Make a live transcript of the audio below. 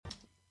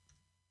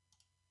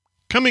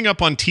Coming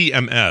up on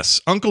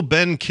TMS, Uncle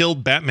Ben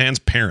killed Batman's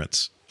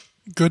parents.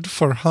 Good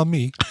for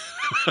Hummy.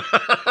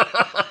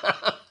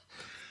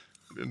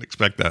 Didn't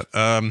expect that.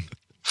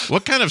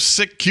 What kind of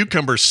sick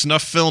cucumber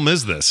snuff film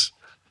is this?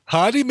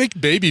 Hottie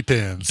McBaby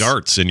pants.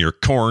 Darts in your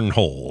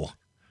cornhole.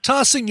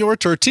 Tossing your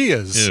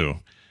tortillas. Ew.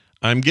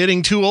 I'm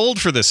getting too old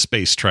for this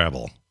space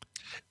travel.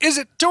 Is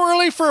it too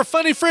early for a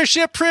funny fish?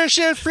 Fish.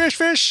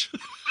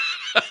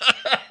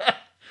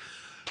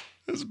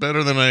 It's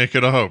better than I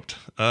could have hoped.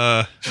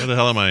 Where the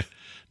hell am I?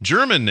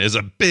 German is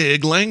a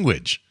big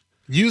language.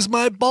 Use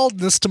my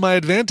baldness to my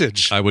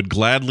advantage. I would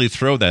gladly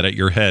throw that at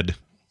your head.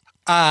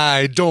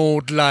 I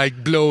don't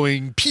like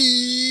blowing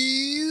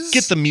peas.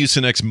 Get the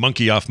Mucinex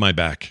monkey off my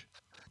back.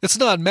 It's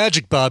not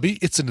magic, Bobby.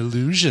 It's an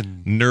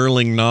illusion.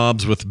 Knurling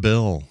knobs with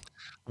Bill.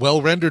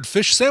 Well-rendered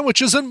fish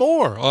sandwiches and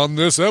more on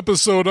this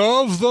episode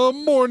of The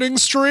Morning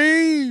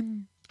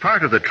Stream.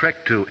 Part of the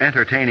trick to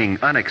entertaining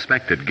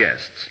unexpected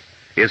guests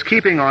is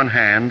keeping on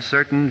hand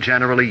certain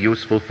generally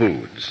useful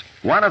foods.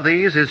 One of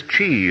these is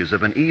cheese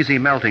of an easy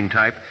melting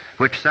type,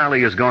 which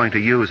Sally is going to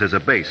use as a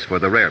base for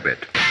the rarebit.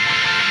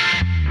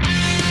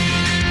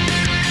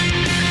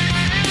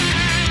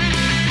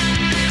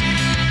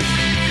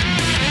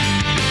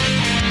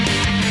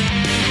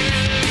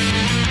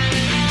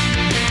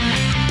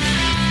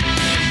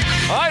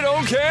 I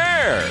don't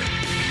care.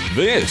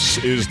 This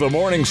is The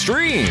Morning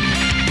Stream.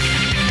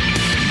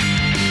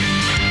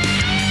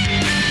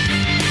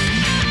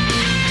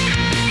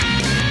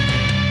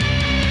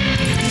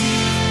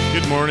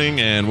 Good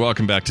morning and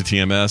welcome back to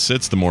TMS.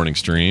 It's the morning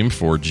stream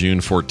for June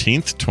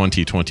 14th,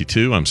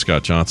 2022. I'm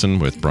Scott Johnson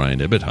with Brian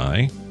Ibbett.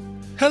 Hi.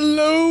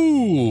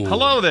 Hello.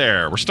 Hello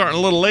there. We're starting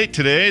a little late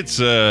today. It's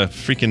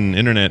freaking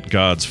internet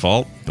god's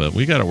fault, but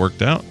we got it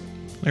worked out.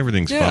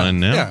 Everything's fine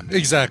now. Yeah,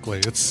 exactly.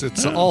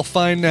 It's all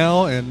fine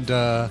now, and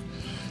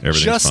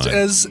Everything's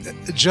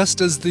fine.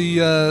 Just as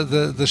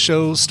the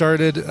show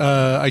started,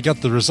 I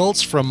got the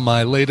results from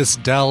my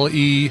latest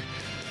DAL-E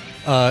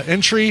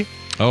entry.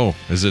 Oh,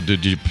 is it?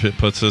 Did you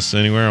put this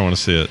anywhere? I want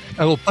to see it.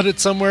 I will put it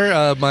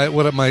somewhere.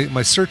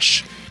 My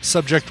search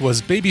subject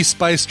was baby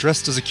spice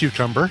dressed as a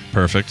cucumber.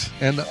 Perfect.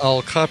 And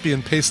I'll copy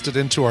and paste it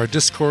into our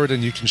Discord,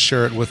 and you can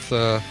share it with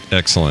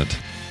Excellent.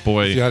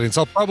 Boy, the audience.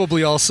 I'll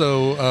probably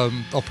also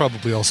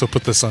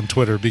put this on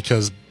Twitter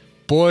because,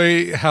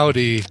 boy,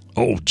 howdy.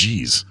 Oh,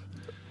 geez.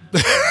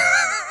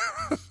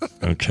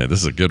 Okay, this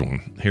is a good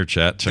one. Here,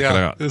 chat, check it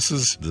out. This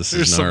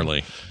is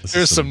gnarly.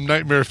 There's some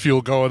nightmare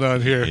fuel going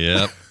on here.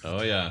 Yep.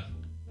 Oh yeah.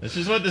 This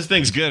is what this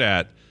thing's good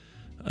at.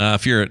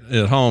 If you're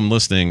at home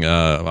listening,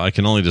 I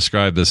can only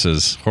describe this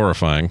as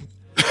horrifying.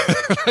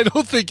 I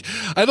don't think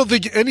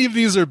any of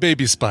these are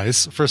baby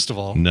spice. First of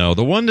all, no.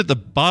 The one at the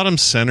bottom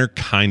center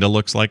kind of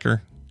looks like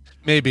her.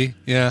 Maybe,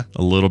 yeah,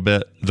 a little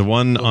bit. The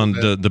one on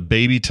the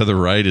baby to the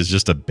right is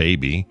just a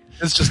baby.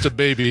 It's just a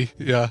baby,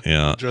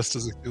 yeah, dressed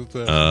as a.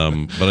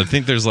 But I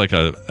think there's like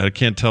I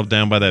can't tell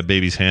down by that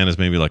baby's hand is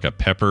maybe like a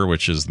pepper,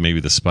 which is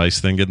maybe the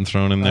spice thing getting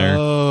thrown in there.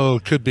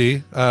 Oh, could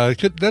be.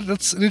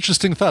 That's an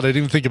interesting thought. I didn't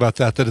even think about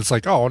that. That it's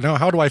like, oh, now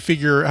how do I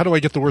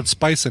get the word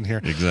spice in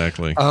here?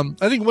 Exactly.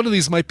 I think one of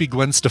these might be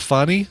Gwen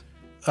Stefani.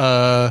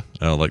 Like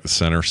the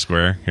center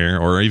square here,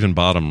 or even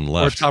bottom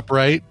left, or top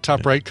right.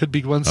 Top right could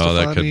be Gwen Stefani.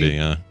 Oh, that could be.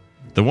 Yeah.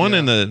 The one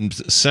in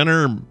the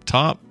center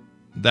top,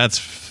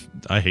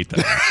 I hate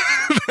that.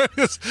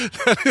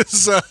 that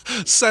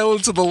is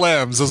Silence of the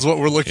Lambs is what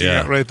we're looking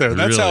at right there.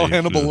 That's really, how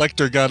Hannibal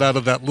Lecter got out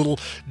of that little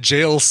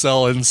jail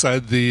cell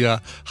inside the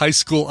high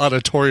school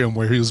auditorium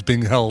where he was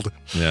being held.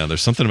 Yeah,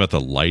 there's something about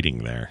the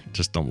lighting there.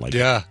 Just don't like it.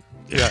 Yeah,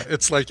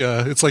 it's like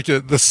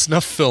the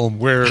snuff film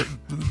where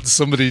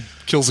somebody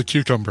kills a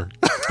cucumber.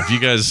 If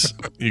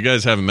you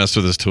guys haven't messed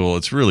with this tool,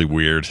 it's really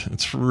weird.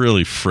 It's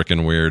really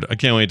freaking weird. I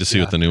can't wait to see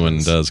what the new one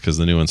does because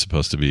the new one's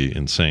supposed to be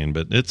insane.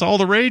 But it's all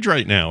the rage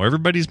right now.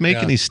 Everybody's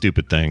making these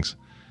stupid things.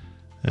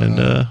 And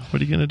what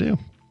are you going to do?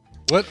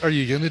 What are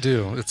you going to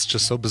do? It's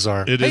just so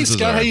bizarre. Hey, Scott,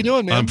 bizarre. how you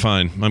doing, man? I'm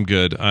fine. I'm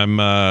good.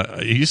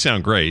 You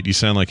sound great. You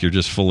sound like you're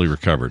just fully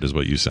recovered is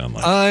what you sound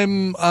like.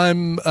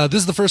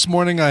 This is the first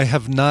morning I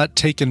have not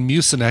taken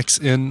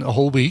Mucinex in a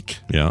whole week.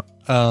 Yeah.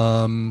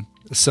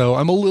 So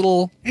I'm a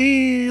little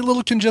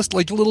congested,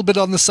 like a little bit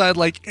on the side,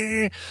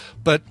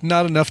 but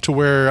not enough to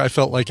where I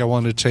felt like I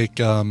wanted to take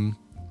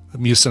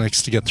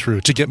Mucinex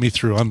to get me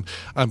through.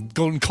 I'm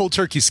going cold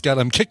turkey, Scott.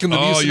 I'm kicking the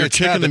Mucinex habit. Oh, you're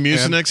kicking the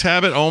Mucinex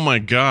habit? Oh my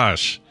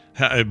gosh.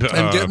 I'm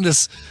getting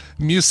this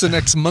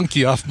Mucinex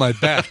monkey off my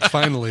back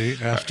finally.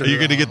 After you're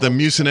going to get the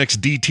Mucinex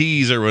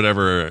DTs or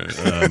whatever.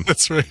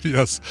 That's right.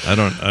 Yes. I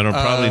don't.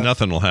 Probably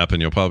nothing will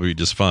happen. You'll probably be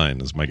just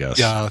fine. Is my guess.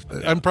 Yeah.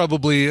 I'm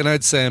probably, and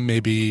I'd say I'm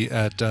maybe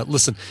at.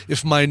 Listen,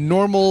 if my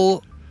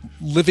normal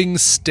living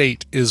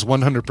state is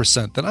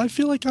 100%, then I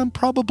feel like I'm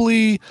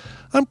probably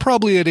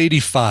at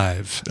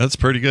 85. That's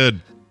pretty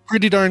good.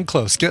 Pretty darn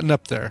close. Getting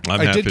up there.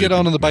 I did get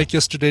on the bike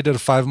yesterday. Did a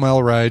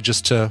 5-mile ride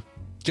just to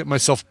get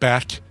myself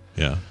back.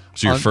 Yeah.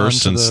 So you're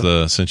first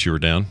since you were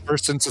down?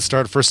 First since the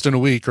start, first in a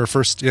week, or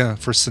first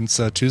since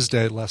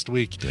Tuesday last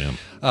week.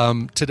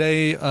 Damn.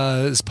 Today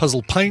is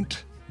Puzzle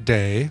Pint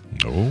Day.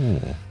 Oh.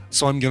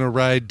 So I'm going to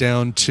ride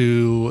down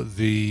to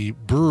the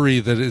brewery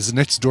that is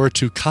next door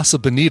to Casa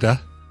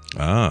Bonita.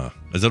 Ah,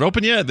 is it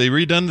open yet? They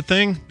redone the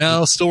thing?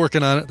 No, still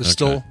working on it. They're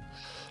still...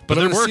 But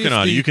they're working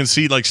on it. You can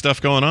see like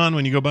stuff going on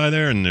when you go by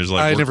there, and there's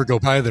like... I never go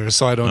by there,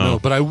 so I don't know.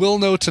 But I will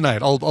know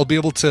tonight. I'll be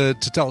able to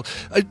tell.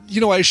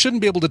 I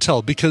shouldn't be able to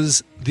tell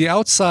because the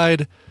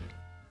outside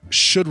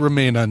should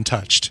remain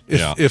untouched.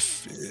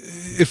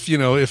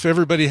 If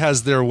everybody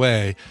has their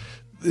way,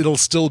 it'll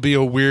still be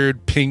a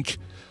weird pink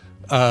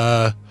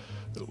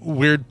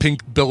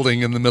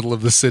building in the middle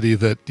of the city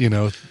that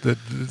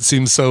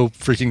seems so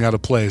freaking out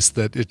of place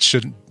that it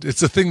shouldn't.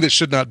 It's a thing that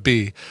should not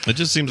be. It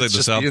just seems like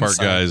the South Park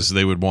guys,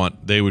 they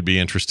would be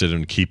interested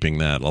in keeping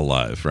that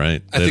alive,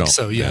 right? I think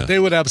so. Yeah, they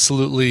would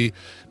absolutely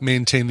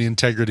maintain the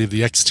integrity of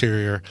the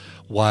exterior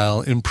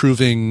while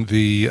improving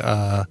the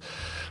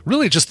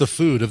really just the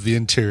food of the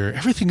interior.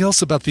 Everything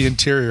else about the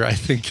interior, I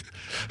think,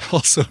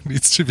 also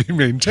needs to be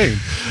maintained.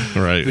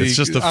 Right. It's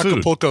just the food.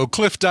 Acapulco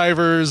Cliff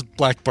Divers,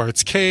 Black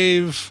Bart's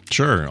Cave.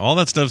 Sure. All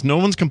that stuff. No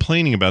one's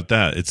complaining about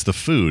that. It's the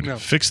food. No.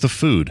 Fix the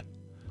food.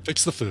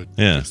 Fix the food.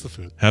 Yeah. Fix the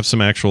food. Have some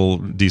actual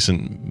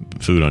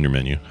decent food on your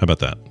menu. How about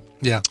that?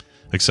 Yeah.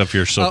 Except for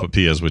your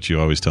sopapillas, which you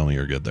always tell me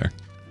are good there.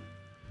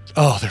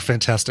 Oh, they're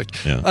fantastic.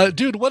 Yeah.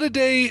 Dude, what a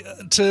day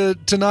to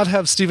not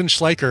have Steven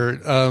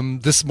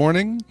Schleicher. This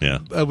morning,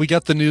 we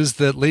got the news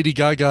that Lady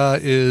Gaga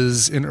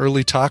is in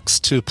early talks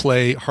to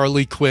play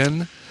Harley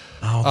Quinn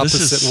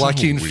opposite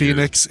Joaquin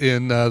Phoenix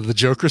in the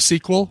Joker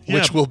sequel,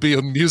 which will be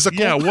a musical.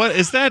 Yeah, what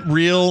is that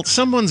real?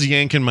 Someone's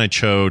yanking my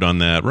chode on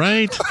that,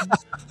 right?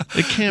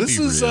 It can't be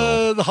real. This is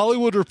the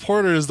Hollywood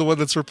Reporter is the one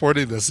that's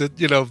reporting this.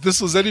 If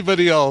this was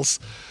anybody else...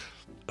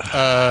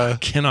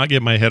 cannot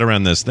get my head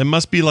around this. There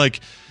must be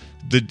like...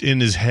 in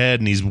his head,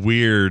 and he's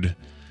weird,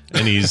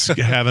 and he's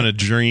having a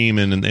dream,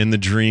 and in the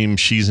dream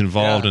she's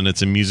involved, and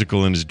it's a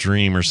musical in his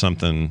dream or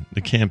something.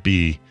 It can't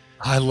be.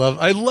 I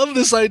love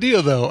this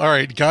idea though. All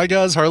right,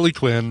 Gaga's Harley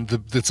Quinn.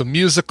 It's a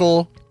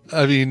musical.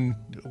 I mean,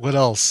 what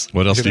else?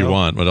 What else do you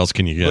want? What else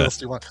can you get? What else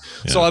do you want?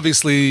 Yeah. So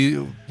obviously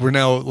we're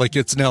now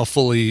it's now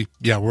fully.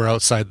 Yeah, we're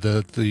outside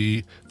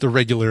the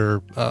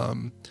regular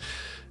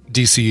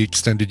DC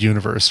extended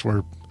universe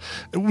where.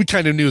 We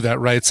kind of knew that,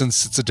 right?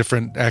 Since it's a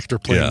different actor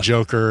playing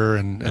Joker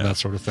and that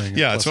sort of thing.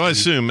 Yeah, so I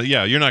assume,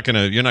 you're not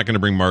gonna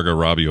bring Margot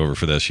Robbie over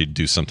for this. She'd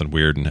do something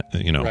weird, and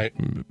right.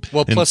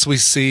 Well, plus we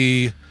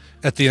see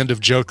at the end of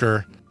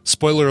Joker.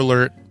 Spoiler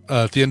alert: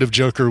 at the end of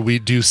Joker, we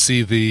do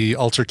see the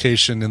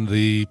altercation in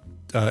the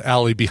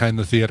alley behind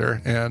the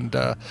theater, and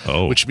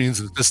which means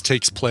that this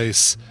takes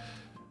place.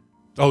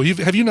 Oh,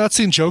 have you not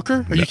seen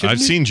Joker? Are you kidding me?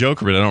 I've seen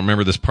Joker, but I don't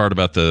remember this part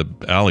about the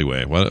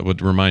alleyway. What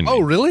remind me?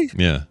 Oh, really?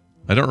 Yeah.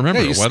 I don't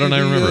remember. Why don't I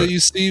remember it? You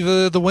see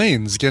the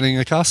Waynes getting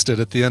accosted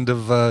at the end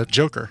of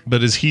Joker.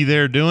 But is he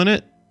there doing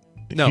it?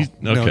 No.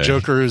 No,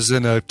 Joker is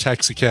in a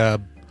taxi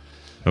cab.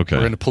 Okay.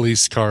 Or in a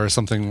police car or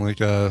something like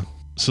a...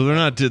 So they're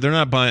not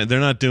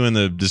doing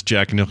this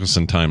Jack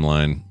Nicholson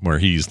timeline where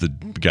he's the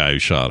guy who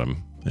shot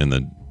him in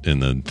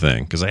the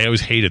thing, because I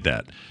always hated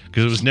that,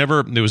 because it was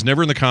never in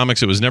the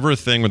comics. It was never a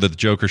thing where the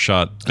Joker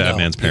shot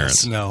Batman's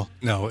parents. No,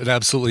 it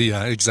absolutely,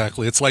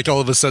 exactly. It's like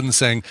all of a sudden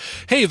saying,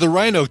 "Hey, the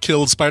Rhino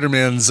killed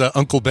Spider-Man's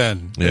Uncle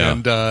Ben,"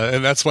 and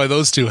that's why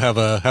those two have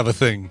a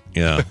thing.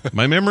 Yeah,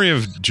 my memory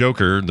of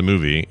Joker the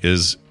movie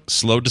is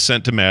slow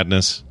descent to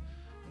madness,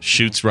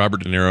 shoots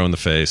Robert De Niro in the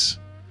face.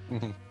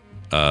 Mm-hmm.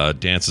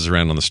 Dances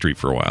around on the street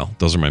for a while.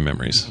 Those are my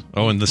memories.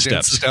 Oh, and the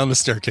steps. Dances down the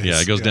staircase.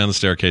 Yeah, it goes down the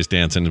staircase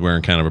dancing,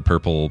 wearing kind of a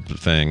purple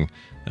thing.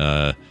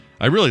 I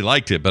really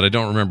liked it, but I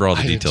don't remember all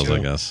the details, I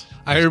guess.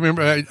 I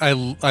remember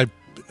I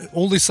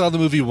only saw the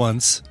movie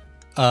once.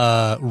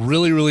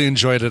 Really, really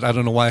enjoyed it. I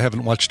don't know why I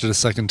haven't watched it a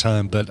second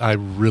time, but I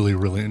really,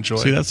 really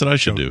enjoyed it. See, that's what I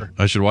should do.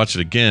 I should watch it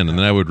again, and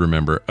then I would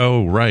remember,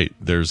 oh, right,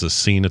 there's a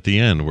scene at the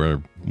end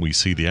where we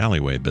see the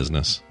alleyway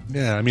business.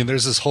 Yeah, I mean,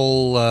 there's this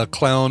whole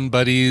clown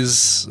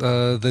buddies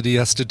that he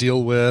has to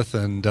deal with,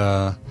 and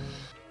the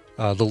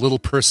little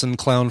person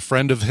clown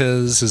friend of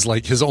his is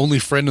like his only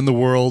friend in the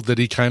world that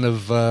he kind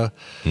of...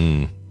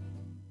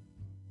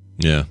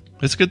 Yeah,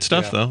 it's good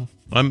stuff, though.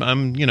 I'm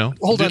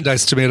Hold on,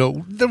 Dice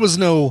Tomato. There was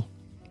no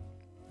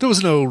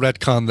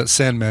retcon that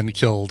Sandman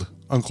killed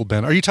Uncle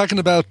Ben. Are you talking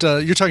about?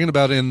 You're talking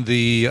about in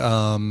the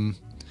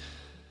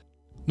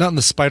not in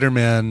the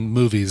Spider-Man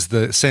movies,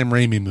 the Sam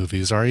Raimi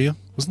movies, are you?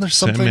 Wasn't there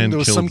something? Sandman there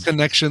was some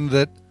connection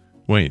that.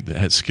 Wait, that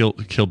had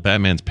killed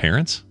Batman's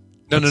parents?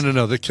 No.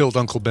 That killed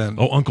Uncle Ben.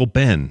 Oh, Uncle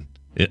Ben.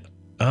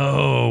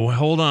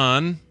 Hold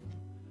on.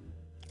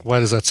 Why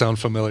does that sound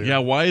familiar? Yeah,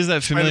 why is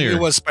that familiar? It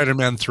was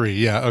Spider-Man 3.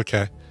 Yeah,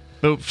 okay.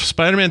 But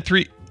Spider-Man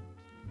 3,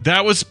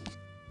 that was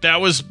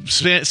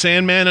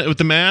Sandman with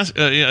the mask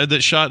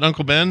that shot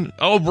Uncle Ben.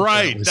 Oh,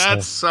 right.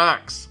 That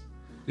sucks.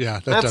 Yeah,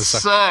 that does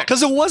suck.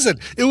 Because it wasn't.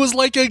 It was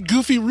like a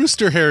goofy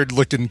rooster-haired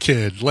looking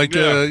kid. Like,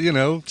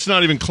 It's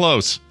not even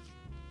close.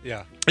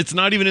 Yeah. It's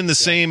not even in the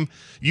same...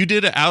 You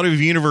did an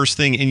out-of-universe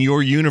thing in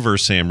your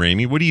universe, Sam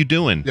Raimi. What are you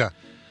doing? Yeah.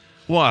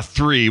 Well,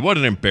 3. What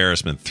an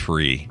embarrassment.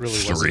 3.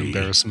 Really was an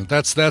embarrassment.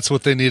 That's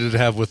what they needed to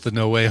have with the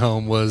No Way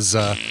Home was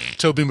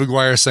Tobey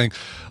Maguire saying,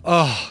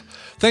 "Oh,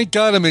 Thank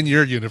God I'm in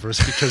your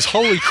universe, because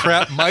holy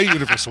crap, my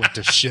universe went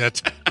to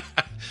shit.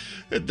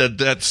 That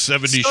 70s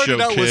Started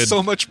show out kid with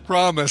so much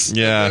promise.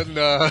 Yeah.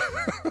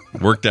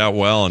 And, worked out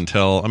well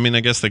until, I mean, I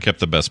guess they kept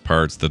the best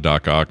parts, the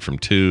Doc Ock from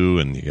 2,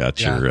 and you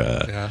got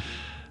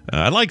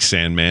I like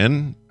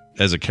Sandman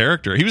as a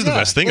character. He was the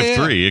best thing of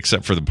 3,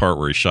 except for the part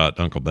where he shot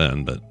Uncle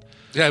Ben, but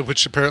yeah,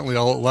 which apparently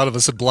a lot of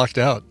us had blocked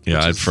out.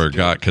 Yeah, I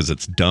forgot because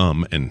it's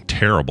dumb and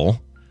terrible.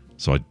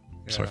 So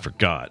I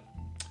forgot.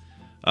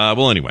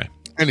 Well, anyway.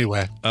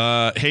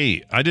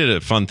 Hey, I did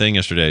a fun thing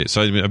yesterday.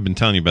 So I've been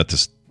telling you about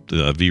this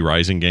V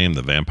Rising game,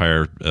 the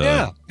vampire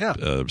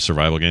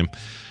survival game.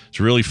 It's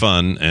really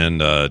fun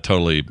and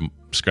totally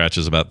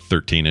scratches about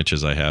 13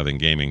 inches I have in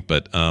gaming.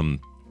 But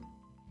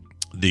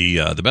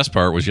the best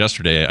part was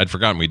yesterday. I'd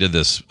forgotten we did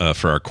this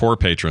for our core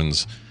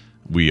patrons.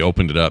 We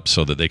opened it up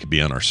so that they could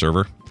be on our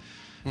server.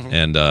 Mm-hmm.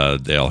 And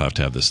they all have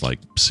to have this like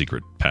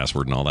secret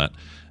password and all that.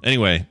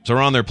 Anyway, so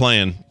we're on there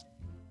playing.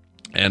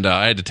 And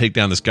I had to take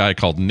down this guy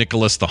called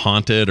Nicholas the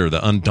Haunted or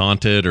the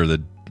Undaunted or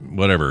the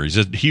whatever. He's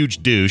a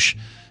huge douche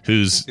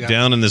who's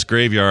down in this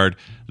graveyard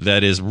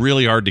that is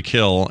really hard to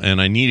kill. And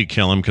I need to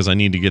kill him because I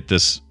need to get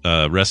this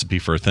recipe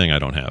for a thing I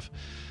don't have.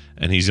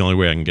 And he's the only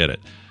way I can get it.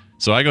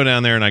 So I go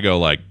down there and I go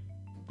like,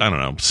 I don't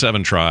know,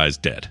 7 tries,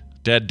 dead.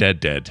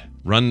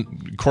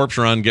 Run, corpse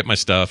run, get my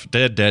stuff.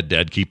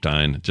 Dead, keep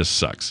dying. It just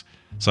sucks.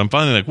 So I'm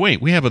finally like,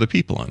 wait, we have other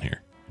people on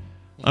here.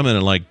 I'm going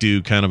to like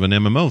do kind of an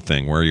MMO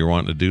thing where you're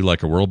wanting to do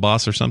like a world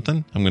boss or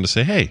something. I'm going to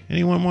say, hey,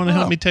 anyone want to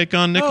help me take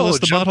on Nicholas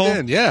the Butthole?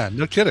 In. Yeah,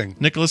 no kidding.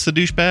 Nicholas the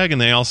Douchebag? And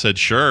they all said,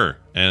 sure.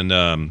 And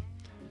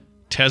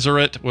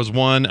Tezzeret was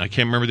one. I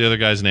can't remember the other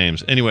guys'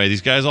 names. Anyway,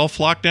 these guys all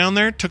flocked down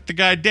there, took the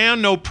guy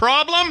down, no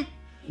problem.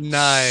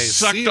 Nice.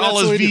 Sucked all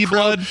his V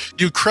blood.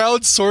 You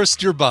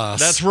crowdsourced your boss.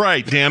 That's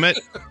right, damn it.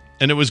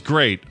 And it was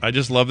great. I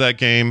just love that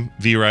game.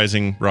 V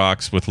Rising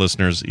rocks with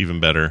listeners even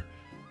better.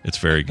 It's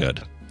very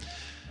good.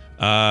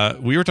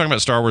 We were talking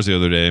about Star Wars the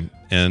other day,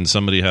 and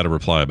somebody had a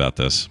reply about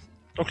this.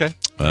 Okay.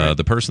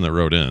 The person that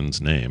wrote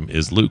in's name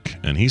is Luke,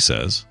 and he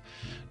says,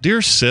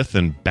 Dear Sith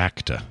and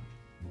Bacta.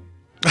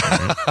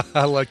 Right.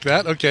 I like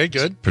that. Okay,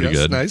 good. Pretty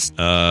good. Nice.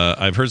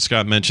 I've heard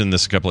Scott mention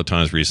this a couple of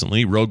times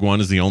recently. Rogue One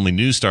is the only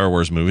new Star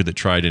Wars movie that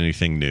tried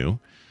anything new,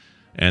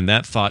 and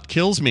that thought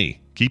kills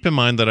me. Keep in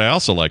mind that I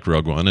also like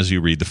Rogue One as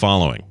you read the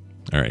following.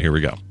 All right, here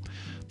we go.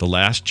 The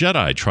Last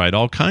Jedi tried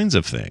all kinds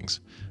of things.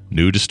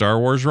 New to Star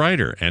Wars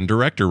writer and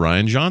director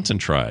Rian Johnson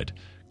tried.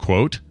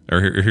 Quote, or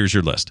here's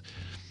your list.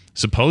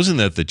 Supposing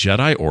that the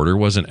Jedi Order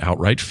was an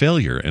outright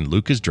failure and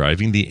Luke is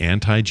driving the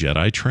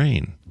anti-Jedi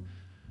train.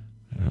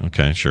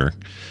 Okay, sure.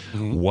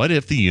 Mm-hmm. What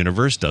if the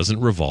universe doesn't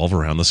revolve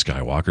around the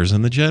Skywalkers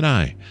and the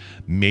Jedi?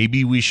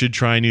 Maybe we should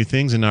try new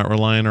things and not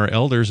rely on our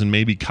elders, and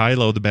maybe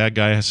Kylo, the bad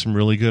guy, has some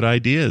really good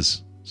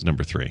ideas. It's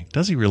number 3.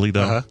 Does he really,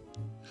 though? Uh-huh.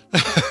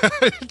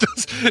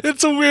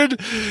 It's a weird.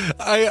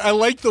 I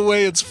like the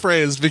way it's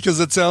phrased because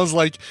it sounds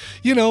like,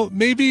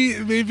 maybe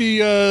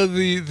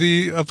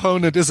the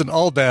opponent isn't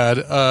all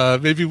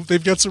bad. Maybe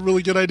they've got some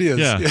really good ideas.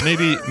 Yeah.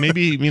 Maybe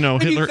maybe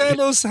Hitler.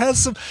 Thanos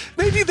has some.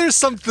 Maybe there's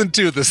something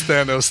to this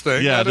Thanos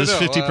thing. Yeah, this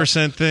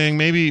 50% thing.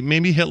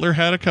 Maybe Hitler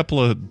had a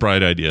couple of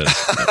bright ideas.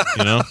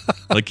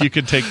 Like you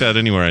could take that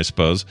anywhere, I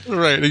suppose.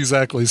 Right.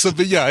 Exactly. So,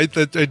 but yeah, I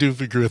do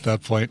agree with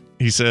that point.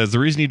 He says the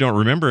reason you don't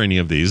remember any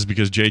of these is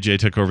because JJ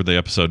took over the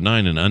episode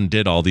 9 and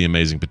undid all the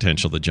amazing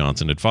potential that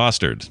Johnson had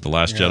fostered. The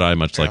Last Jedi,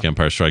 much like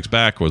Empire Strikes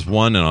Back, was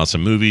 1, an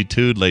awesome movie.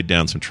 2, laid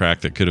down some track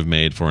that could have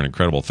made for an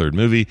incredible third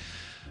movie.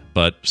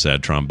 But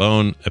sad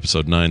trombone.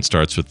 Episode 9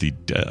 starts with the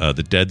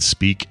dead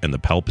speak and the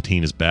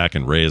Palpatine is back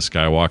and Rey is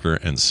Skywalker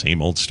and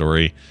same old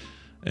story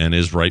and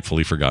is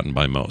rightfully forgotten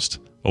by most.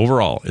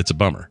 Overall, it's a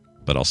bummer,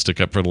 but I'll stick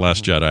up for The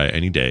Last Jedi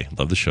any day.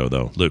 Love the show,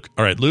 though. Luke.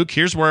 All right, Luke,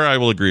 here's where I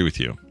will agree with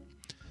you.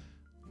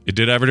 It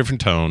did have a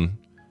different tone.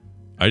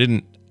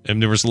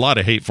 And there was a lot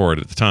of hate for it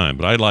at the time,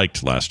 but I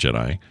liked Last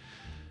Jedi.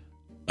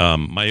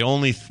 The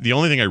only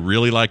thing I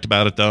really liked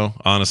about it, though,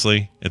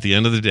 honestly, at the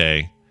end of the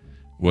day,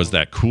 was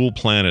that cool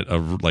planet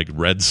of like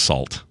red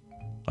salt.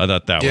 I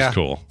thought that was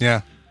cool.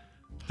 Yeah,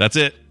 that's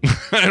it.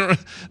 I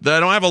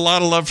don't have a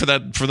lot of love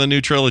for the new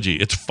trilogy.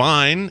 It's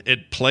fine.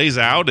 It plays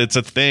out. It's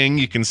a thing.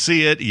 You can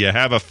see it. You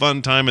have a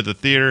fun time at the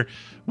theater.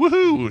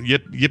 Woohoo!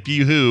 Yip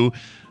yoo-hoo.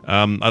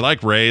 I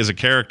like Rey as a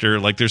character.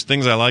 Like, there's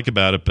things I like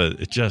about it, but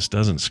it just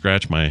doesn't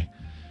scratch my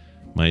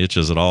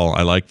itches at all.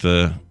 I like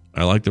the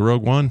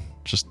Rogue One.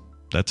 Just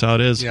that's how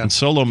it is. Yeah. And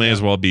Solo may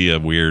as well be a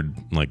weird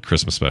like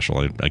Christmas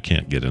special. I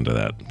can't get into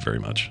that very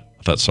much.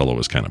 I thought Solo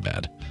was kind of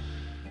bad.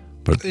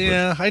 But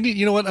I need.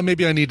 You know what?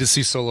 Maybe I need to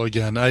see Solo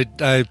again.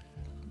 I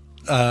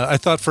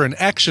thought for an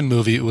action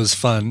movie it was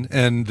fun,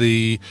 and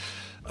the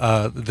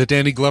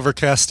Danny Glover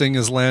casting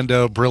as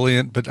Lando,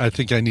 brilliant. But I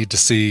think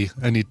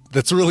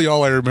that's really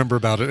all I remember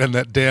about it. And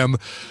that damn.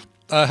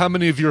 How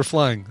many of you are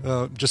flying?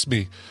 Just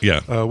me.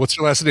 Yeah. What's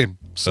your last name?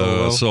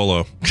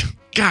 Solo.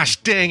 Gosh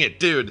dang it,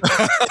 dude.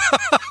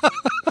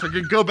 If I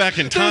could go back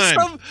in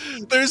time.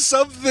 There's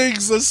some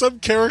things, some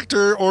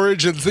character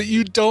origins that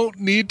you don't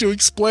need to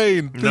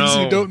explain. Things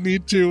you don't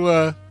need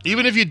to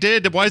Even if you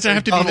did, why does it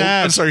have to Donald, be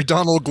that? I'm sorry,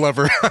 Donald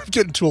Glover. I'm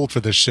getting too old for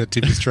this shit,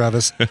 TV's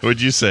Travis.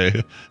 What'd you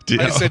say?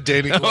 I said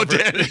Danny Glover. Oh,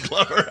 Danny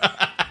Glover.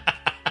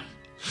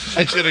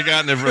 I should have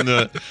gotten it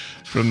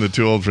from the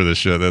too old for this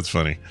show. That's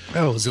funny.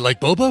 Oh, is it like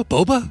Boba?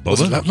 Boba?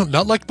 Was it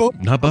not like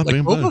Boba? Not Boba. Like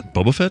Boba?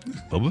 Boba Fett?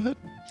 Boba Fett?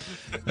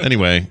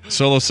 Anyway,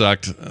 Solo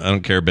sucked. I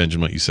don't care,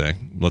 Benjamin, what you say.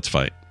 Let's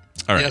fight.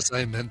 All right. Yes,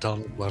 I meant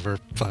Donald Glover.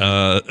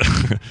 Fine.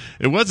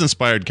 It was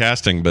inspired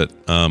casting, but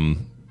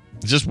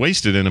just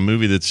wasted in a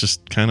movie that's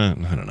just kind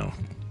of, I don't know.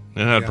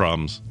 It had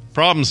problems.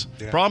 Problems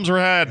were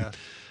had. Yeah.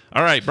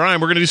 All right, Brian,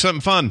 we're going to do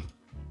something fun.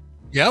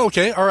 Yeah,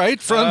 okay. All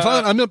right. Fun.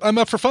 I'm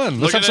up for fun.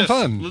 Let's have some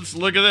fun. Let's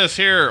look at this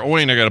here. Oh,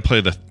 wait, I got to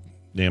play the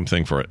damn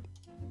thing for it.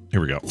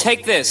 Here we go.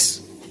 Take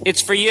this.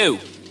 It's for you.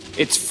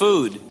 It's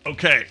food.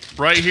 Okay,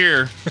 right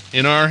here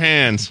in our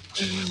hands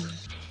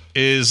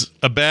is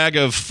a bag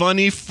of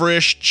Funny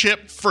Frisch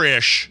Chip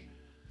Frisch.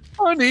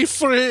 Funny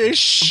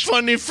Frisch.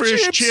 Funny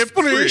Frisch Chip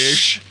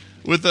Frisch.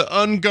 With the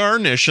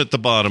ungarnish at the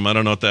bottom. I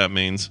don't know what that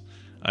means.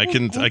 I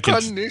can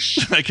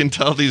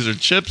tell these are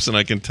chips, and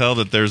I can tell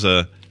that there's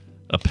a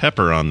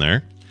pepper on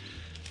there.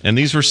 And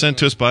these were sent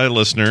to us by a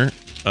listener.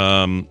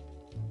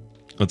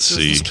 Let's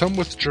see. Does this come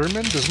with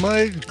German? Does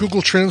my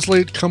Google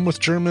Translate come with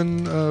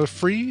German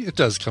free? It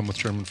does come with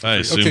German free. I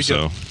assume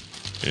so.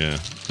 Yeah,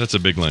 that's a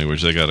big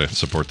language. They got to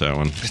support that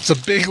one. It's a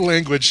big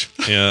language.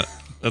 Yeah,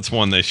 that's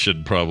one they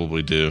should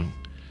probably do.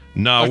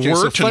 Now, okay,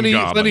 so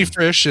funny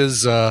Frisch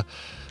is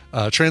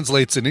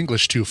translates in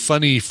English to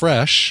funny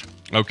fresh.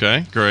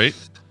 Okay, great.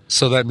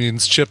 So that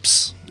means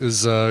chips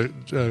is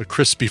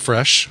crispy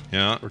fresh.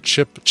 Yeah. Or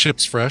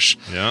chips fresh.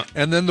 Yeah.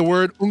 And then the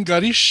word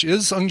Ungarisch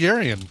is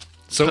Hungarian.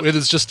 So it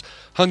is just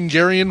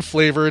Hungarian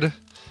flavored.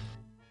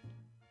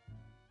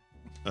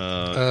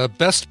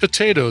 Best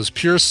potatoes,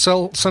 pure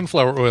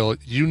sunflower oil,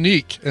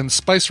 unique, and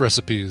spice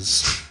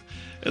recipes.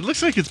 It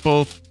looks like it's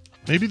both.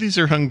 Maybe these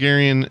are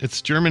Hungarian.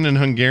 It's German and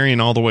Hungarian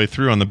all the way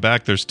through. On the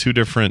back, there's two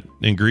different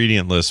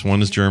ingredient lists.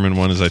 One is German,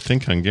 one is, I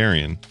think,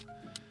 Hungarian.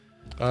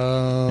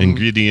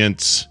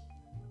 Ingredients.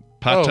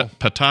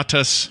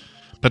 Patatas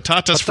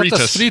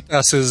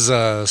fritas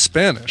is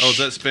Spanish. Oh, is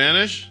that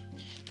Spanish?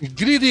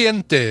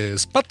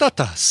 Ingredientes,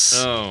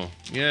 patatas. Oh,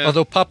 yeah.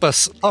 Although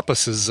papas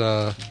is,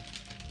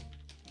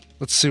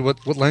 let's see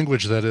what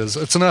language that is.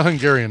 It's not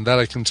Hungarian, that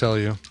I can tell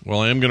you.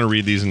 Well, I am going to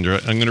read these. I'm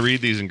going to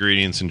read these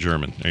ingredients in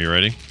German. Are you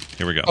ready?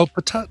 Here we go. Oh,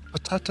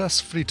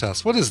 patatas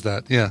fritas. What is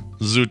that? Yeah.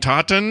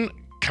 Zutaten,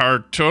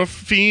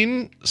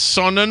 Kartoffeln,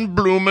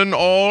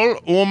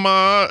 Sonnenblumenöl,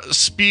 Oma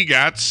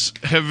Spiegatz,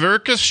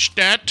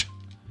 Heverkesstadt,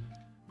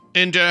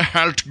 in der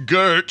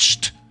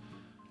Haltgürst,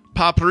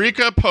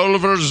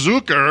 Paprikapulver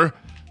Zucker,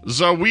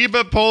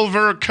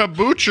 Zawiebepulver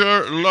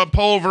Kabucher La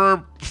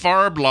Pulver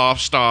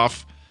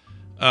Farbstoff,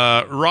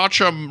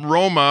 Racha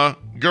Roma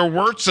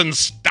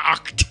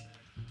Gewürzenstockt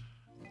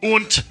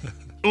und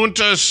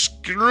unter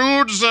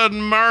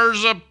Screwzen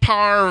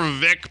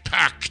Marzipar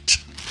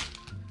wegpackt.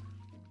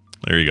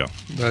 There you go.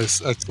 Nice.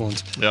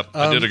 Excellent. Yep,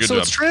 I did a good job. So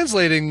it's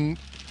translating.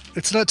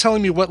 It's not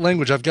telling me what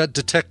language. I've got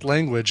detect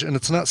language, and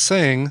it's not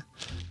saying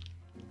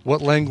what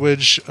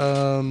language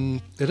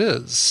it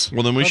is.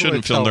 Well, then we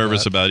shouldn't feel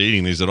nervous about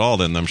eating these at all.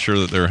 Then I'm sure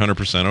that they're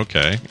 100%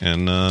 okay.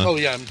 And oh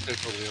yeah, they're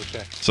totally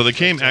okay. So they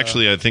came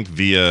actually, I think,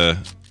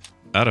 via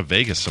out of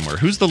Vegas somewhere.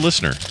 Who's the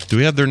listener? Do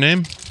we have their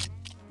name?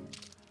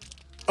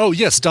 Oh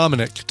yes,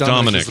 Dominic.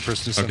 Dominic is the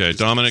person who sent Okay,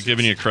 Dominic,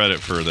 giving you credit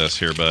for this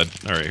here, bud.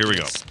 All right, here we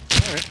go.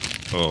 All right.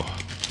 Oh, all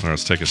right,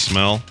 let's take a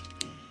smell.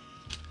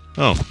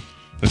 Oh,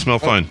 they smell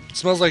fine. It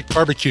smells like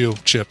barbecue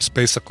chips,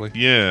 basically.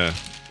 Yeah.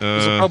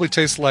 It probably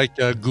tastes like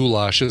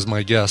goulash, is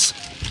my guess.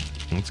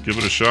 Let's give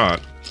it a shot.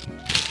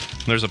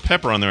 There's a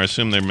pepper on there. I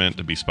assume they're meant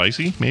to be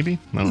spicy, maybe?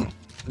 I don't know.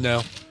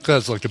 No,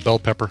 because it's like a bell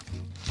pepper.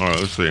 All right,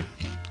 let's see.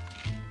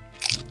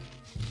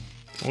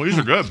 Well, these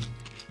are good.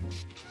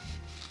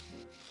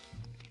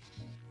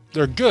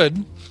 They're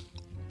good,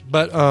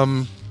 but I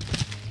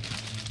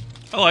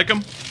like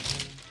them.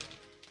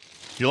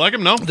 You like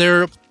them? No?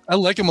 I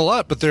like them a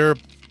lot, but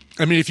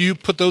I mean, if you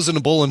put those in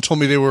a bowl and told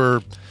me they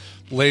were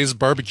Lay's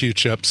barbecue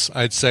chips,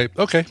 I'd say,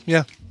 okay,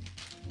 yeah.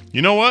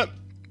 You know what?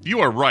 You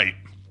are right.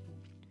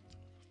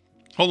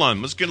 Hold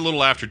on, let's get a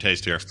little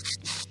aftertaste here.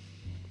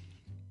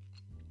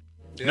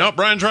 Yeah. No,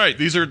 Brian's right.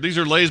 These are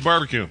Lay's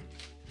barbecue.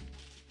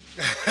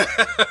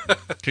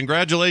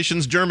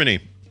 Congratulations, Germany.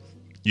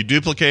 You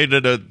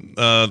duplicated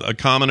a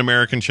common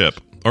American chip.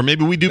 Or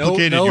maybe we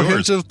duplicated yours. No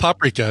hint of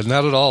paprika,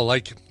 not at all.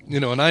 Like,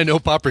 and I know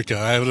paprika.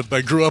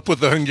 I grew up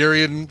with a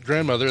Hungarian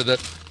grandmother that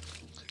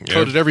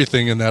coated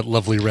everything in that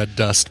lovely red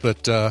dust.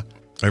 But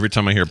every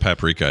time I hear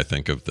paprika, I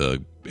think of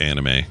the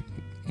anime,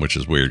 which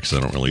is weird because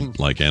I don't really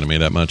like anime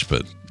that much.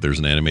 But there's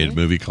an animated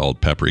movie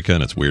called Paprika,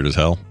 and it's weird as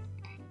hell.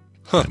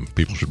 Huh. And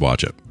people should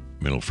watch it.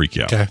 It'll freak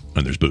you out. Okay.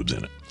 And there's boobs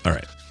in it. All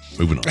right,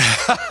 moving on.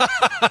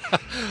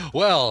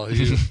 Well,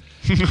 you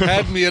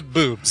had me at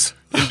boobs.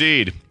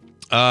 Indeed.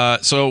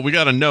 So we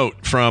got a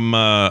note from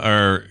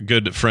our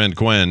good friend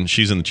Gwen.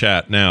 She's in the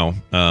chat now.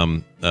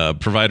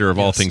 Provider of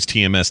all things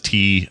TMS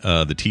tea,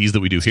 the teas that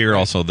we do here.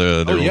 Also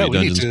the we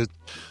need to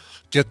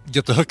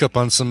get the hookup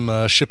on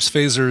some Ship's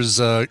Phasers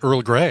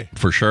Earl Grey.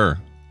 For sure.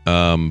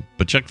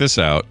 But check this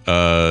out.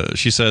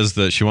 She says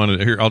that she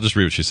wanted... Here, I'll just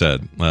read what she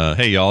said.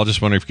 Hey, y'all,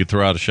 just wondering if you could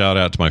throw out a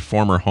shout-out to my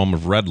former home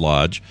of Red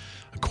Lodge.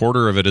 A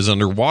quarter of it is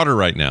underwater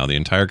right now. The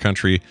entire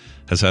country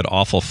has had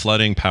awful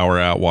flooding, power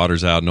out,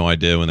 water's out. No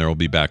idea when there will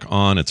be back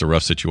on. It's a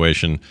rough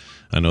situation.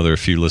 I know there are a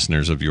few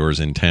listeners of yours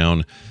in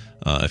town.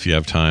 If you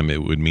have time,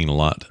 it would mean a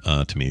lot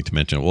to me to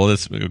mention it. Well,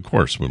 of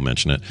course, we'll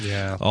mention it.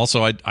 Yeah.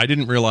 Also, I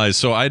didn't realize...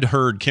 So I'd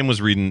heard... Kim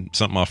was reading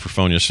something off her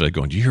phone yesterday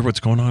going, do you hear what's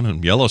going on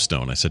in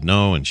Yellowstone? I said,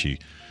 no. And she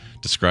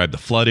described the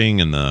flooding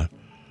and the...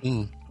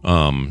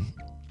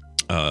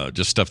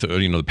 just stuff that,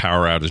 the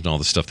power outage and all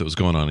the stuff that was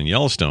going on in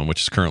Yellowstone,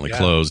 which is currently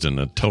closed and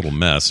a total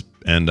mess.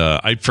 And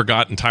I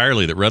forgot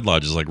entirely that Red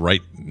Lodge is like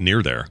right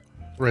near there.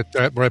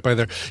 Right by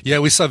there. Yeah,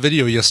 we saw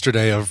video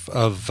yesterday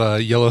of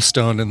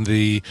Yellowstone and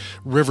the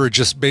river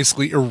just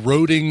basically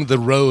eroding the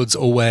roads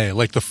away,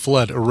 like the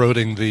flood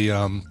eroding the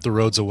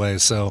roads away.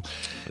 So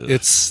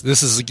this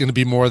is going to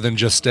be more than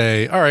just all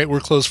right, we're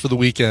closed for the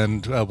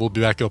weekend. We'll be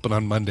back open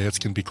on Monday. It's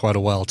going to be quite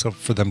a while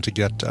for them to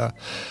get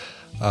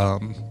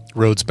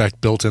roads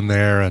back built in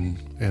there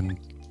and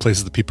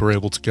places that people are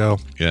able to go.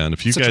 Yeah, and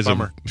if you guys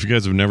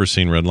have never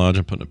seen Red Lodge,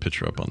 I'm putting a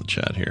picture up on the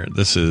chat here.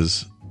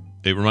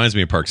 It reminds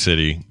me of Park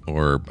City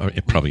or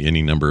probably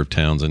any number of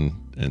towns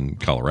in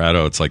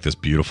Colorado. It's like this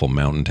beautiful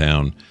mountain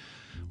town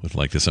with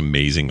like this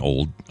amazing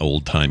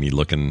old-timey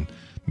looking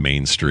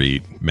main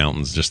street,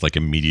 mountains just like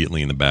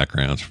immediately in the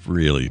background. It's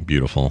really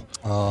beautiful.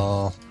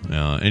 Oh.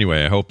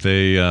 Anyway, I hope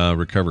they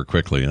recover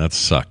quickly. That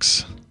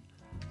sucks.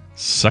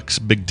 Sucks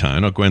big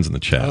time. Oh, Gwen's in the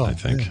chat, I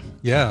think.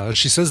 Yeah,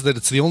 she says that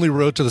it's the only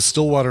road to the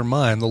Stillwater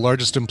mine. The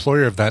largest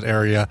employer of that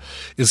area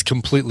is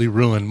completely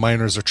ruined.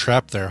 Miners are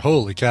trapped there.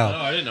 Holy cow.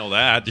 Oh, I didn't know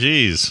that.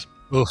 Jeez.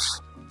 Oof.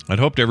 I'd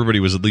hoped everybody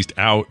was at least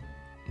out.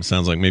 It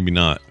sounds like maybe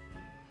not.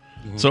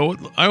 Mm-hmm. So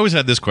I always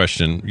had this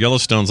question.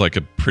 Yellowstone's like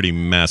a pretty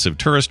massive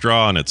tourist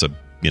draw, and it's a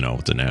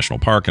national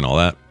park and all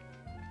that.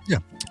 Yeah.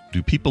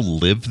 Do people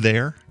live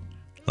there?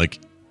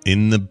 Like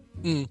in the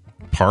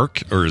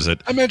park? Or is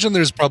it... I imagine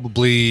there's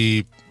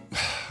probably...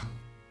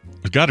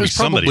 There's got to be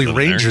somebody probably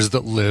rangers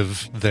that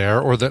live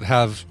there or that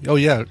have... Oh,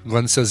 yeah.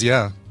 Glenn says,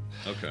 yeah.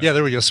 Okay. Yeah,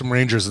 there we go. Some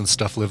rangers and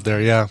stuff live there.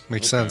 Yeah,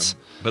 makes sense.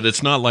 But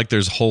it's not like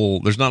there's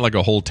not like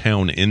a whole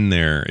town in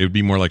there. It would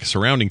be more like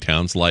surrounding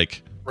towns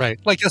like... Right,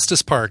 like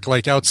Estes Park,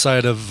 like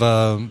outside of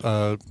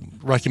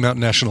Rocky Mountain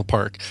National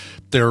Park.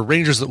 There are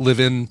rangers that live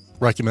in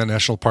Rocky Mountain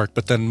National Park,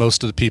 but then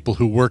most of the people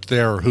who work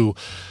there or who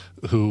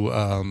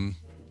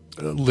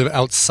live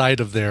outside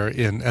of there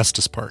in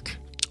Estes Park.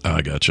 Oh,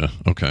 I gotcha.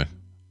 Okay.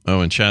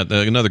 Oh, and chat,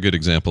 another good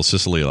example,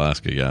 Sicily,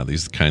 Alaska. Yeah,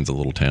 these kinds of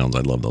little towns. I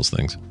love those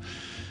things.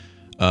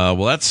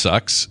 Well, that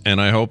sucks,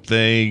 and I hope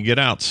they get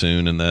out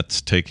soon and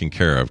that's taken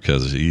care of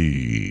because...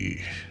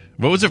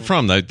 What was it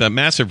from? That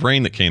massive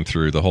rain that came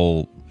through the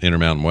whole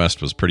Intermountain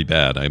West was pretty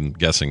bad. I'm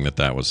guessing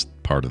that was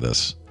part of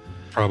this.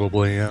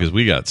 Probably, yeah. Because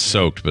we got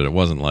soaked, but it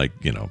wasn't like,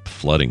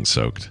 flooding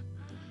soaked.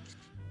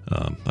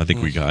 I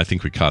think we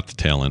caught the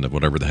tail end of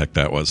whatever the heck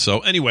that was. So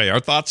anyway, our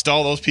thoughts to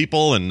all those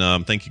people,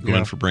 and thank you,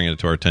 Gwen, for bringing it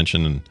to our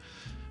attention, and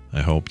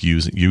I hope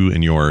you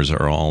and yours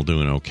are all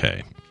doing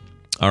okay.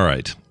 All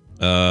right.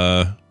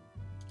 Well,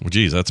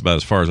 geez, that's about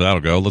as far as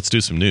that'll go. Let's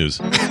do some news.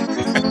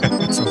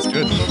 Sounds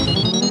good.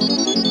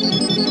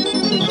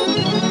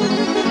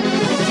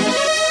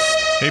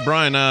 Hey,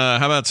 Brian,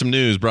 how about some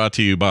news brought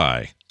to you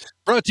by...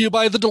 Brought to you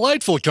by the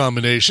delightful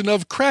combination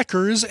of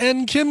crackers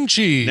and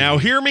kimchi. Now,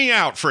 hear me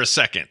out for a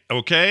second,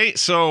 okay?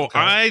 So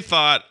I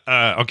thought,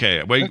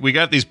 we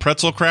got these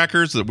pretzel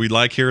crackers that we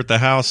like here at the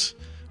house.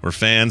 We're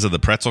fans of the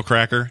pretzel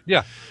cracker.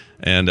 Yeah.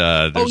 And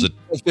they're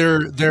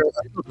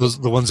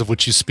the ones of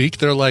which you speak.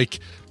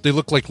 They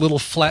look like little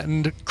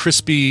flattened,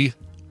 crispy,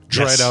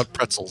 dried out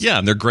pretzels. Yeah,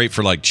 and they're great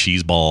for like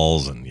cheese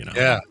balls and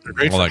they're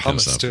great for hummus kind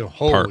of stuff. Too.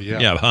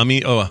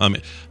 Hummy. Oh,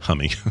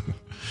 hummy.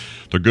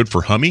 They're good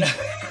for hummy.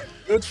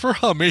 Good for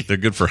hummy. They're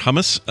good for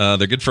hummus.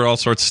 They're good for all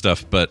sorts of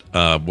stuff. But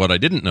what I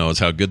didn't know is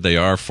how good they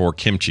are for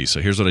kimchi.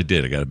 So here's what I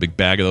did. I got a big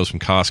bag of those from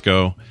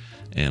Costco,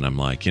 and I'm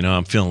like,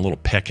 I'm feeling a little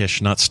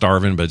peckish, not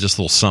starving, but just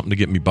a little something to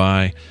get me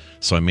by.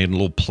 So I made a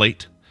little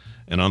plate,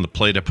 and on the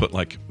plate I put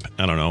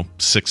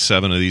 6,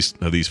 7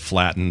 of these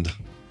flattened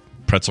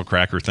pretzel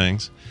cracker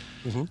things.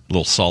 Mm-hmm. A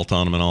little salt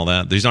on them and all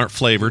that. These aren't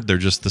flavored; they're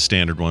just the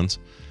standard ones.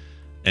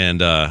 And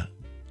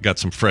got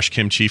some fresh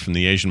kimchi from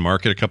the Asian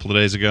market a couple of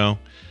days ago.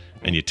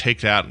 And you take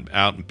that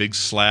out in big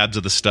slabs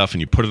of the stuff, and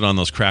you put it on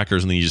those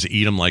crackers, and then you just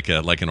eat them like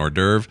an hors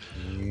d'oeuvre.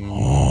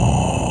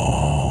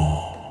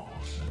 Oh,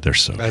 they're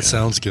so good. That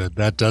sounds good.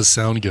 That does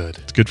sound good.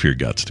 It's good for your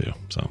guts too.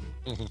 So,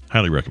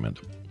 highly recommend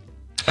it.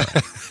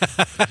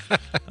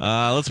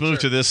 Let's move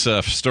to this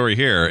story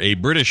here. A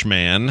British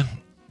man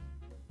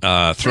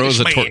throws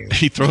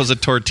a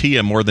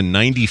tortilla more than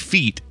 90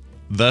 feet,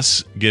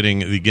 thus getting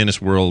the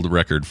Guinness World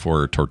Record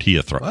for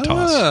tortilla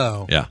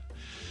toss. Yeah.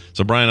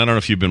 So, Brian, I don't know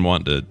if you've been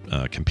wanting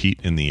to compete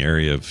in the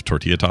area of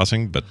tortilla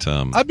tossing, but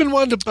I've been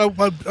wanting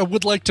to. I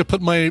would like to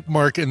put my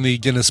mark in the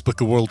Guinness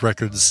Book of World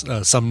Records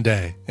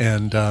someday,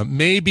 and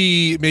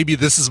maybe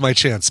this is my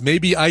chance.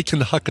 Maybe I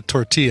can huck a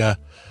tortilla.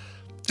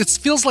 It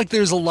feels like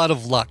there's a lot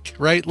of luck,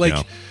 right?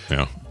 Like,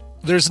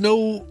 there's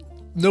no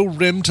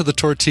rim to the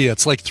tortilla.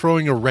 It's like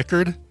throwing a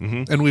record,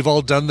 and we've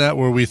all done that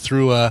where we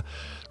threw a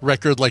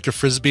record like a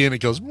frisbee and it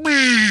goes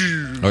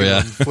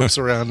and flips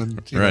around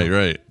and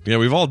right. Yeah,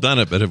 we've all done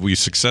it, but have we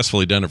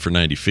successfully done it for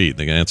 90 feet?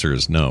 The answer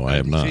is no, I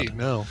have not. Feet,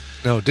 no.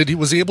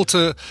 Was he able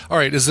to? All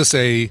right, is this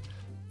a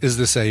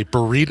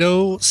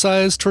burrito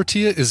sized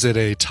tortilla? Is it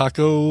a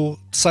taco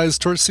sized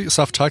tortilla,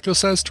 soft taco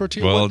sized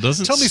tortilla? Well, it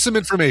doesn't. Tell me some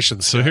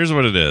information. So here's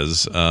what it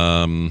is.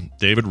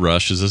 David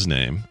Rush is his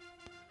name.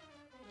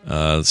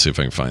 Let's see if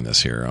I can find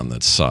this here on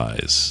the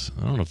size.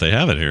 I don't know if they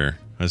have it here.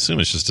 I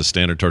assume it's just a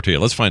standard tortilla.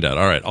 Let's find out.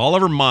 All right.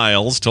 Oliver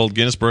Miles told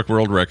Guinness Book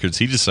World Records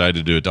he decided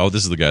to do it. Oh,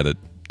 this is the guy that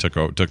took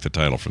the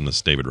title from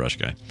this David Rush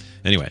guy.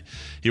 Anyway,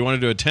 he wanted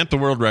to attempt the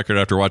world record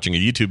after watching a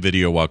YouTube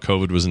video while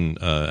COVID was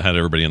had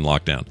everybody in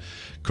lockdown.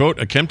 Quote,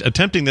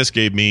 attempting this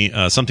gave me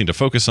something to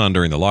focus on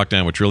during the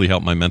lockdown, which really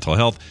helped my mental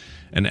health,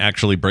 and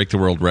actually break the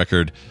world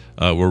record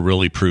will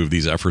really prove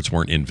these efforts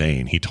weren't in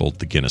vain, he told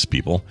the Guinness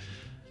people.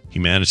 He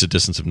managed a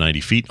distance of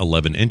 90 feet,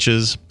 11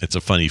 inches. It's a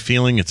funny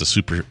feeling. It's a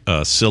super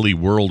silly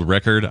world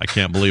record. I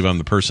can't believe I'm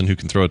the person who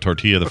can throw a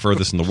tortilla the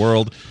furthest in the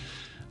world.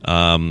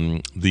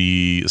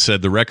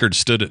 The record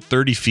stood at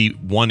 30 feet,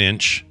 1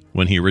 inch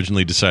when he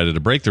originally decided to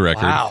break the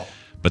record. Wow.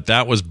 But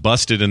that was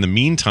busted in the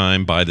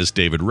meantime by this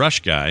David Rush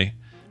guy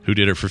who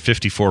did it for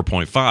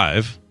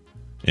 54.5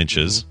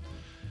 inches.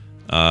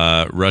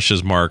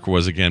 Rush's mark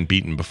was again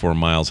beaten before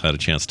Miles had a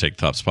chance to take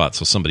the top spot.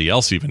 So somebody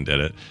else even did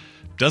it.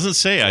 Doesn't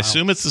say. Wow. I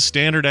assume it's the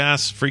standard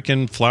ass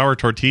freaking flour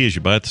tortillas you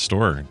buy at the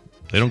store.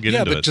 They don't get into it.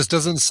 Yeah, but it just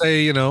doesn't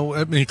say, I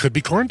mean, it could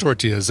be corn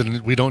tortillas,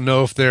 and we don't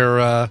know if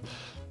they're...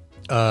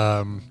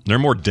 they're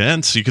more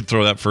dense. You could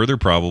throw that further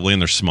probably,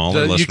 and they're smaller,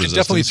 less resistant. You could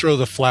definitely throw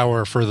the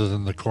flour further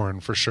than the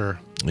corn, for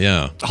sure.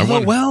 Yeah. I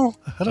don't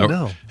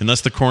know.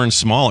 Unless the corn's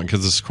small,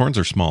 because the corns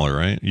are smaller,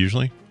 right,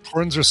 usually?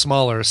 Corns are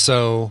smaller,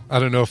 so I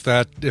don't know if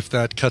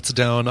that cuts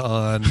down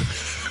on...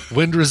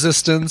 wind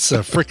resistance,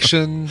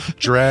 friction,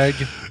 drag.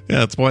 Yeah,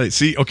 that's why.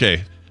 See,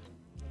 okay.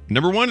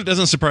 Number one, it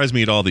doesn't surprise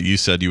me at all that you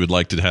said you would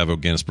like to have a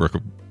Guinness Book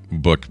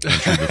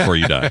entry before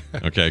you die.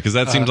 Okay, because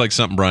that seems like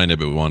something Brian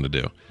Ibbett would want to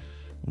do.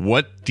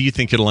 What do you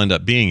think it'll end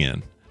up being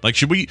in? Like,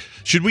 should we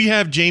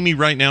have Jamie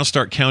right now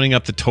start counting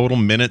up the total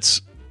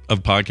minutes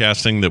of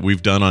podcasting that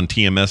we've done on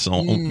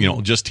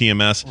TMS, just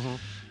TMS,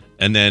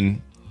 and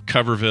then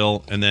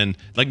Coverville, and then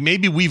like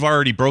maybe we've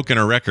already broken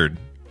a record.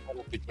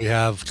 We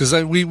have, because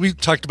we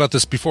talked about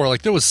this before.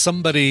 Like there was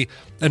somebody,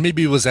 and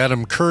maybe it was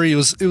Adam Curry. It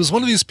was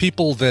one of these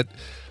people that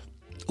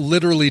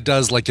literally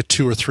does like a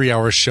 2 or 3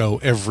 hour show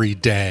every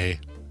day.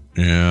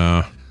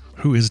 Yeah,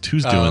 who's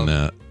doing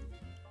that?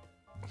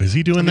 Is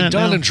he doing that?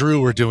 Don now? And Drew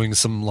were doing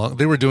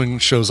they were doing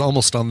shows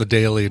almost on the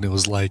daily, and it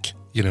was like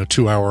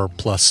 2 hour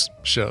plus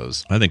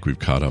shows. I think we've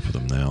caught up with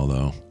them now,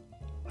 though.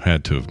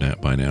 Had to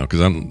have by now because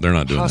they're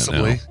not doing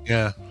possibly, that now.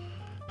 Yeah.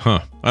 Huh?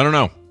 I don't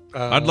know.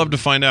 I'd love to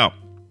find out.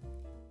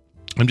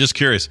 I'm just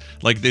curious.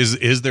 Like,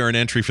 is there an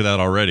entry for that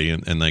already,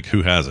 and like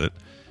who has it?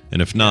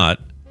 And if not,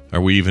 are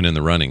we even in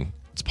the running?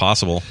 It's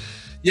possible.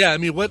 Yeah, I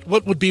mean, what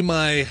would be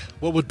my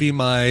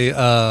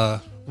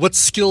what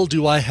skill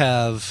do I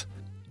have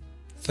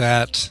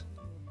that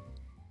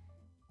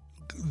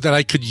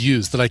I could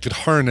use, that I could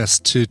harness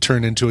to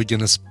turn into a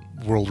Guinness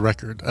World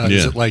Record?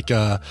 Is it like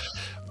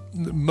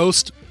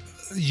most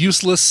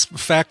useless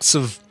facts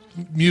of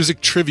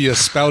music trivia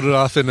spouted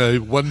off in a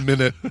 1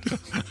 minute?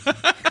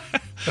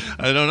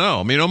 I don't know.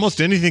 I mean, almost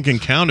anything can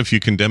count if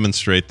you can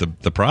demonstrate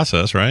the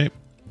process, right?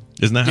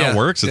 Isn't that how it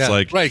works? It's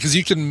like right, because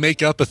you can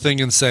make up a thing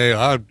and say,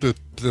 did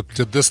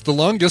this the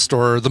longest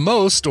or the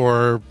most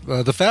or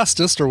the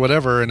fastest or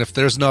whatever, and if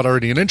there's not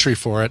already an entry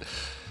for it,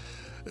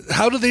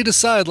 how do they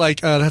decide,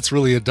 like, that's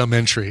really a dumb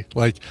entry?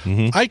 Like,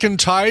 I can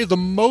tie the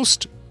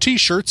most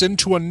T-shirts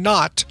into a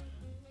knot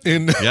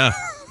in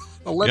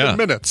 11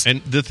 minutes.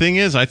 And the thing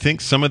is, I think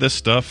some of this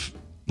stuff,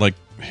 like,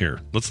 here,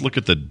 let's look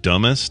at the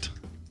dumbest...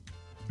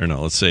 Or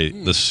no, let's say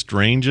the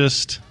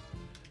strangest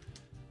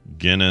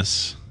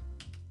Guinness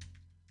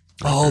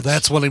records. Oh,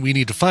 that's one we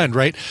need to find,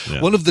 right?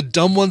 Yeah. One of the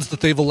dumb ones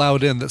that they've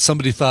allowed in that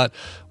somebody thought,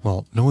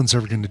 well, no one's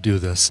ever going to do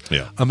this.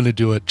 Yeah. I'm going to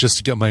do it just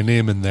to get my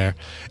name in there.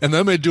 And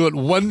then I'm going to do it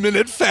 1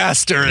 minute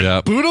faster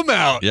and boot them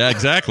out. Yeah,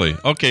 exactly.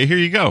 Okay, here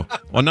you go.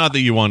 Well, not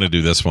that you want to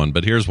do this one,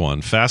 but here's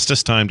one.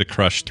 Fastest time to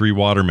crush 3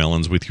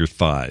 watermelons with your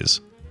thighs.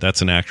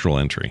 That's an actual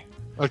entry.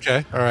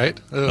 Okay, all right.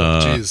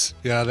 Oh, geez.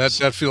 Yeah,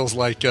 that feels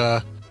like...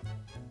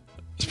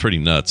 It's pretty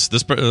nuts.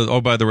 This. By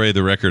the way,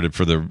 the record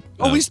for the.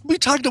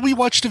 We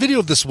watched a video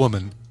of this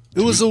woman.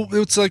 It's a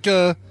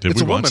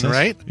woman,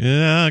 right?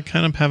 Yeah,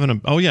 kind of having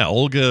a. Oh yeah,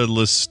 Olga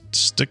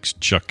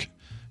Listikchuk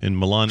in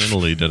Milan,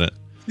 Italy did it.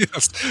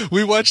 Yes,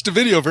 we watched a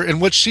video of her,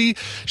 and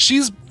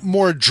she's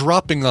more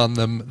dropping on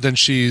them than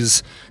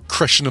she's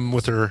crushing them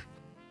with her,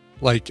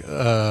 like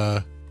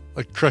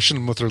like crushing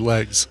them with her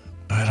legs.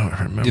 I don't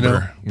remember. You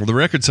know? Well, the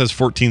record says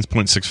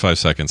 14.65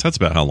 seconds. That's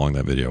about how long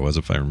that video was,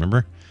 if I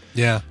remember.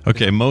 Yeah.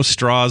 Okay, most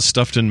straws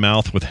stuffed in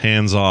mouth with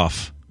hands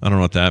off. I don't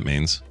know what that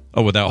means.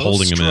 Oh, without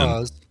holding them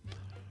in.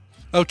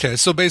 Okay,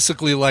 so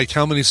basically, like,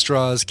 how many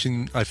straws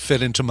can I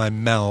fit into my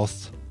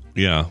mouth?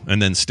 Yeah,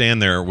 and then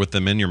stand there with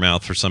them in your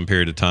mouth for some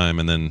period of time,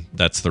 and then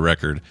that's the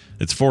record.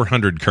 It's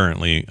 400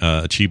 currently,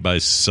 achieved by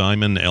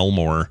Simon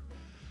Elmore,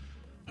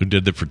 who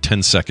did it for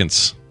 10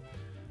 seconds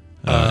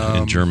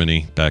in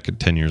Germany back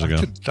 10 years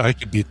ago. I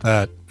could beat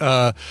that.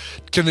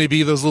 Can they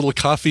be those little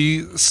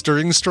coffee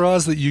stirring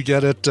straws that you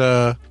get at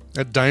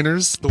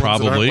diners? The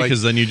Probably,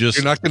 because then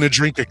you're not going to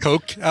drink a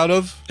Coke out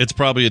of? It's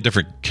probably a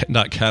different,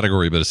 not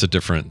category, but it's a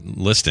different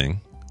listing.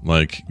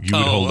 Like, you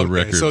would hold the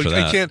record for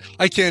that.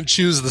 I can't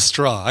choose the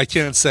straw. I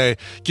can't say,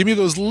 give me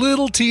those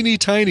little teeny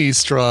tiny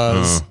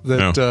straws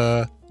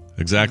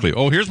Exactly.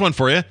 Oh, here's one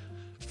for you.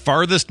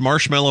 Farthest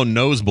marshmallow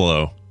nose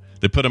blow.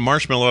 They put a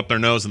marshmallow up their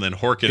nose and then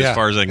hork it as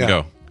far as they can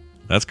go.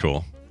 That's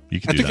cool. You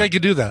can do that. I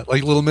could do that.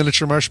 Like a little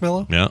miniature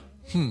marshmallow? Yeah.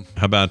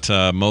 How about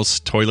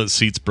most toilet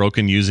seats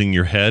broken using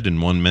your head in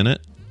 1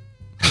 minute?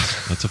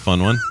 That's a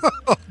fun one.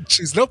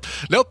 Jeez, nope.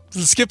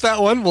 Skip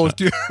that one. We'll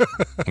do.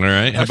 All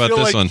right. How about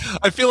this one?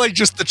 I feel like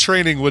just the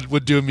training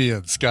would do me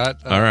in,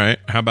 Scott. All right.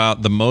 How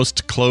about the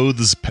most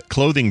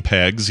clothing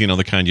pegs? You know,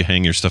 the kind you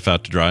hang your stuff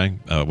out to dry.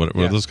 What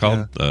are those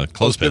called?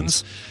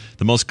 Clothespins.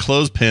 The most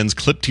clothespins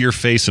clipped to your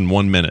face in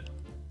 1 minute.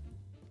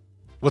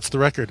 What's the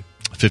record?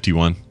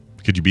 51.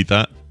 Could you beat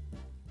that?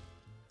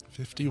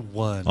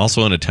 51.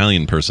 Also an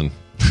Italian person.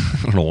 I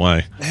don't know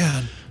why.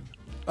 Man.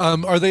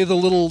 Are they they're the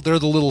little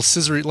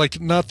scissory, like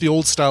not the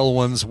old style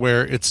ones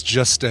where it's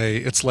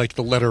like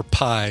the letter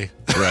pi.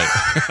 Right.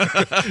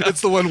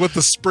 It's the one with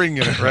the spring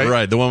in it, right?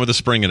 Right. The one with the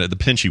spring in it. The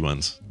pinchy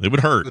ones. They would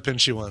hurt. The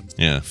pinchy ones.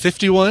 Yeah.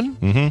 51?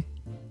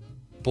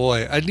 Mm-hmm.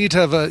 Boy, I'd need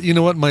to have you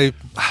know what? I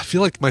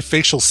feel like my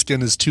facial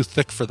skin is too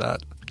thick for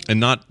that.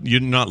 And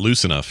you're not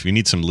loose enough. You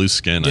need some loose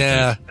skin.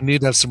 Yeah, I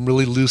need to have some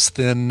really loose,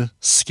 thin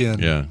skin.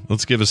 Yeah,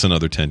 let's give us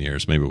another 10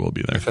 years. Maybe we'll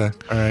be there. Okay,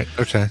 all right,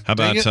 okay. How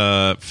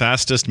about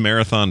fastest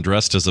marathon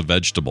dressed as a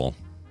vegetable?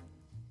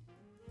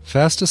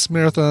 Fastest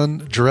marathon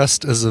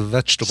dressed as a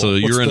vegetable. So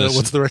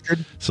what's the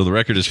record? So the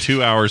record is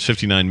 2 hours,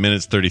 59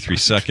 minutes, 33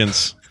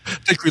 seconds. I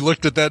think we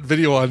looked at that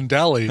video on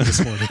Dali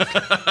this morning.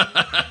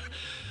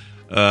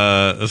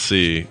 Let's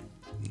see.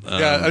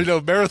 Yeah, I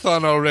know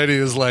marathon already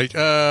is like...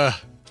 I'm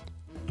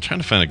trying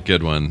to find a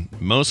good one.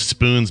 Most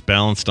spoons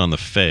balanced on the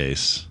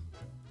face.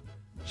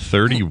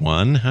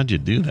 31? How'd you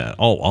do that?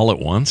 Oh, all at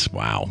once?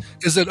 Wow.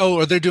 Is it? Oh,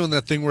 are they doing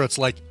that thing where it's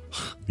like...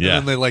 Yeah.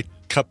 And then they like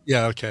cup...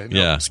 Yeah, okay. No,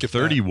 yeah. skip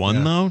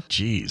 31 though?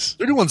 Jeez.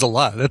 31's a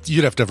lot.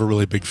 You'd have to have a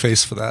really big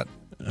face for that.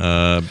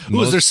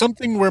 Is there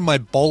something where my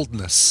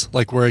baldness,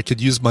 like where I could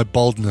use my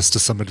baldness to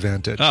some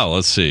advantage? Oh,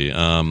 let's see.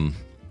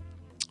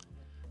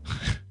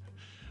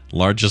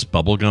 Largest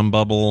bubblegum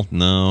bubble?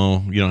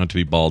 No, you don't have to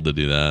be bald to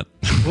do that.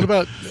 What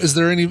about, is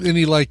there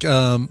any like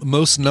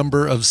most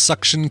number of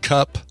suction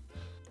cup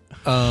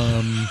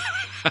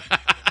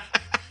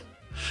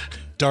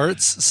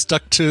darts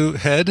stuck to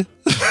head?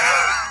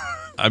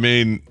 I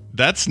mean,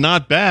 that's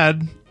not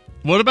bad.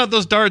 What about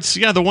those darts?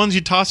 Yeah, the ones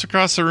you toss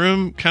across the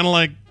room, kind of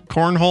like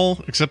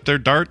cornhole, except they're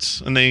darts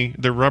and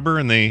they're rubber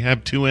and they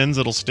have two ends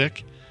that'll stick.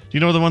 Do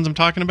you know the ones I'm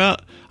talking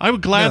about? I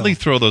would gladly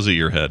throw those at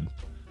your head.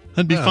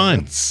 That'd be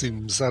fine.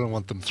 I don't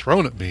want them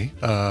thrown at me.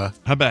 How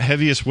about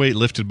heaviest weight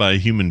lifted by a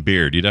human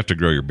beard? You'd have to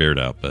grow your beard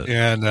out, but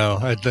yeah, no,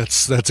 that's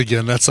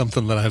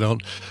something that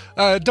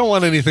I don't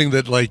want anything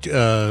that like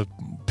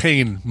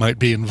pain might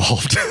be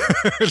involved,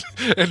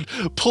 and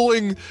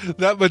pulling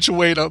that much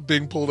weight up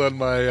being pulled on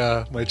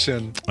my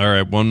chin. All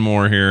right, one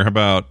more here. How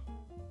about?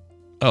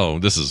 Oh,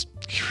 this is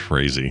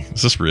crazy.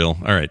 Is this real?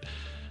 All right,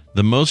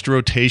 the most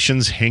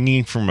rotations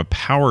hanging from a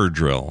power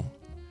drill.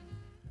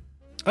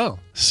 Oh.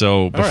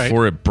 So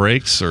before it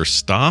breaks or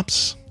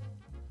stops,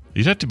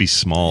 you'd have to be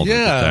small to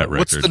get that record.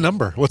 What's the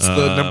number? What's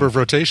the number of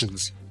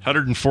rotations?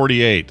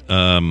 148.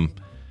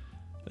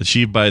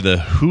 Achieved by the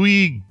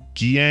Hui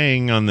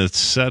Giang on the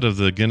set of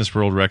the Guinness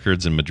World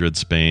Records in Madrid,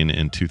 Spain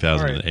in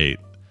 2008.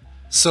 Right.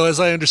 So as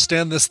I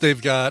understand this,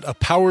 they've got a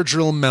power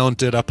drill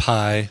mounted up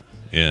high.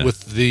 Yeah.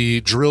 With the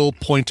drill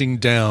pointing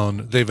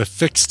down. They've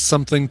affixed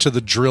something to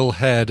the drill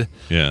head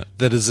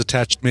that is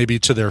attached maybe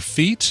to their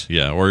feet.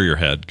 Yeah, or your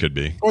head could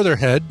be. Or their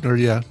head, or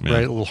right, a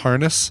little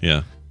harness.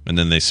 Yeah, and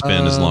then they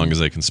spin as long as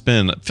they can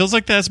spin. It feels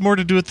like that has more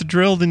to do with the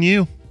drill than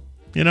you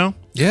know?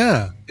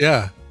 Yeah.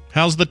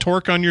 How's the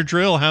torque on your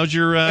drill? How's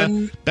your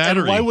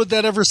battery? And why would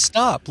that ever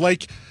stop?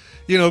 Like...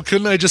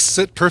 couldn't I just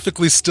sit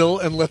perfectly still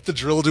and let the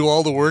drill do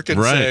all the work and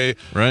say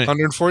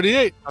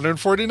 148,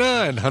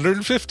 149,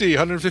 150,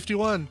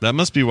 151? That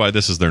must be why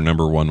this is their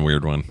number one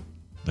weird one.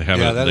 They have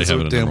that is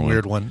a damn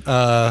weird one.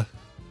 How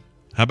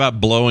about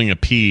blowing a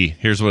pea?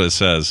 Here's what it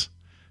says: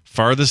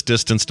 farthest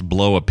distance to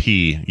blow a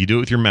pea. You do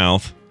it with your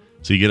mouth.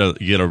 So you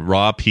get a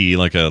raw pea,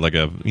 like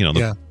a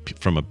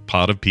from a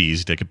pot of peas.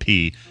 You take a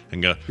pea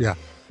and go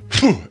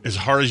as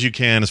hard as you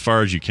can, as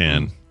far as you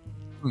can.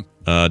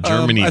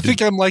 Germany. I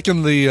think I'm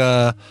liking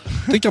the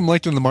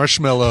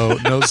marshmallow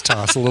nose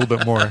toss a little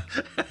bit more.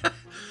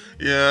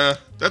 Yeah,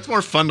 that's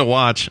more fun to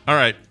watch. All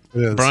right,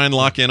 Brian,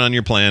 lock in on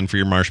your plan for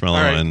your marshmallow.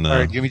 All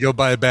right, gonna go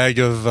buy a bag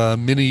of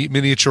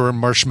miniature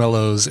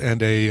marshmallows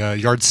and a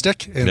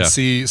yardstick and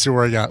see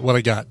what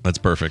I got. That's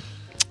perfect.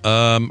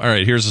 All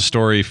right, here's a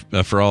story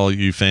for all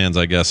you fans,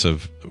 I guess,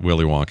 of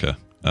Willy Wonka.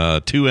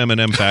 2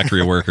 M&M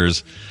factory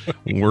workers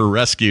were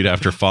rescued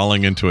after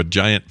falling into a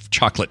giant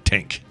chocolate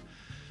tank.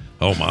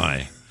 Oh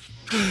my!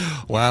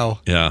 Wow.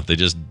 Yeah, they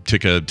just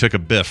took a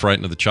biff right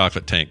into the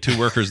chocolate tank. 2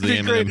 workers of the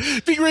M&M.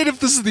 It'd be great if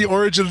this is the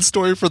origin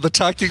story for the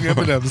talking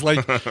M&Ms.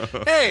 Like,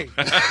 hey,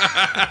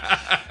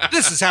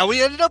 this is how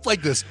we ended up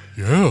like this.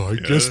 Yeah, I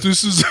guess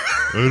this is.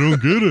 I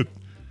don't get it.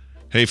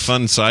 Hey,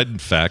 fun side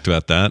fact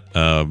about that.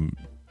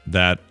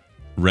 That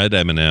red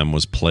M&M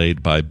was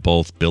played by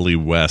both Billy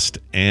West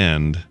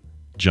and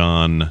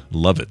John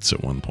Lovitz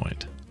at one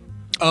point.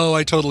 Oh,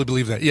 I totally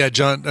believe that. Yeah,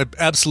 John, I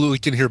absolutely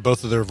can hear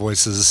both of their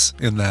voices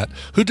in that.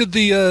 Who did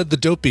the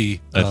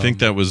dopey? I think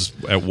that was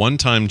at one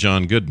time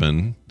John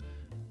Goodman,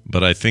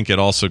 but I think it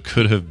also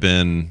could have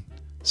been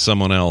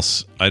someone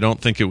else. I don't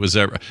think it was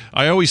ever.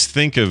 I always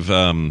think of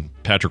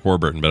Patrick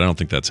Warburton, but I don't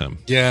think that's him.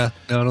 Yeah,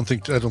 no, I don't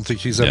think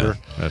he's ever.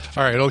 All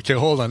right, okay,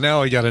 hold on.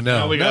 Now I got to know.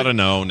 Now we got to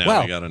know.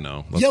 Wow. We got to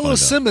know. Yellow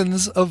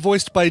Simmons,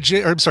 voiced by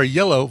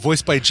Yellow,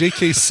 voiced by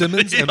J.K.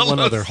 Simmons and one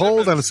other.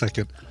 Hold on a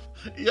second.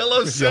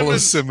 Yellow Simmons. Yellow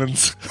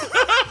Simmons.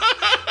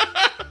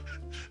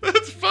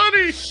 That's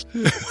funny.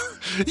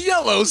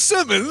 Yellow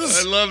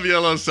Simmons. I love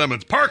Yellow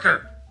Simmons.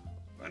 Parker.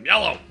 I'm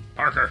yellow.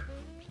 Parker.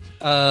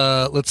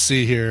 Let's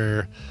see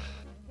here.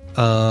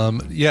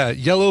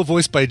 Yellow,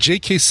 voiced by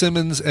J.K.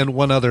 Simmons and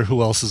one other.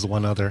 Who else is the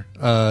one other?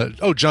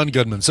 John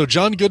Goodman. So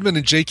John Goodman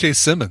and J.K.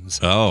 Simmons.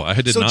 Oh, I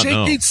did not know. So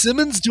J.K.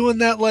 Simmons doing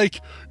that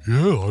like,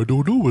 I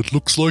don't know. It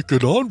looks like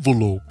an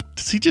envelope.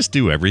 Does he just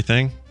do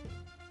everything?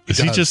 Is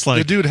he just like...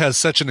 The dude has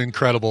such an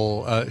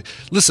incredible...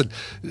 listen,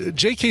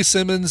 J.K.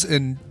 Simmons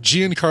and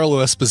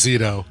Giancarlo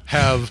Esposito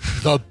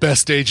have the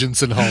best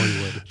agents in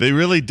Hollywood. They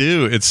really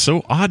do. It's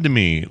so odd to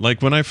me.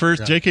 Like when I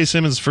first... J.K.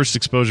 Simmons' first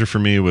exposure for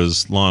me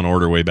was Law and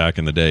Order way back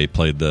in the day. He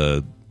played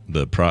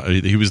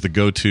he was the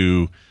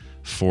go-to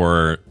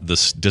for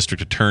this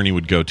district attorney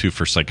would go to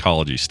for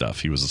psychology stuff.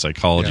 He was a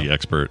psychology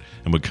expert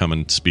and would come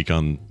and speak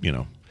on,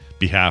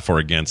 behalf or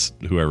against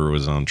whoever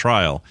was on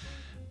trial.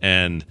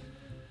 And...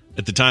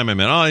 at the time, I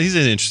meant, he's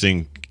an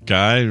interesting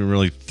guy. I didn't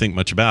really think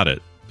much about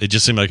it. It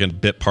just seemed like a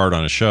bit part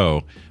on a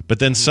show. But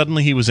then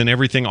suddenly he was in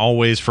Everything,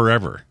 Always,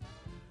 Forever.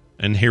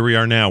 And here we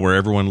are now where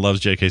everyone loves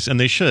J.K. And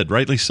they should.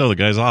 Rightly so. The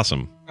guy's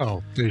awesome.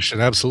 Oh, they should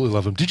absolutely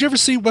love him. Did you ever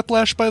see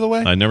Whiplash, by the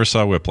way? I never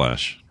saw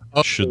Whiplash.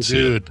 Oh, should see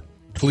dude. it.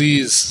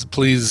 Please.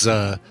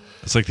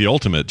 It's like the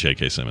ultimate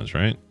J.K. Simmons,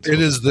 right? It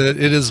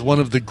is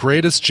one of the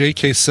greatest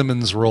J.K.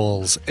 Simmons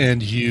roles.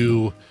 And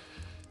you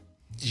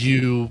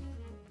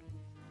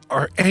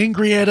are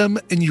angry at him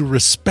and you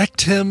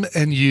respect him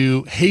and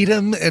you hate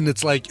him, and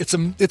it's like it's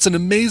an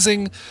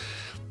amazing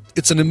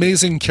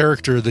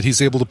character that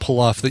he's able to pull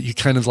off, that you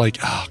kind of like,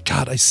 oh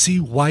god, I see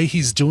why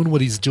he's doing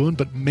what he's doing,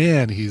 but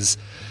man, he's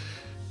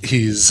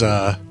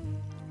how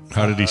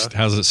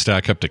does it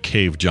stack up to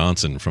Cave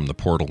Johnson from the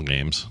Portal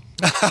games?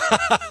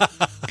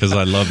 Because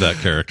I love that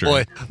character.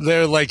 Boy,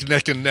 they're like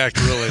neck and neck,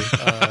 really.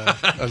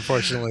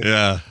 Unfortunately,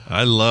 yeah,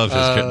 I love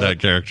that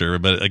character,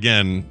 but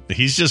again,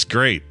 he's just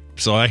great.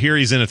 So I hear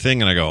he's in a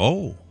thing, and I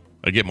go,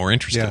 I get more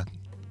interested.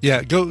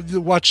 Yeah. Go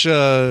watch.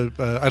 I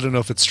don't know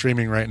if it's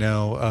streaming right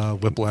now.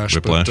 Whiplash.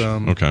 But,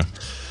 okay,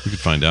 we could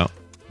find out.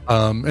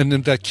 And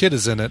then that kid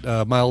is in it.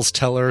 Miles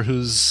Teller,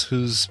 who's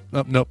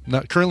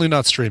currently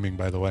not streaming,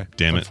 by the way.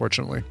 Damn it!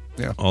 Unfortunately,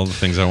 yeah. All the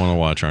things I want to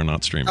watch are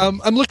not streaming.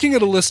 I'm looking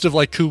at a list of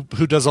like who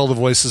does all the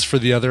voices for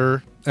the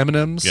other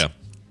M&Ms. Yeah.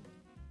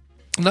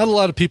 Not a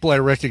lot of people I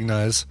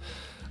recognize.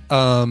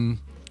 And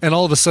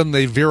all of a sudden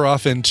they veer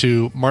off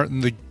into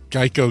Martin the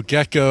Geico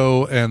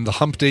Gecko and the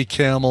Hump Day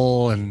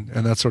Camel and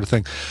that sort of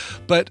thing.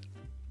 But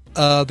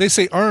they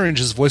say Orange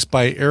is voiced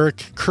by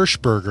Eric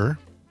Kirschberger.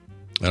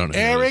 I don't know.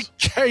 Eric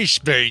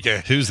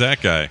Kirschberger. Who's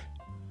that guy?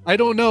 I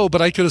don't know,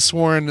 but I could have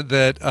sworn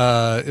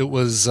that it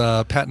was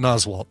Patton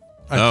Oswalt.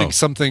 I think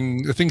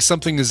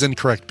something is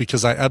incorrect,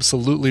 because I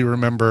absolutely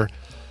remember.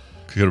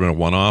 Could have been a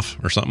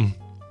one-off or something.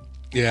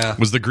 Yeah.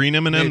 Was the green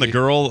M&M the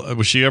girl?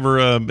 Was she ever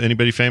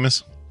anybody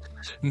famous?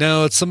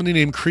 No, it's somebody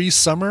named Cree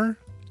Summer.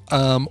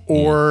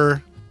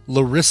 Or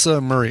Larissa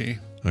Murray.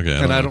 Okay.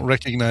 I don't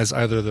recognize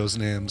either of those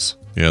names.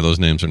 Yeah, those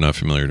names are not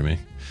familiar to me.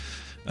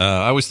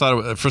 I always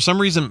thought, for some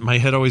reason, my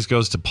head always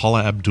goes to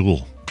Paula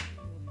Abdul.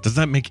 Does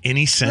that make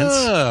any sense?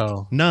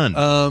 No.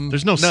 None.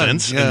 There's no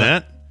sense in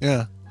that.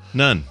 Yeah.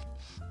 None.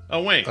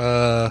 Oh, wait.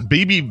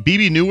 BB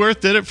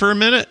Newworth did it for a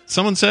minute,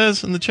 someone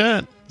says in the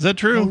chat. Is that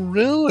true? Oh,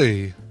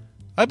 really?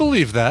 I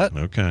believe that.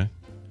 Okay.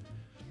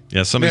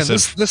 Yeah, somebody said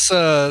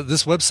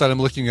this website I'm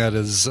looking at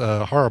is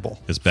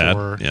horrible. It's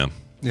bad. Yeah.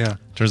 Yeah.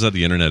 Turns out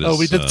the internet is... Oh,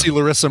 we did see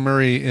Larissa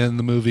Murray in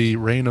the movie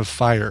Reign of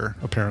Fire,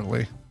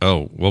 apparently.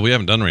 Oh, well, we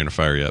haven't done Reign of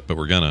Fire yet, but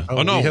we're gonna.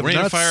 Oh, no, we have Reign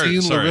not of Fire.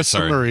 seen Sorry, Larissa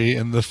sorry. Murray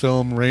in the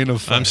film Reign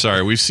of Fire. I'm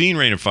sorry. We've seen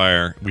Reign of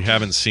Fire. We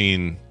haven't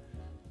seen...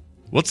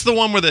 What's the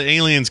one where the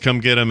aliens come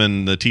get him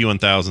and the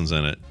T-1000's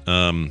in it?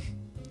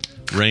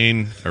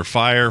 Rain or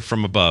Fire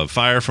from above.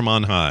 Fire from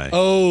on high.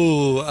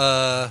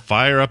 Oh,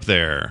 Fire up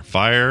there.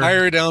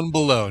 Fire down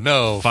below.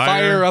 No, Fire-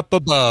 fire up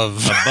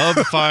above.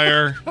 above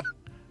fire.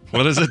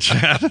 What is it,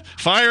 Chad?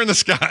 Fire in the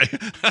sky.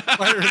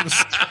 Fire in the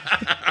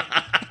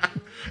sky.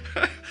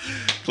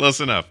 Close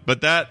enough.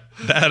 But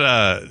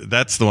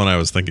that's the one I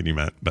was thinking you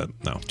meant. But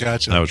no,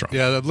 Gotcha. I was wrong.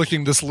 Yeah,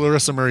 this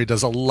Larissa Murray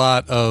does a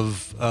lot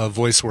of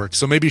voice work.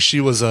 So maybe she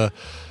was a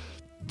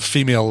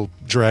female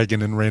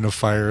dragon in Reign of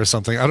Fire or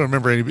something. I don't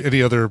remember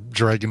any other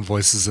dragon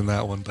voices in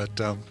that one. But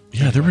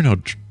Yeah, there were no...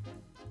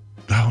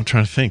 I'm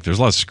trying to think. There's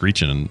a lot of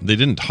screeching, and they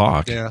didn't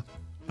talk. Yeah.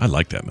 I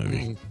like that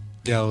movie.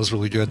 Yeah, it was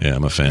really good. Yeah,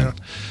 I'm a fan.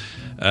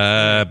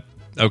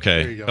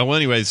 Okay. There you go. Oh, well,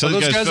 anyway, so Are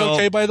those guys fell,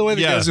 okay, by the way?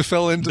 The guys who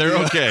fell into they're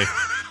the... okay.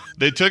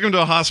 They took him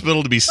to a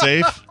hospital to be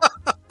safe.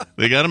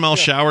 They got him all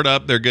showered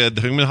up. They're good.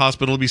 They took him to the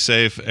hospital to be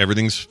safe.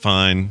 Everything's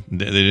fine.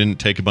 They didn't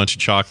take a bunch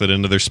of chocolate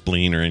into their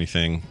spleen or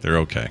anything. They're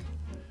okay.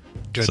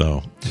 Good.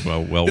 So,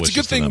 well It's a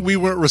good thing we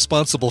weren't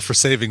responsible for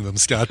saving them,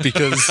 Scott,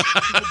 because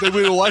then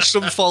we would watch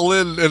them fall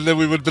in, and then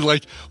we would be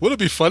like, "Wouldn't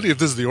it be funny if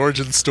this is the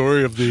origin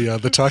story of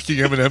the talking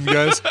M&M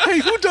guys? Hey,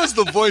 who does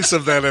the voice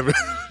of that M&M?"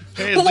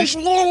 Hey, at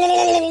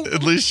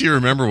least you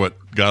remember what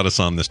got us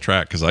on this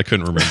track, because I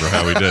couldn't remember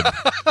how we did.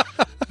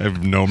 I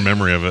have no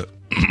memory of it.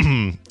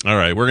 All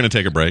right, we're going to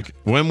take a break.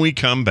 When we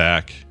come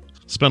back,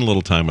 spend a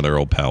little time with our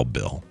old pal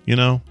Bill. You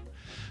know,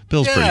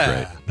 Bill's pretty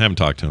great. I haven't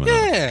talked to him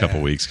in a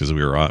couple weeks because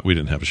we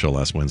didn't have a show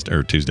last Wednesday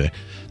or Tuesday.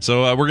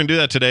 So we're going to do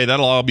that today.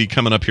 That'll all be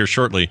coming up here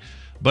shortly.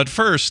 But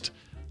first,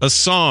 a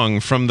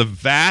song from the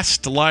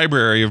vast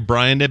library of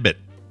Brian Ibbett.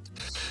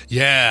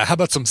 Yeah, how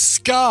about some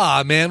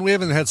ska, man? We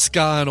haven't had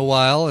ska in a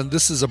while, and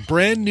this is a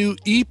brand new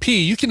EP.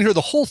 You can hear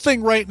the whole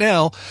thing right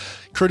now,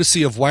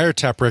 courtesy of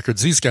Wiretap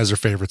Records. These guys are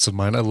favorites of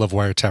mine. I love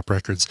Wiretap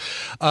Records.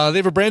 They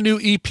have a brand new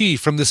EP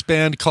from this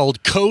band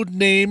called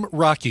Codename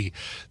Rocky.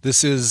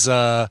 This is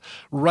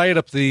right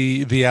up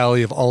the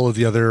alley of all of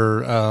the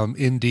other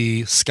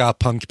indie ska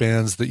punk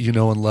bands that you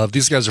know and love.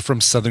 These guys are from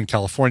Southern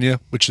California,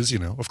 which is,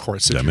 of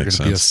course, if you're going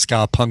to be a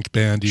ska punk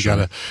band, you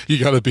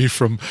gotta be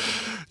from,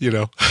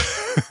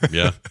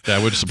 Yeah,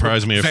 that would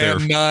surprise me if they're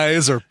Van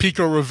Nuys or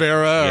Pico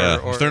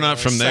Rivera. If they're not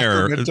from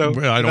there,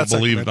 I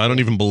don't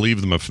even believe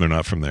them if they're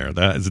not from there.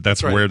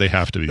 That's right. Where they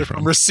have to be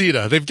from.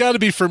 Reseda. They've got to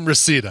be from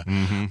Reseda.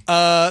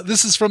 Mm-hmm.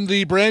 This is from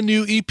the brand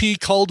new EP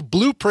called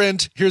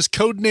Blueprint. Here's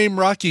Codename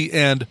Rocky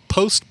and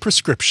Post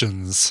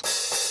Prescriptions.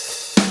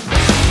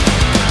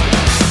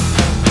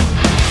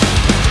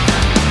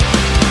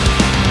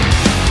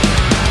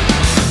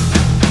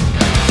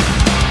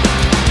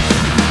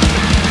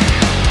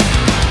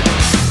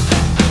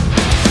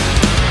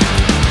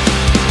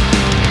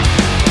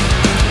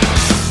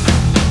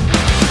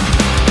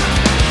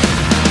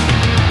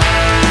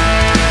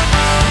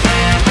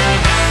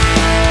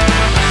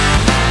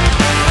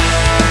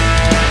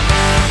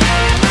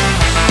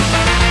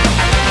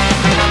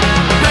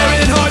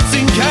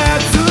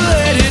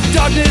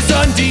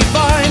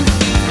 Undefined,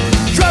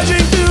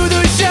 trudging through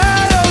the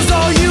shadows,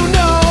 all you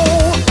know.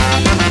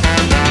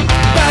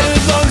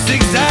 Battered lungs,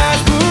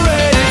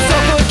 exasperated,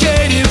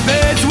 suffocated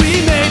beds.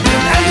 We made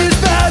them endless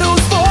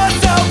battles for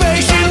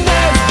salvation.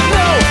 There's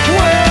no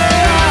way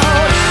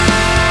out.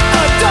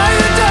 A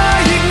dire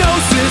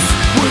diagnosis,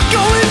 we're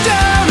going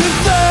down in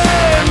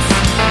flames.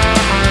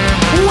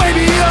 Way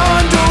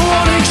beyond a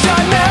warning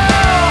shot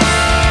now.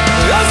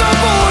 As our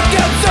boat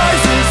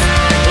capsizes,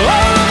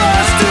 all of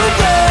us to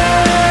blame.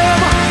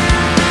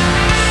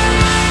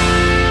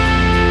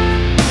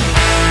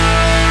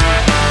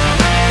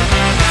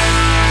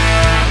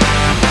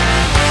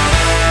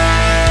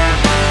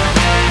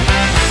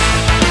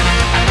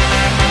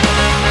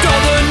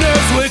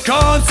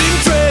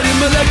 Concentrated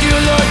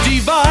molecular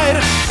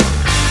divide.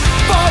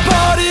 Far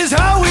apart is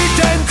how we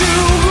tend to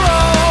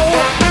grow.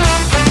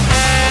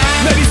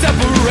 Maybe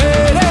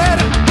separated,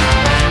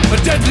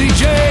 but deadly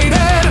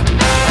jaded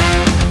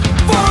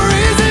for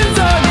reasons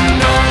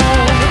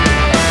unknown.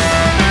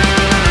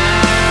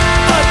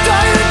 A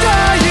dire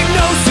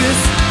diagnosis,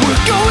 we're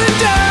going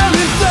down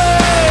in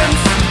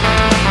flames.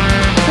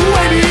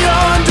 Way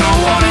beyond a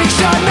warning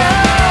shot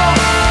now.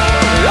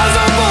 As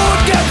our boat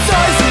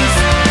capsizes,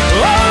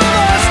 all of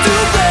us to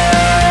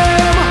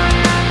blame.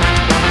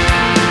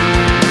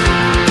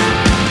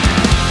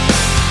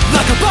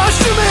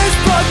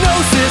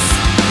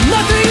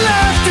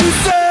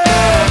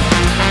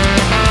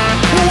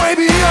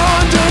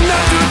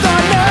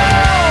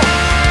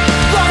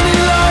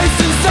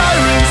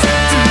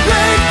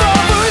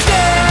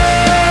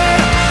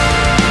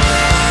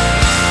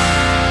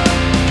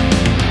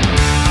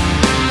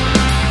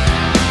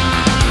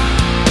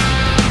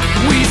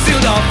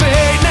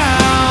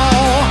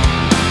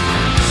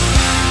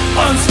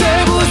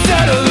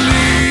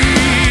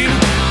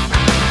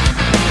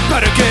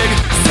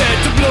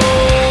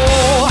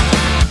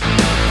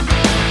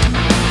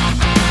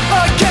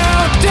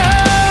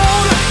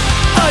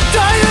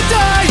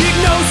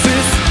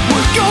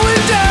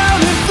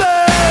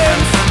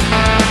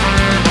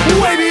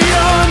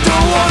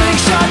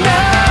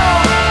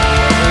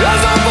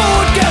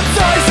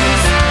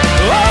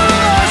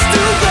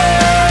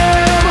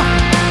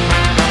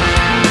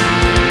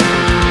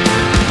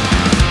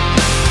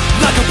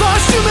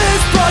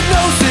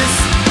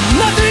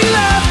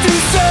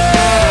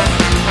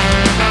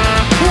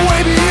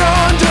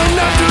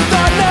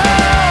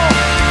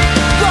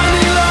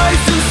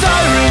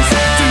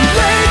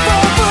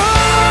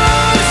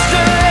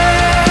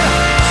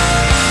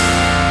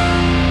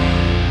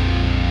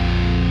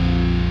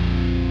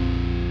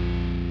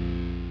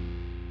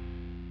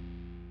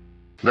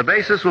 The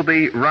basis will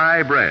be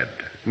rye bread,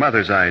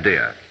 Mother's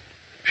idea.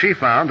 She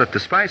found that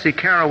the spicy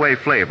caraway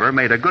flavor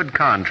made a good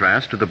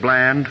contrast to the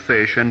bland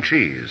fish and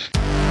cheese.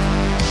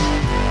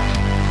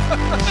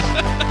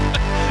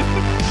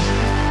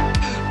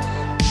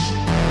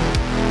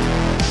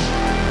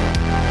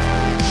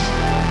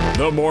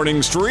 The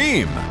morning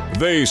stream.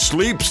 They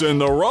sleeps in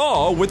the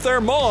raw with their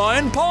ma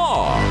and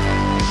pa.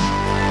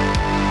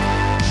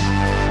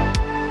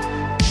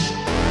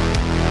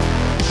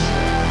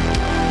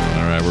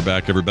 All right, we're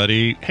back,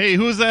 everybody. Hey,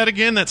 who is that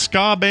again? That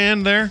ska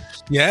band there?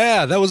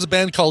 Yeah, that was a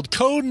band called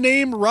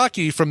Codename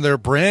Rocky from their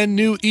brand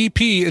new EP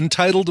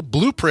entitled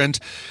Blueprint.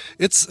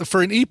 It's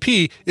for an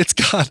EP, it's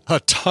got a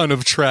ton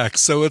of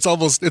tracks, so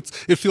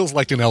it feels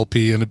like an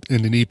LP in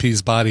an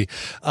EP's body.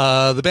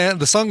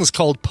 The song is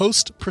called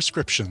Post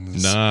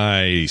Prescriptions.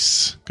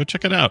 Nice. Go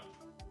check it out.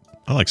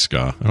 I like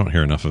ska. I don't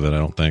hear enough of it, I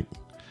don't think.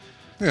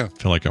 Yeah. I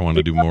feel like I want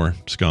to do more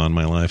ska in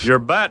my life. Your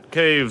bat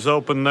cave's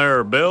open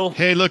there, Bill.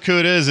 Hey, look who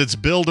it is. It's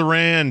Bill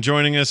Duran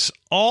joining us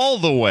all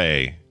the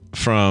way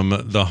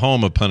from the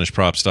home of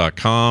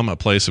punishprops.com, a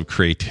place of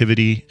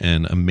creativity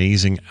and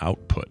amazing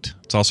output.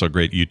 It's also a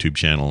great YouTube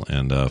channel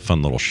and a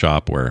fun little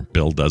shop where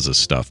Bill does his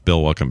stuff.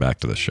 Bill, welcome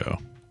back to the show.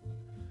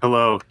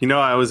 Hello. You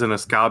know I was in a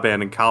ska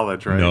band in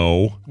college, right?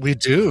 No. We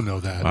do know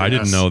that. I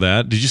didn't know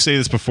that. Did you say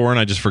this before and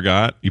I just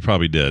forgot? You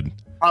probably did.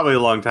 Probably a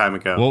long time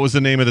ago. What was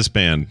the name of this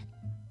band?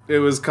 It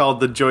was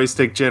called the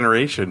Joystick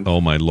Generation. Oh,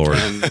 my Lord.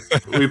 And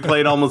we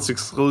played almost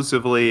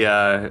exclusively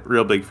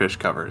Real Big Fish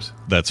covers.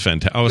 That's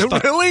fantastic.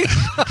 Really?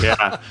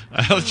 Yeah.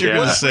 I thought you were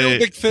going to say... Real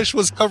Big Fish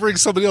was covering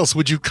somebody else.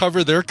 Would you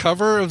cover their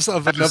cover of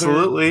another?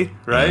 Absolutely,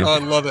 right? Oh, I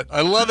love it.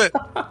 I love it.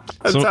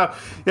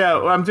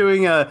 I'm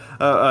doing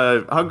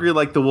Hungry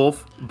Like the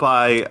Wolf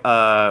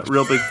by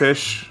Real Big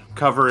Fish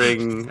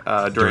covering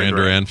Duran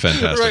Duran.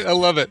 Fantastic. Right, I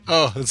love it.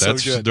 Oh, that's so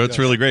good. That's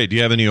really great. Do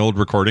you have any old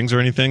recordings or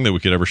anything that we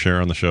could ever share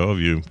on the show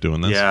of you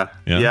doing this? Yeah,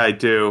 I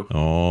do.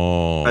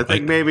 Oh, I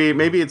think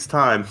maybe it's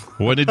time.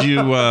 What did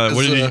you?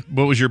 What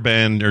was your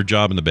band or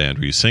job in the band?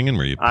 Were you singing?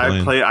 Were you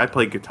playing? I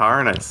played guitar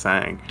and I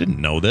sang.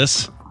 Didn't know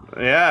this.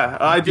 Yeah,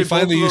 I did.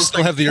 You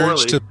still have the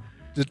urge to.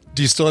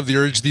 Do you still have the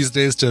urge these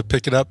days to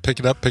pick it up? I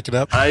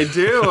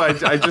do.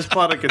 I just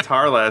bought a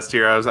guitar last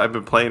year. I've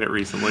been playing it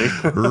recently.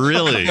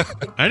 Really?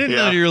 I didn't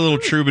know you were a little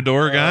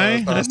troubadour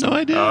guy. I had no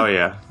idea. Oh,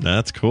 yeah.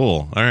 That's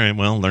cool. All right.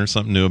 Well, learn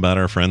something new about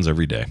our friends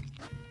every day.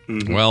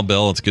 Mm-hmm. Well,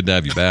 Bill, it's good to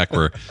have you back.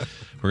 We're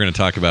going to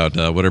talk about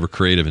whatever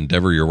creative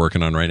endeavor you're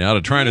working on right now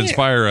to try and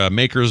inspire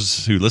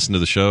makers who listen to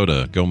the show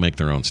to go make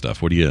their own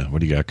stuff. What do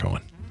you got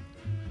going?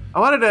 I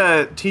wanted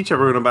to teach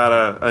everyone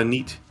about a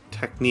neat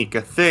technique,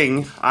 a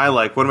thing I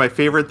like. One of my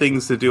favorite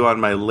things to do on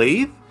my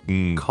lathe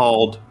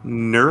called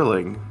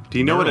knurling. Do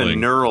you know what a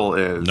knurl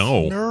is?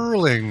 No.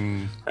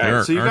 Knurling.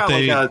 So you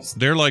got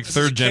they're like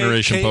third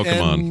generation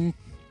Pokemon.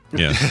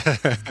 Yeah.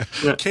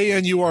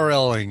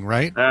 KNURLing,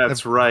 right?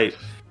 That's right.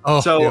 Oh,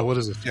 so, yeah, what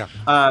is it?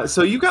 Yeah.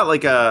 So you got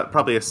like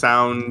probably a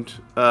sound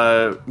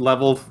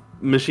level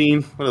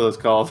machine. What are those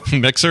called?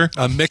 Mixer?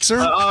 A mixer?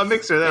 A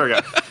mixer. There we go.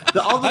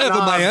 I have a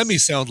Miami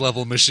sound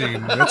level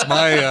machine. That's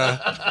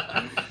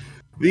my...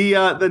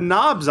 The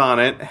knobs on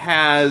it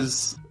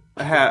have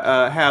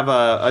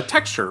a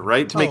texture,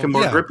 right, to make them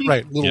more grippy.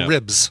 Right, little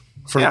ribs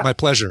for my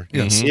pleasure.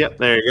 Yes. Mm-hmm. Yep,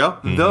 there you go.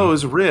 Mm-hmm.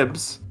 Those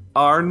ribs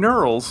are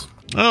knurls.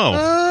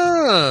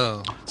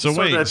 Oh. So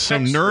wait, so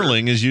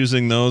knurling is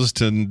using those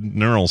to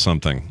knurl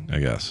something, I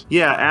guess.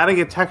 Yeah, adding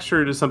a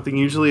texture to something,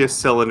 usually a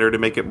cylinder, to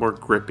make it more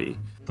grippy.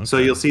 Okay. So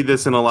you'll see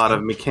this in a lot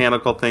of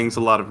mechanical things,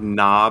 a lot of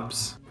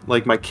knobs.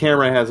 Like my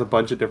camera has a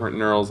bunch of different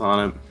knurls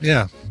on it.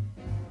 Yeah.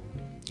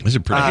 These are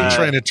pretty I hate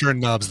trying to turn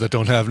knobs that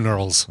don't have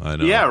knurls. I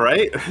know. Yeah,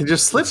 right?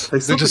 Just slip.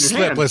 They just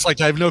slip. It's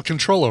like I have no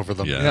control over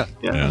them. Yeah.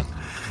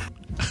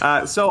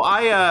 So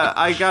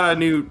I got a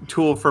new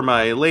tool for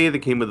my lathe that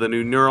came with a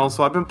new knurl.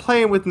 So I've been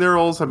playing with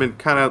knurls. I've been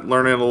kind of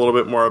learning a little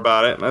bit more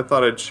about it, and I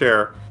thought I'd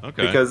share.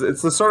 Okay. Because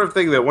it's the sort of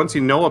thing that once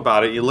you know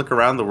about it, you look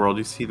around the world,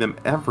 you see them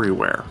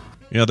everywhere.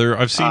 Yeah,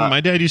 I've seen.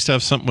 My dad used to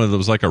have something that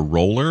was like a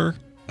roller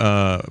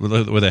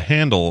with a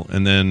handle,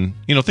 and then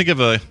think of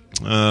a.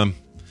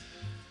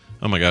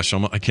 Oh my gosh,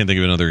 I can't think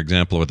of another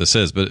example of what this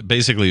is, but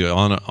basically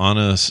on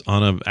a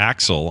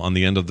axle on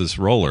the end of this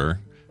roller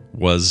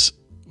was,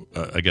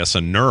 I guess, a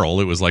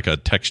knurl. It was like a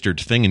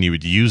textured thing, and you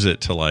would use it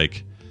to I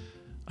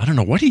don't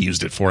know what he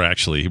used it for,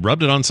 actually. He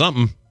rubbed it on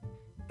something.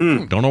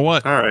 Don't know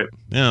what. All right.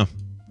 Yeah.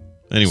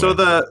 Anyway. So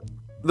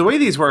the way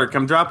these work,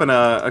 I'm dropping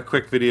a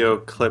quick video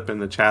clip in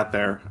the chat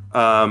there.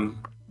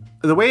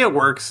 The way it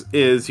works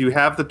is you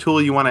have the tool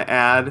you want to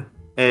add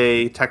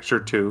a texture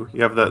to.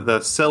 You have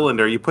the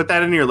cylinder. You put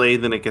that in your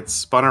lathe, and it gets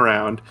spun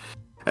around.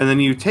 And then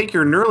you take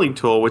your knurling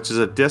tool, which is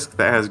a disc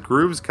that has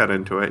grooves cut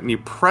into it, and you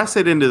press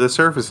it into the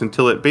surface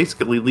until it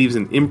basically leaves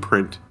an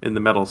imprint in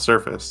the metal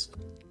surface.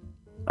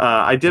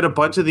 I did a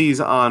bunch of these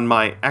on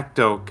my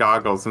Ecto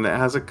goggles, and it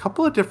has a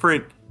couple of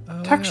different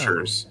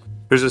textures. Yeah.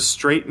 There's a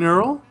straight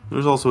knurl.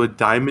 There's also a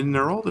diamond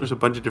knurl. There's a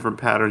bunch of different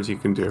patterns you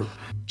can do.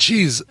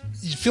 Geez,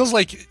 it feels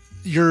like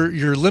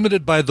you're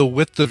limited by the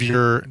width of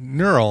your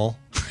knurl.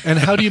 And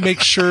how do you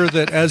make sure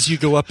that as you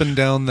go up and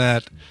down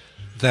that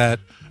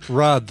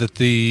rod that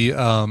the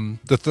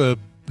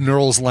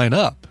knurls line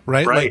up,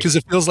 right? Right. Because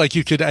it feels like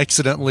you could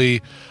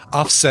accidentally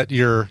offset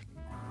your.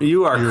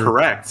 You are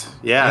correct.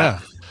 Yeah.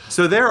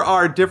 So there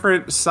are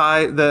different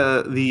size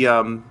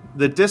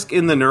the disc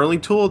in the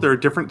knurling tool. There are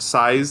different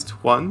sized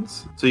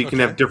ones, so you can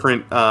have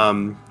different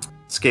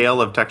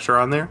scale of texture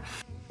on there.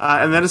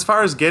 And then as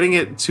far as getting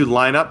it to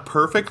line up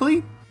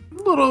perfectly,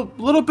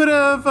 little bit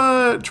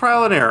of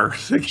trial and error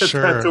to get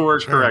that to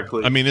work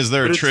correctly. I mean, is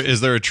there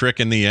a trick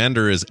in the end,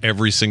 or is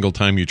every single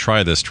time you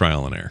try this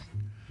trial and error?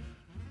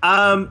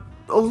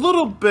 A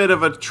little bit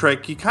of a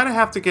trick. You kind of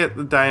have to get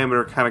the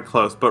diameter kind of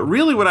close, but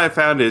really what I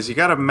found is you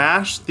got to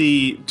mash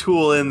the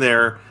tool in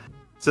there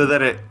so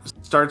that it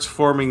starts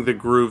forming the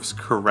grooves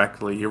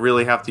correctly. You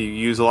really have to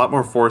use a lot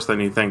more force than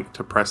you think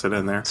to press it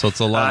in there. So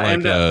it's a lot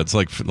it's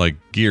like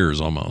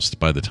gears almost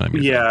by the time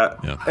you're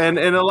done. And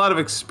a lot of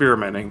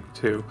experimenting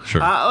too.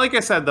 Sure. Like I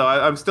said though,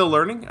 I'm still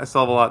learning. I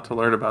still have a lot to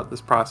learn about this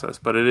process,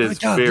 but it is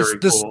very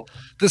cool.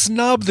 This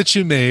knob that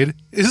you made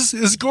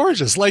is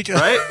gorgeous. Like,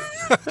 right?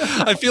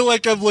 I feel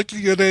like I'm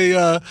looking at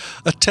a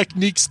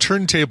Techniques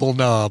turntable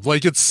knob.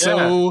 Like it's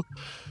so.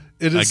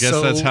 It is I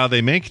guess that's how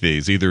they make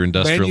these, either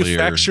industrially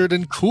manufactured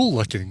and cool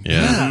looking.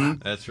 Yeah.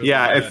 That's really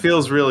good. It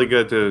feels really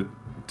good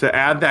to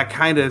add that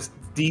kind of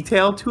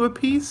detail to a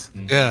piece.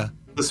 Yeah,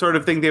 the sort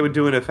of thing they would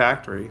do in a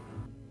factory.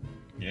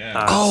 Yeah.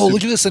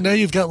 Look at this! And now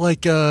you've got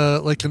like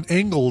an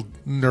angled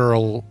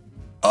knurl.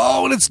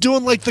 Oh, and it's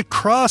doing like the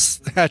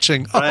cross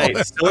hatching. Right.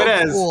 Oh,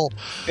 so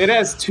it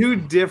has two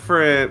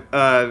different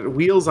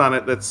wheels on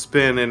it that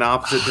spin in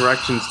opposite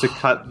directions to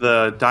cut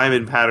the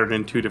diamond pattern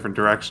in two different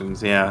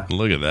directions. Yeah.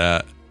 Look at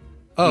that.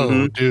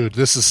 Oh, dude,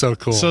 this is so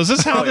cool. So is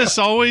this how this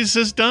always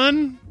is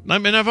done? I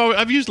mean,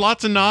 I've used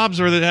lots of knobs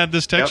where they had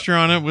this texture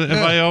on it.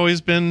 Have I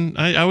always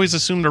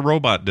assumed a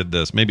robot did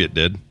this. Maybe it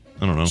did.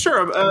 I don't know.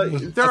 Sure.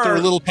 There are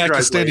little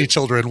Pakistani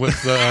children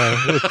with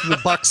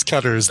the box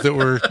cutters that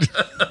were.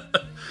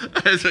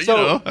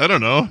 I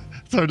don't know.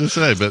 It's hard to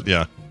say, but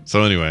yeah.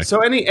 So anyway.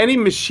 So any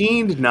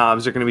machined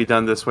knobs are going to be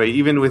done this way,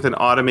 even with an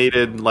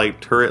automated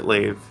like turret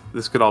lathe.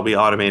 This could all be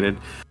automated.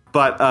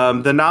 But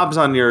the knobs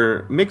on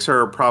your mixer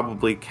are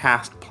probably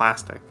cast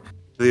plastic.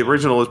 The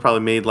original was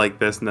probably made like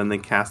this, and then they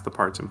cast the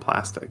parts in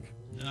plastic.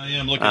 Yeah,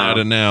 I'm looking at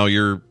it now.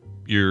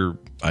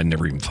 I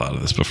never even thought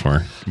of this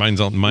before. Mine's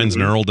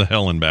knurled to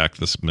hell and back.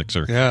 This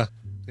mixer. Yeah,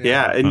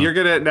 and you're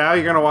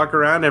gonna walk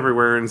around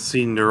everywhere and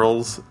see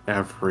knurls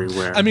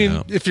everywhere. I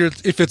mean, if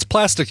it's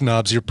plastic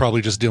knobs, you're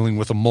probably just dealing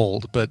with a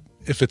mold. But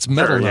if it's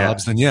metal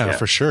knobs, then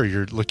for sure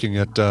you're looking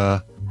at.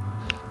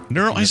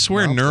 I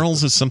swear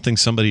knurls is something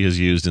somebody has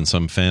used in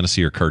some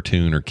fantasy or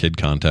cartoon or kid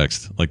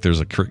context. Like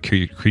there's a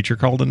creature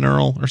called a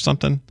knurl or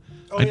something.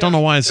 I don't know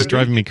why it's just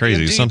driving me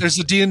crazy. There's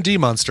a D&D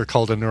monster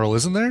called a knurl,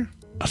 isn't there?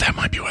 Oh, that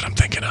might be what I'm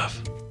thinking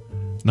of.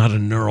 Not a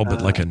knurl,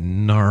 but like a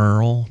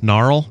gnarl.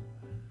 Narwhal?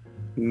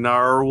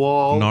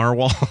 I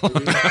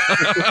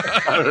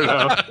don't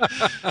know.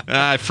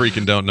 I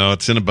freaking don't know.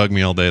 It's gonna bug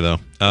me all day though.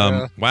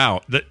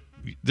 Wow.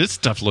 This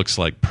stuff looks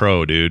like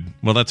pro, dude.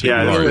 Well, that's what you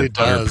are. It really You're a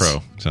does.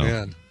 pro.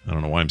 So I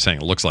don't know why I'm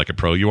saying it looks like a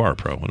pro. You are a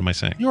pro. What am I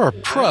saying? You're a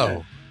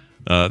pro.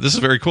 This is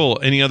very cool.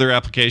 Any other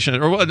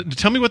application, or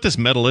tell me what this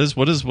metal is?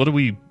 What are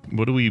we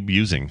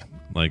using?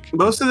 Like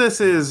most of this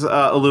is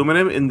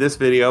aluminum in this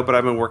video, but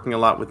I've been working a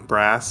lot with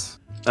brass.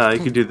 You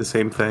can do the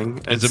same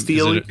thing. And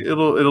steel,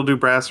 it'll do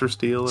brass or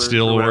steel.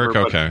 Steel will work.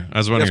 Okay, I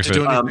was wondering if you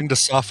have to do anything to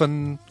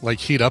soften, like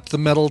heat up the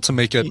metal to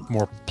make it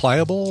more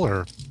pliable,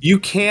 or you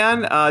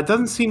can. It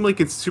doesn't seem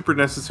like it's super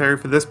necessary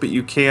for this, but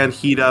you can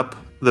heat up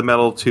the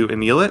metal to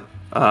anneal it.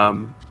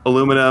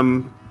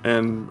 Aluminum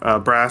and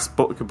brass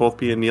could both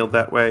be annealed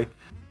that way,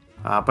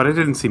 but it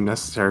didn't seem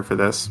necessary for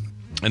this.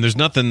 And there's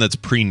nothing that's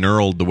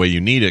pre-knurled the way you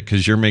need it,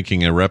 because you're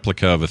making a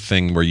replica of a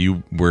thing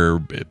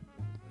where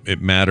it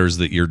matters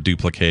that you're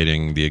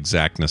duplicating the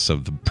exactness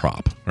of the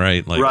prop,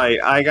 right? Like, right.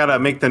 I gotta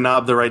make the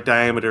knob the right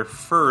diameter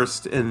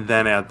first, and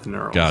then add the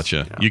knurls.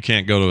 Gotcha. Yeah. You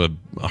can't go to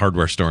a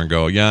hardware store and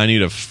go, "Yeah, I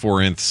need a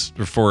 4/8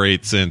 or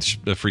 4/8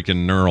 inch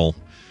freaking knurl."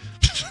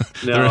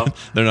 No,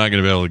 they're not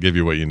going to be able to give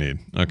you what you need.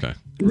 Okay.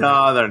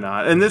 No, they're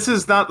not. And this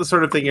is not the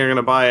sort of thing you're going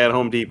to buy at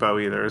Home Depot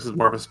either. This is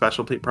more of a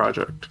specialty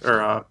project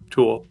or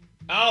tool.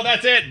 Oh,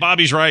 that's it.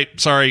 Bobby's right.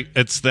 Sorry.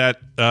 It's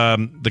that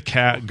the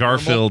cat,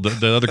 Garfield,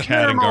 the other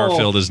cat in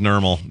Garfield is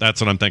Nermal.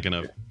 That's what I'm thinking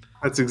of.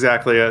 That's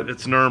exactly it.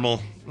 It's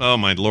Nermal. Oh,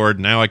 my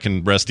Lord. Now I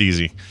can rest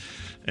easy.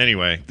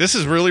 Anyway, this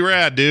is really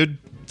rad, dude.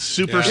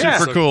 Super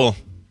cool.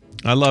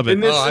 I love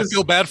it. I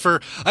feel bad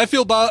for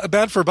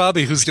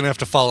Bobby, who's going to have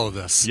to follow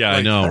this. Yeah,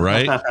 I know,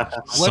 right?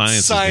 What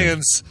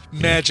science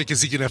magic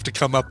is he going to have to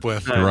come up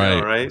with?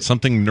 Right.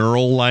 Something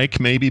neural-like,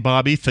 maybe,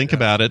 Bobby. Think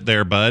about it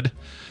there, bud.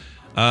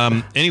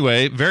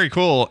 Anyway, very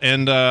cool.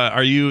 And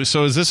are you?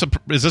 So is this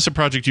a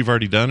project you've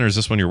already done, or is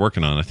this one you're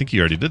working on? I think you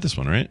already did this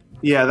one, right?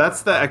 Yeah,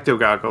 that's the Ecto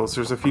goggles.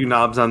 There's a few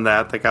knobs on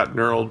that got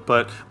knurled,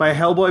 but my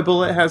Hellboy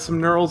bullet has some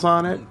knurls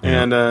on it,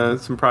 and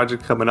some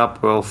project coming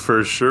up. Well,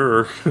 for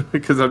sure,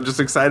 because I'm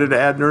just excited to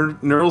add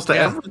knurls to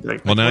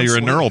everything. Well, now you're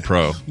a knurl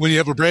pro. When you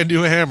have a brand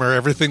new hammer,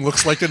 everything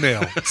looks like a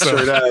nail. So.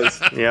 Sure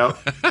does. Yeah.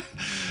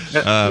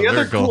 The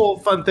other cool,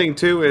 fun thing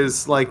too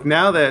is like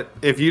now that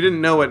if you didn't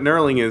know what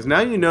knurling is,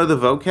 now you know the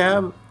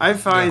vocab. I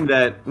find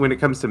that when it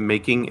comes to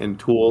making and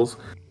tools,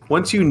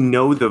 once you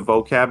know the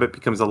vocab, it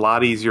becomes a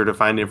lot easier to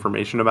find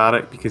information about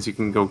it because you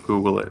can go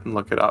Google it and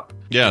look it up.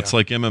 Yeah, it's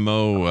like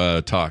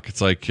MMO talk.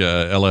 It's like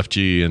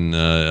LFG and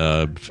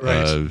I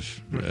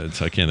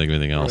can't think of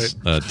anything else.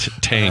 Right.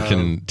 Tank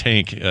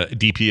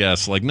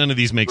DPS. Like none of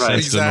these make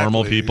sense to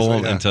normal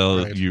people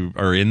until you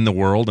are in the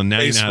world, and now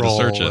you know how to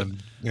search it.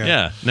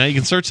 Now you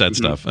can search that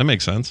stuff. That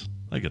makes sense.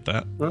 I get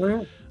that.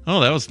 Oh,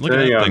 that was look at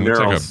that thing.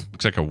 Looks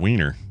like a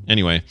wiener.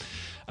 Anyway.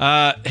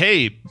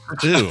 Hey,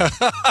 ew. I'm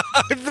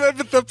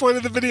at that point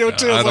of the video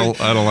too. I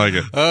don't like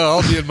it.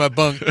 I'll be in my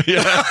bunk.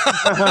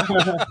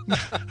 I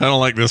don't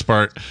like this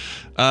part.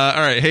 All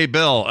right, hey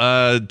Bill,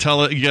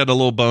 you got a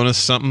little bonus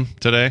something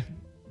today?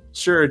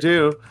 Sure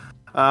do.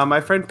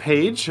 My friend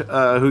Paige,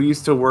 who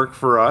used to work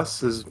for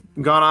us, has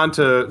gone on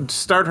to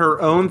start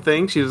her own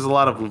thing. She does a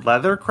lot of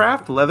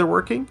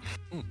leatherworking,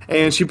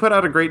 and she put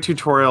out a great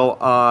tutorial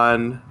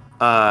on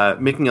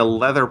making a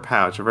leather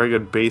pouch, a very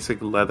good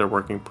basic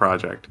leatherworking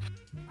project.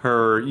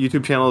 Her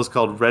YouTube channel is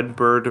called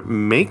Redbird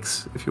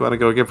Makes, if you want to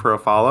go give her a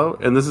follow.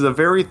 And this is a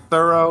very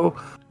thorough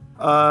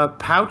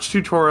pouch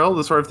tutorial,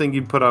 the sort of thing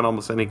you'd put on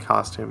almost any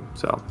costume.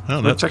 So,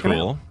 that's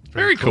cool.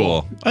 Very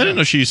cool. I didn't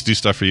know she used to do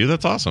stuff for you.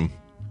 That's awesome.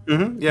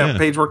 Mm-hmm. Yeah,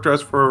 Paige worked for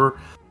us for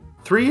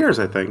 3 years,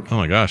 I think. Oh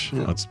my gosh,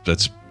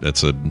 that's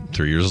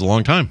 3 years is a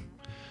long time.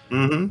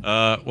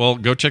 Mm-hmm. Well,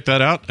 go check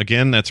that out.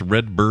 Again, that's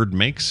Redbird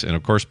Makes, and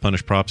of course,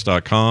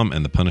 punishprops.com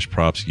and the Punish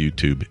Props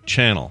YouTube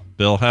channel.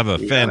 Bill, have a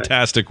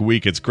fantastic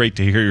week. It's great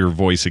to hear your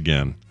voice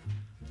again.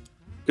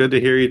 Good to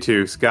hear you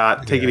too,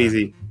 Scott. Take it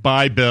easy.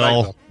 Bye,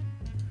 Bill.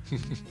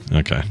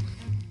 Okay.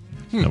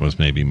 That was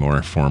maybe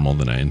more formal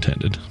than I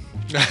intended.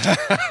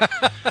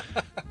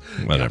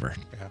 Whatever.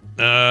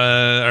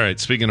 All right,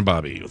 speaking of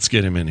Bobby, let's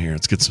get him in here.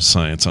 Let's get some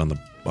science on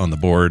the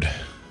board.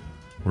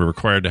 We're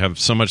required to have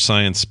so much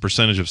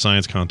percentage of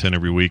science content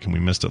every week, and we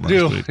missed it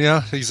last week.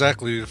 Yeah,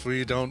 exactly. If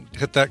we don't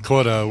hit that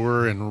quota,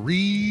 we're in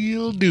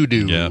real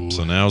doo-doo. Yep,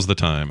 so now's the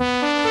time.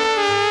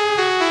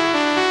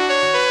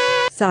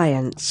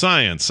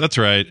 Science, that's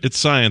right. It's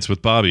science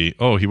with Bobby.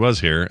 Oh, he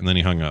was here, and then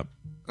he hung up.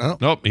 Oh,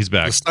 nope, he's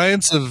back.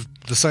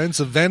 The science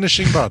of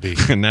vanishing Bobby.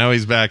 And now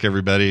he's back,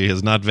 everybody. He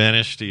has not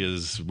vanished. He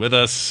is with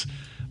us.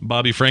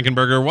 Bobby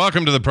Frankenberger,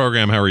 welcome to the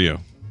program. How are you?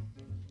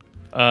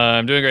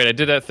 I'm doing great. I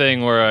did that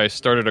thing where I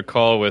started a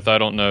call with I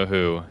don't know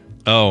who.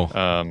 Oh,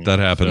 that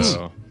happens.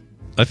 So.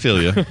 I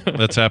feel you.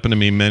 That's happened to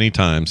me many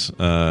times.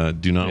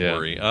 Do not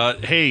worry.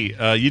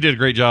 Hey, you did a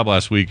great job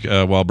last week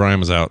while Brian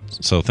was out,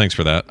 so thanks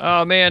for that.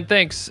 Oh, man,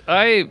 thanks.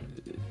 I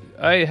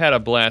had a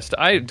blast.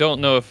 I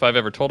don't know if I've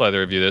ever told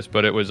either of you this,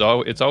 but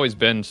it's always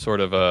been sort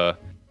of a...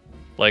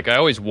 Like, I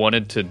always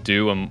wanted to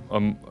do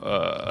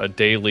a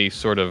daily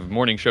sort of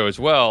morning show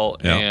as well,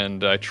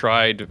 and I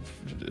tried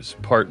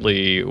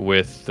partly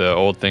with the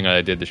old thing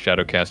I did, the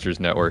Shadowcasters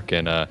Network,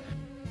 and that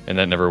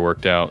never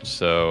worked out.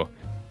 So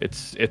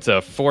it's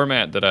a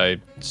format that I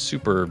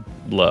super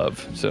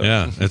love. So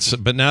yeah,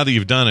 but now that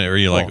you've done it, are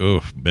you like,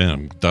 oh,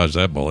 bam, dodge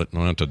that bullet? I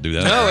don't have to do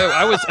that.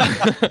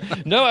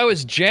 No, I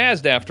was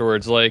jazzed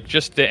afterwards. Like,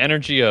 just the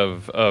energy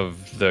of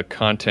the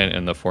content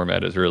and the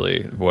format is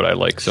really what I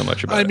like so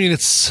much about it. I mean,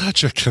 it's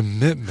such a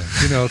commitment.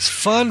 It's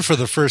fun for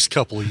the first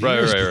couple of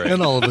years, right.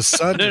 And all of a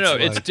sudden,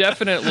 it's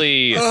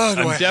definitely.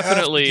 I'm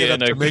definitely in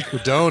to make the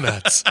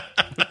donuts.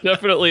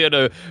 Definitely in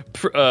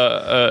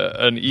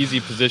an easy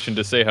position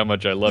to say how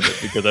much I love it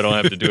because I don't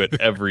have to do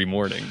it every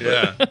morning.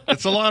 Yeah,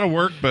 it's a lot of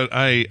work, but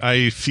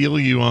I feel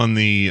you on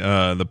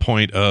the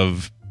point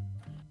of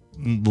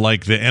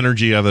like the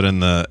energy of it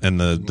and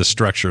the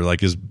structure.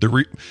 Like is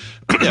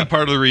the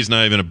part of the reason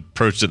I even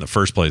approached it in the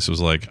first place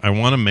was like I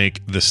want to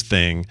make this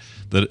thing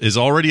that is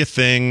already a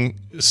thing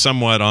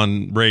somewhat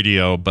on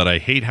radio, but I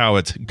hate how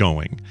it's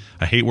going.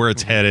 I hate where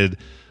it's headed,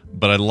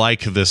 but I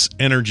like this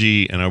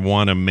energy and I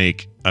want to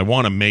make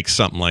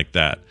something like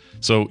that.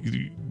 So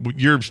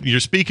you're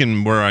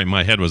speaking where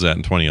my head was at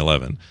in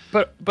 2011.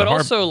 But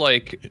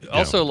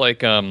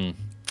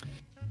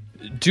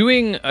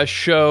doing a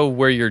show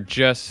where you're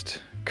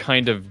just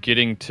kind of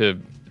getting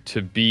to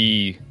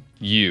be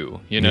you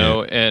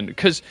know,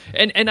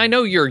 and I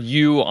know you're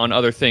you on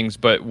other things,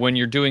 but when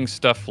you're doing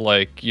stuff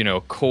like,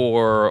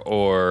 Core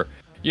or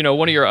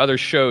one of your other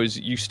shows,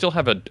 you still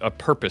have a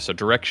purpose, a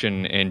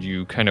direction, and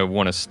you kind of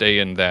want to stay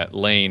in that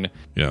lane.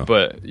 Yeah.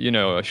 But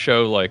a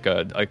show like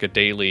a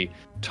daily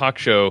talk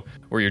show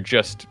where you're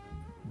just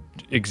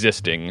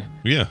existing.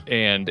 Yeah.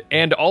 And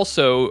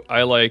also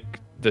I like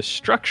the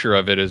structure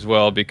of it as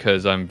well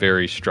because I'm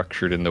very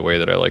structured in the way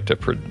that I like to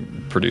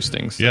produce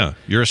things. Yeah,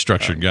 you're a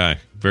structured guy.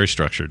 Very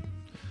structured.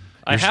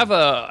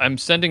 I'm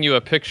sending you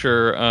a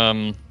picture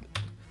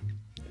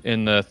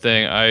in the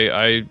thing.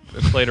 I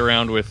played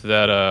around with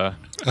that.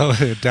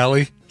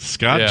 Dally?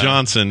 Scott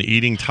Johnson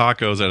eating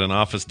tacos at an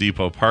Office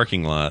Depot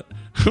parking lot.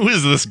 Who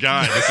is this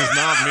guy? This is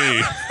not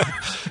me.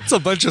 It's a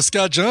bunch of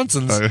Scott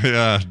Johnsons.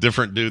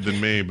 Different dude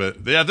than me.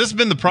 But yeah, this has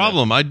been the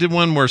problem. I did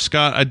one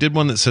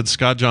that said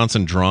Scott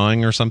Johnson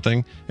drawing or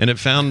something, and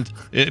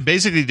it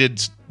basically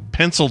did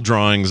pencil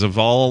drawings of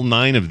all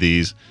 9 of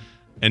these,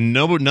 and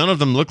none of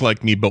them looked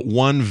like me, but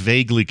one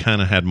vaguely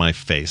kind of had my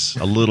face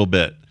a little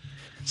bit.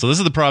 So this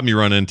is the problem you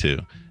run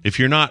into. If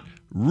you're not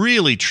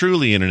really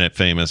truly internet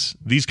famous,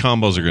 these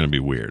combos are going to be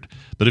weird.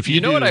 But if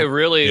you know what I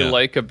really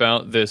like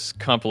about this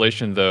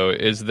compilation though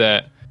is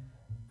that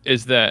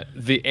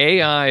the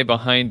AI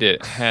behind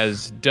it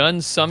has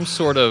done some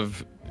sort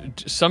of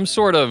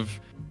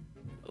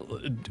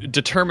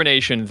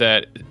determination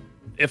that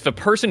if a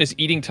person is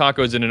eating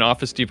tacos in an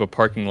Office Depot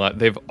parking lot,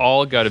 they've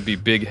all got to be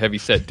big,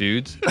 heavy-set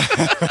dudes.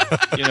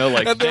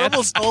 And they're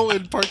almost all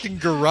in parking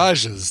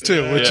garages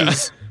too, which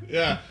is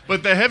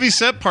But the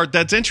heavy-set part,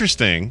 that's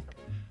interesting.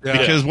 Yeah.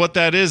 Because what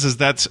that is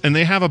and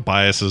they have a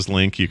biases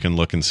link. You can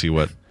look and see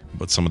what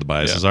some of the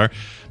biases are.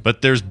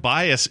 But there's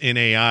bias in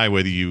AI,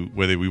 whether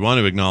we want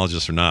to acknowledge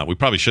this or not. We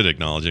probably should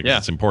acknowledge it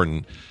because it's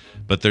important.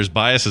 But there's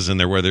biases in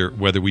there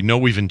whether we know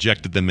we've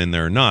injected them in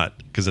there or not.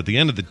 Because at the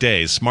end of the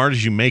day, as smart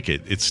as you make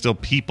it, it's still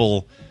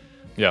people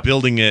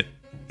building it,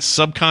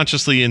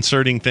 subconsciously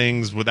inserting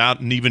things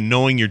without even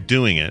knowing you're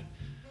doing it.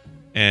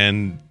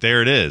 And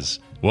there it is.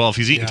 Well, if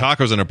he's eating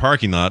tacos in a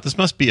parking lot, this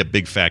must be a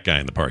big fat guy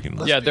in the parking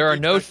lot. Yeah, there are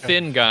no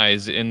thin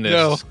guys in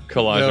this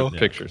collage of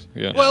pictures.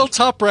 Yeah. Well,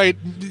 top right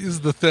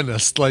is the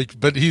thinnest,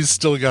 but he's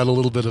still got a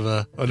little bit of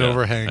an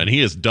overhang. And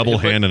he is double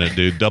handing it,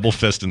 dude. Double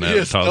fisting that.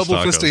 Yes, double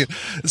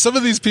fisting. Some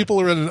of these people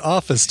are in an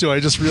office too. I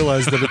just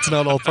realized that it's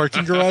not all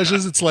parking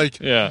garages. It's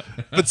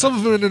but some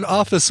of them in an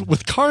office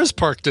with cars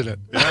parked in it.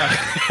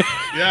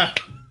 Yeah.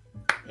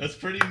 That's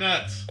pretty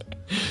nuts.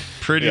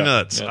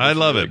 Nuts. I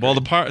love it. Well,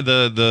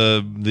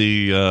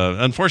 the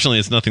unfortunately,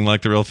 it's nothing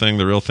like the real thing.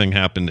 The real thing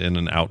happened in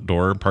an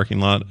outdoor parking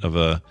lot of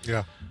a.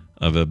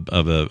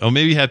 Oh,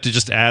 maybe you have to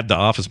just add the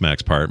Office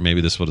Max part. Maybe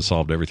this would have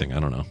solved everything. I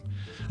don't know.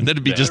 And then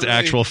it'd be just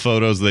actual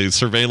photos, the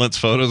surveillance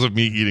photos of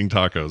me eating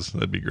tacos.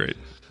 That'd be great.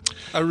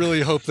 I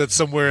really hope that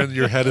somewhere in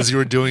your head as you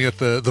were doing it,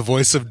 the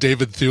voice of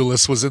David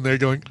Thewlis was in there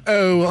going,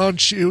 "Oh,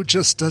 aren't you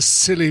just a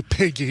silly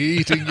piggy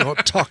eating your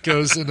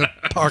tacos in a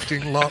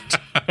parking lot?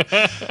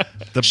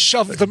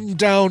 Shove them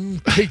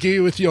down, piggy,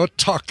 with your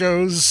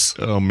tacos."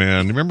 Oh,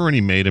 man. Remember when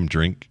he made him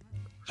drink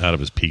out of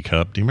his pea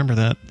cup? Do you remember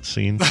that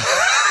scene?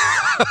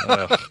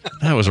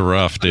 That was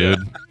rough, dude.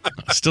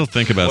 I still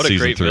think about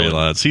season 3 a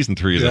lot. Season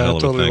 3 is a hell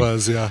of a thing. Yeah, it totally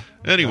was, yeah.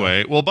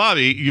 Anyway, well,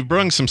 Bobby, you've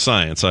brung some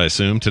science, I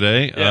assume,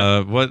 today. Yeah.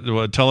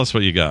 What? Tell us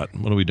what you got.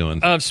 What are we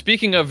doing?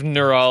 Speaking of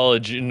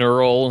neural,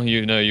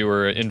 you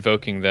were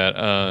invoking that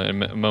a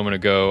moment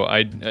ago.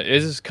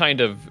 This is kind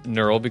of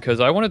neural because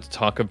I wanted to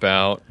talk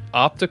about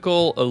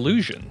optical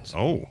illusions.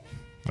 Oh,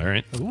 all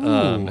right.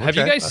 Have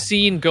you guys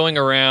seen going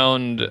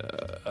around,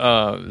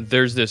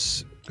 there's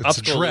this... It's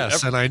a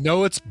dress, and I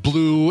know it's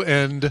blue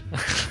and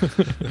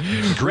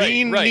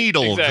green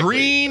needle. Exactly.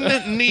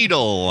 Green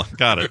needle.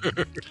 Got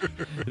it.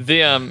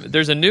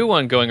 There's a new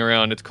one going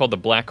around. It's called the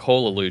black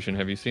hole illusion.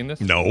 Have you seen this?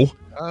 No.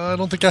 I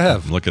don't think I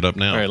have. Look it up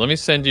now. All right, let me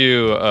send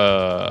you.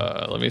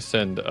 Let me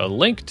send a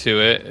link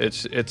to it.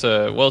 It's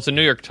a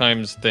New York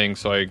Times thing.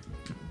 So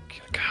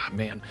God,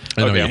 man.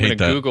 I know okay, you I'm hate gonna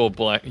that. Google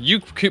black. You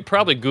could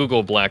probably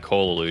Google black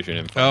hole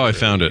illusion. I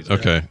found it.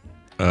 Okay.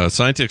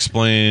 Scientists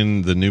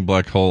explain the new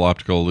black hole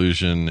optical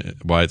illusion,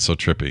 why it's so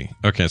trippy.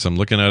 Okay, so I'm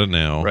looking at it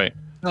now. Right.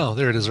 Oh,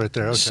 there it is right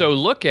there. Okay. So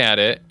look at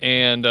it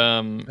and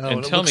tell me.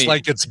 It looks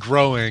like it's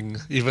growing,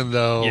 even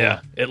though...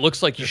 Yeah, it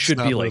looks like you should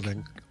be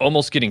moving.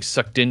 Almost getting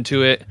sucked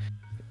into it.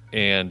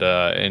 And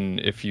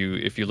if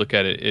you look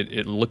at it,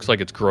 it looks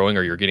like it's growing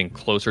or you're getting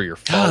closer, you're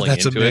falling into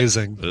it. That's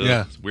amazing.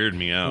 Yeah. It's weirding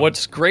me out.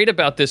 What's great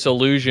about this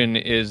illusion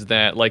is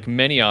that, like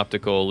many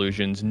optical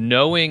illusions,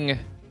 knowing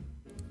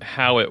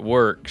how it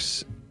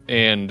works...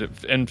 And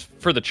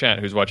for the chat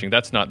who's watching,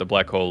 that's not the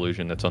black hole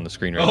illusion that's on the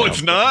screen right now. Oh,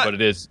 it's not? But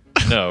it is.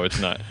 No, it's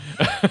not.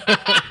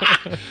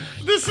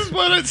 This is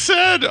what it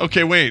said.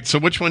 Okay, wait. So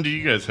which one do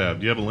you guys have?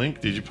 Do you have a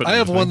link? Did you put? I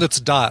have one that's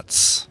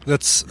dots.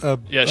 That's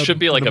it should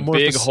be like a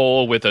big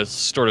hole with a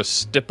sort of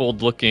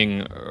stippled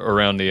looking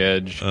around the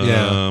edge.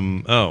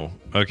 Oh,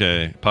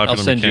 okay.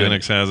 Popular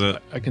Mechanics has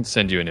it. I can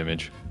send you an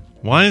image.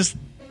 Why is?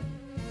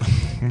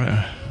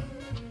 I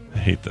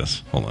hate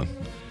this. Hold on.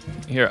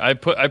 Here, I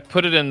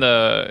put it in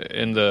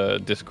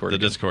the Discord. The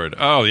Discord.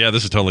 Oh yeah,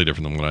 this is totally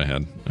different than what I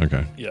had.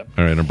 Okay. Yeah.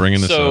 All right, I'm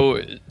bringing this up.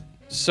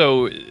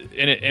 So,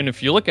 and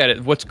if you look at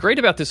it, what's great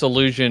about this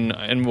illusion,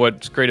 and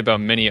what's great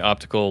about many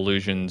optical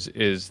illusions,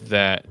 is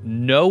that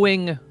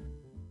knowing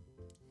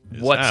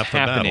what's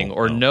happening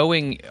or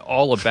knowing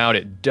all about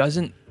it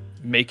doesn't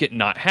make it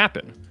not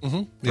happen,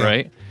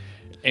 right?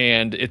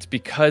 And it's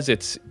because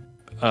it's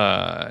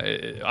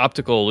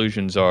optical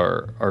illusions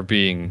are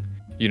being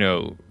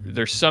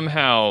they're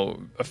somehow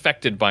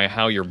affected by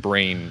how your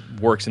brain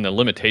works and the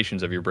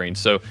limitations of your brain.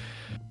 So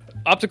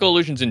optical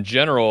illusions in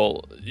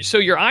general, so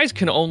your eyes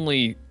can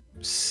only,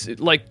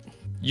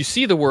 you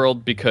see the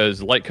world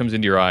because light comes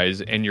into your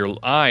eyes, and your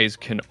eyes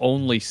can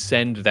only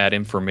send that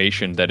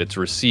information that it's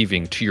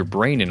receiving to your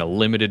brain in a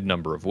limited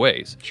number of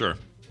ways. Sure.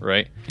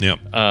 Right? Yeah.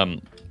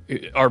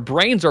 Our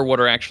brains are what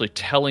are actually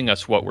telling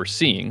us what we're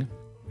seeing,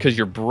 because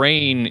your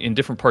brain, in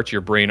different parts of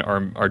your brain,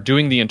 are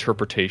doing the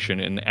interpretation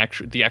and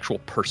the actual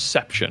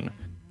perception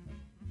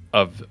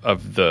of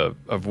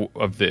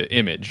the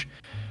image.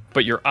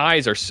 But your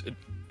eyes are.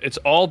 It's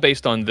all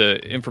based on the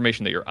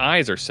information that your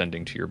eyes are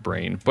sending to your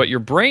brain. But your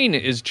brain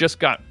is just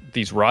got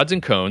these rods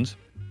and cones,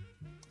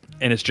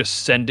 and it's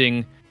just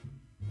sending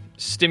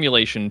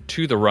stimulation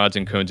to the rods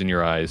and cones in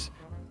your eyes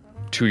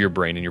to your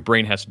brain, and your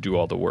brain has to do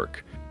all the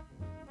work.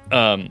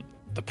 But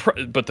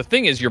the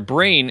thing is, your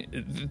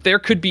brain, there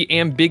could be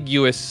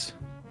ambiguous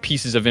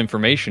pieces of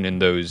information in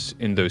those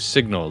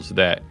signals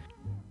that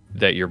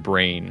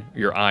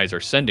your eyes are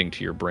sending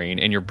to your brain,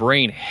 and your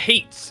brain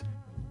hates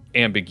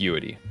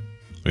ambiguity.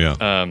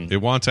 Yeah.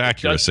 It wants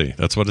accuracy.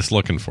 That's what it's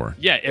looking for.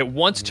 Yeah, it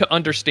wants to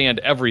understand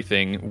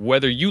everything,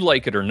 whether you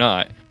like it or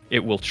not.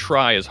 It will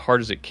try as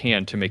hard as it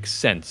can to make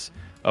sense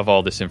of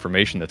all this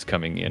information that's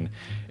coming in.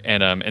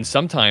 And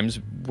sometimes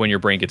when your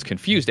brain gets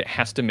confused, it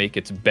has to make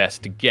its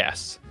best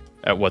guess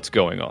at what's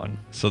going on.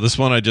 So this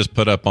one I just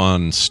put up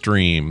on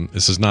stream.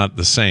 This is not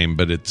the same,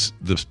 but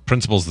the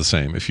principle's the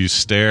same. If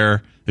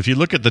you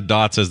look at the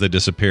dots as they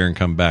disappear and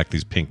come back,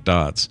 these pink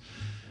dots,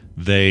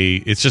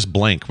 it's just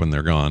blank when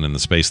they're gone in the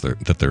space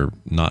that they're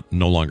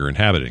no longer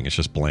inhabiting. It's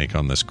just blank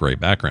on this gray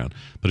background.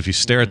 But if you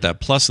stare at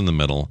that plus in the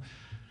middle,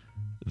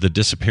 the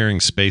disappearing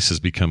spaces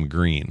become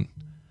green.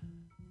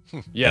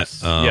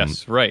 Yes,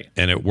 yes, right.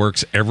 And it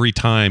works every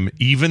time,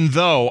 even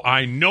though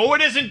I know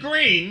it isn't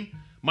green.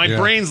 My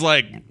brain's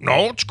like,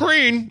 no, it's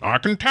green. I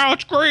can tell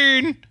it's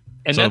green.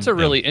 And that's a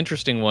really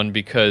interesting one,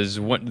 because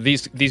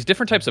these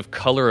different types of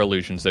color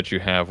illusions that you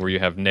have, where you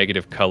have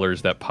negative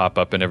colors that pop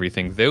up and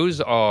everything,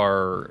 those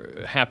are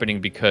happening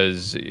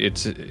because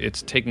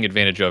it's taking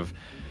advantage of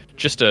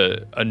just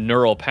a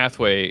neural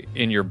pathway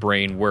in your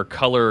brain where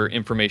color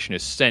information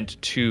is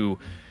sent to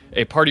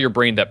a part of your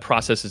brain that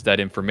processes that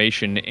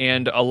information,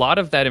 and a lot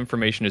of that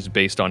information is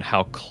based on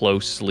how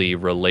closely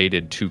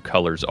related two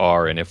colors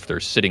are and if they're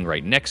sitting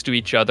right next to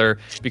each other,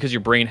 because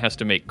your brain has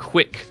to make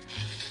quick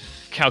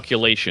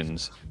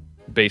calculations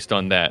based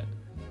on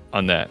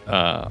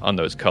on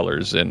those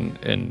colors,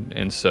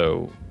 and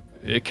so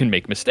it can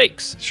make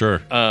mistakes.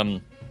 Sure.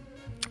 And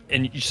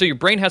so your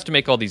brain has to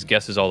make all these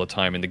guesses all the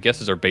time, and the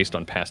guesses are based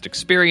on past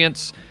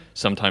experience,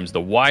 sometimes the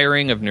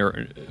wiring of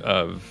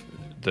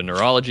the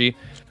neurology,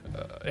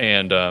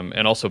 and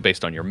also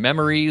based on your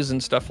memories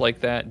and stuff like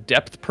that.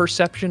 Depth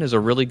perception is a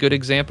really good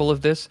example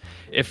of this.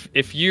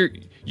 If you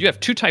have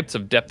two types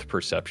of depth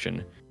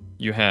perception,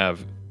 you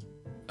have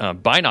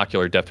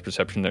binocular depth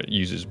perception that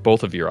uses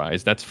both of your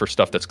eyes. That's for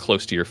stuff that's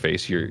close to your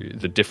face.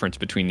 The difference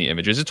between the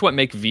images. It's what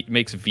makes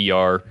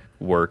VR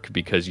work,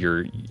 because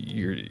your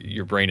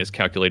brain is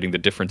calculating the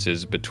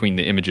differences between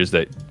the images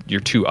that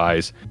your two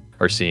eyes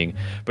are seeing.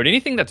 But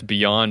anything that's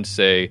beyond,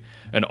 say,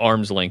 an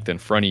arm's length in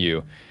front of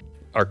you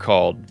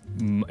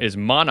is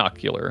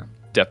monocular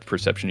depth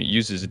perception. It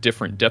uses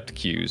different depth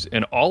cues,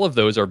 and all of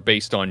those are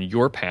based on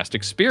your past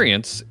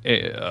experience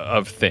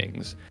of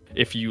things.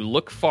 If you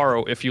look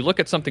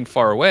at something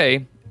far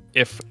away,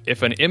 if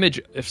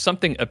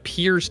something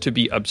appears to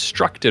be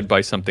obstructed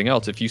by something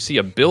else, if you see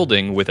a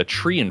building with a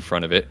tree in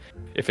front of it,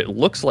 if it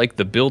looks like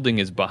the building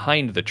is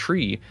behind the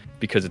tree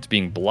because it's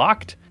being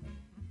blocked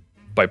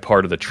by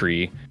part of the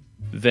tree,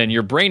 then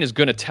your brain is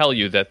going to tell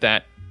you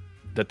that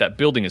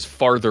building is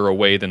farther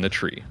away than the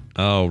tree.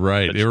 Oh,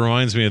 right. It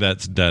reminds me of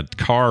that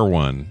car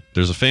one.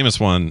 There's a famous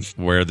one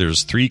where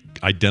there's 3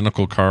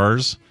 identical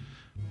cars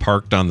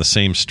parked on the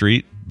same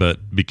street, but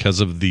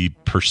because of the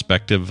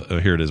perspective,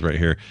 here it is right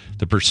here,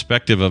 the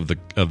perspective of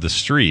the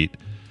street,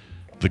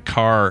 the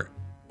car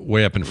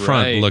way up in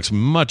front looks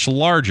much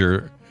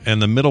larger,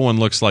 and the middle one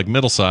looks like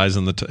middle size,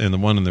 and the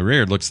one in the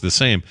rear looks the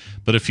same.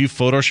 But if you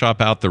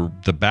Photoshop out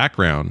the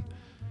background,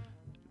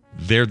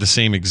 they're the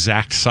same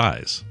exact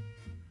size.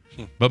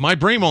 But my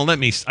brain won't let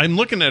me. I'm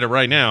looking at it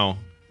right now.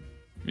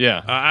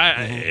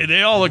 Yeah,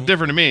 they all look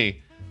different to me.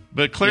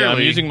 But clearly, I'm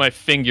using my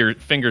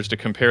fingers to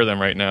compare them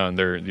right now, and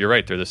you're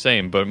right, they're the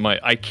same. But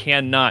I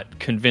cannot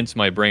convince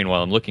my brain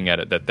while I'm looking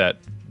at it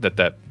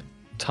that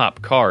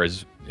top car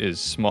is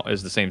small,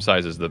 is the same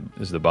size as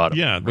the bottom.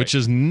 Yeah, right. Which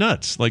is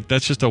nuts. Like,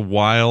 that's just a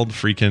wild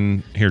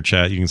freaking. Here,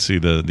 chat. You can see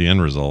the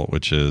end result,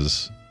 which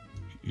is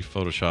you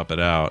Photoshop it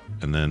out,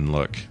 and then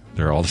look,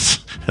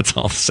 that's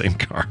all the same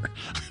car.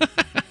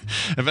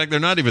 In fact, they're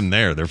not even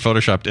there. They're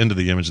photoshopped into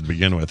the image to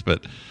begin with,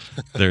 but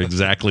they're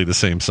exactly the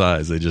same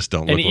size. They just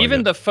don't look like it. And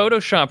even the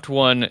photoshopped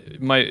one,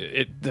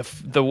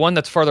 the one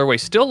that's farther away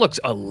still looks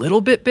a little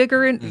bit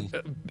bigger, and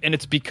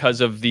it's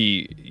because of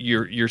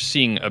you're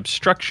seeing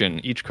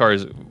obstruction. Each car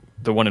is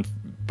the one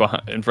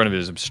in front of it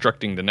is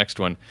obstructing the next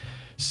one.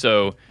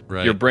 So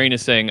your brain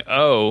is saying,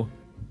 "Oh,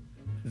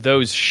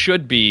 those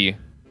should be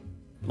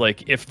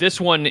like, if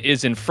this one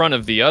is in front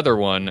of the other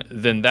one,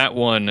 then that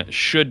one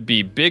should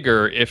be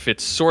bigger. If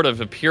it's sort of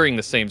appearing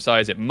the same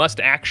size, it must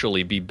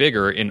actually be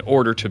bigger in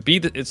order to be.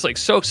 It's like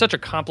such a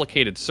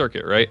complicated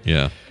circuit, right?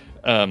 Yeah.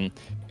 And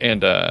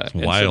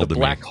so the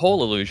black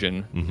hole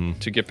illusion,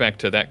 to get back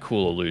to that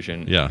cool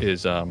illusion,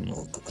 is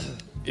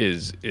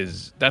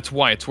that's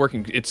why it's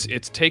working.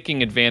 It's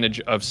taking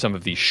advantage of some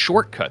of these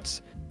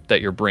shortcuts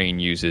that your brain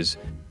uses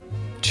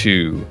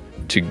to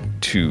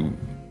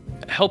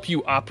help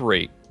you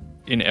operate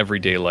in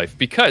everyday life,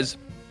 because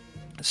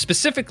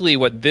specifically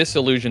what this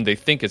illusion they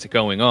think is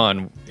going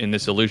on in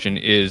this illusion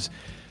is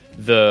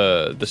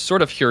the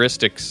sort of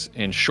heuristics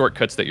and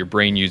shortcuts that your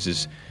brain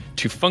uses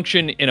to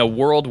function in a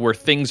world where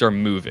things are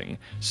moving.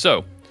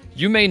 So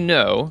you may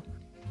know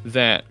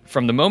that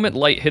from the moment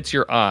light hits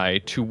your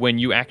eye to when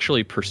you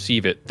actually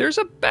perceive it, there's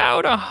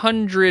about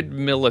 100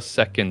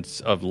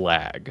 milliseconds of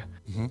lag.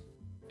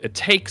 It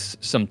takes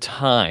some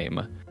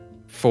time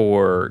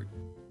for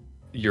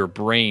your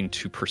brain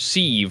to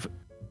perceive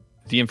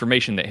the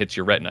information that hits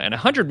your retina. And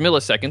 100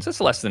 milliseconds,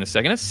 that's less than a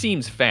second. That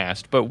seems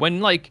fast, but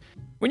when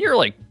you're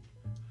like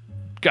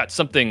got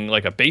something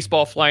like a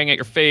baseball flying at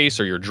your face,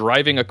 or you're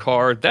driving a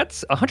car,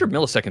 that's 100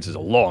 milliseconds is a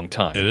long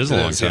time. It is a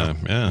long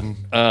time,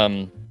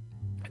 yeah.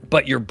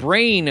 But your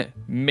brain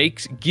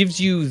gives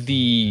you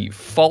the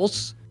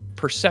false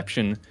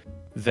perception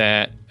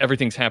that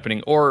everything's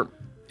happening, or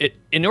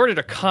in order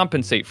to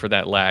compensate for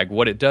that lag,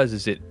 what it does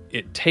is it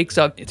takes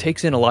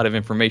in a lot of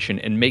information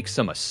and makes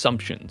some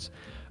assumptions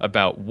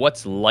about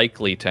what's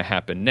likely to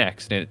happen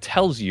next, and it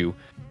tells you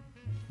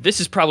this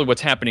is probably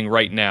what's happening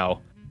right now,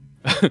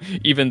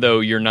 even though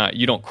you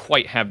don't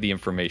quite have the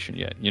information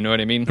yet. You know what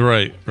I mean?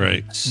 Right.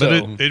 So,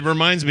 but it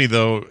reminds me,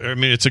 though, I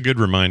mean, it's a good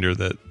reminder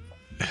that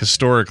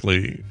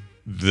historically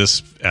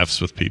this F's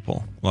with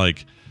people.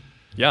 Like,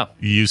 yeah,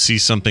 you see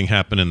something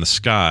happen in the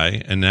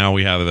sky, and now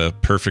we have a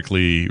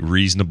perfectly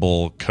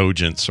reasonable,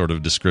 cogent sort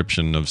of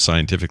description of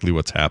scientifically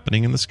what's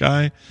happening in the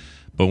sky.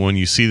 But when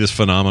you see this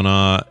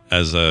phenomena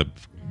as a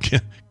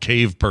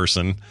cave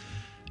person,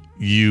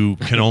 you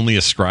can only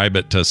ascribe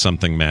it to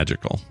something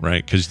magical,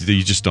 right? Because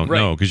you just don't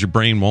know, because your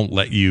brain won't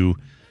let you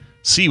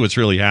see what's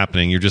really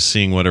happening. You're just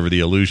seeing whatever the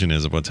illusion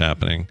is of what's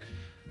happening.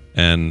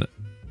 And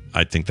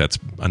I think that's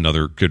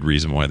another good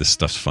reason why this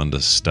stuff's fun to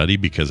study,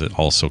 because it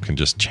also can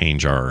just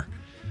change our...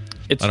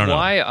 It's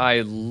why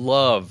I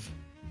love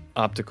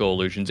optical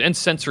illusions and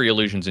sensory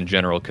illusions in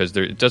general, because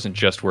it doesn't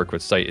just work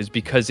with sight, is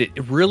because it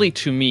really,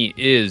 to me,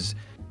 is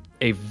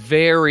a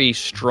very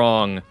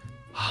strong,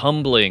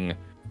 humbling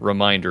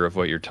reminder of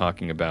what you're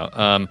talking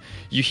about.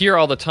 You hear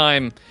all the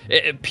time,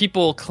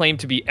 people claim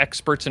to be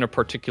experts in a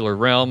particular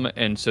realm,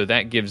 and so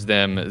that gives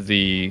them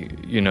the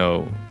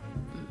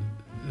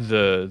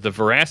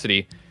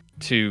veracity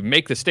to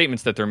make the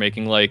statements that they're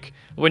making. Like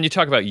when you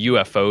talk about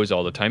UFOs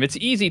all the time, it's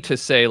easy to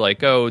say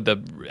like, oh, the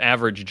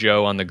average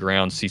Joe on the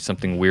ground sees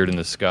something weird in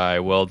the sky.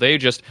 Well,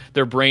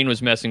 their brain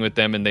was messing with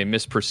them and they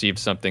misperceived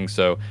something,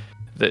 so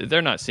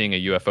they're not seeing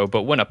a UFO.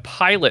 But when a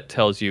pilot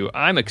tells you,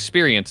 I'm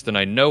experienced and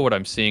I know what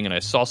I'm seeing and I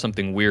saw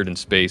something weird in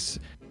space,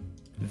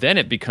 then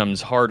it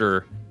becomes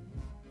harder.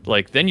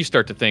 Like, then you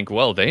start to think,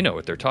 well, they know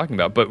what they're talking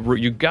about. But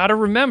you got to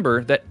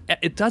remember that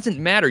it doesn't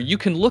matter. You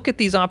can look at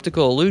these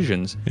optical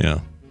illusions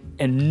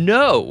and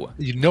know.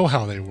 You know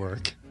how they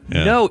work.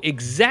 Yeah. Know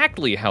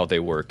exactly how they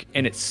work,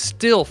 and it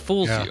still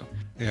fools you.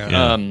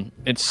 Yeah.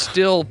 It's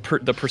still,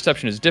 the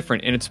perception is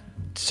different. And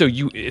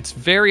it's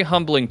very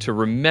humbling to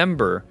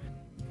remember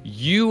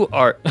you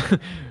are,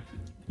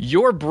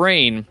 your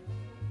brain,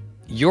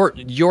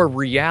 your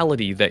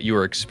reality that you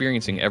are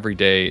experiencing every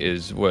day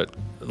is what,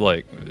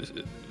 like,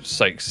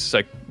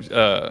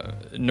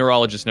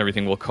 neurologists and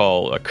everything will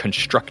call a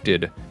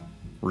constructed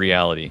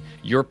reality.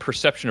 Your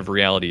perception of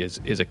reality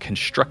is a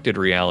constructed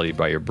reality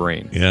by your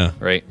brain. Yeah.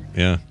 Right?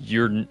 Yeah.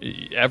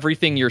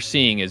 Everything you're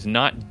seeing is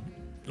not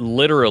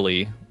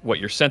literally what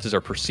your senses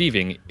are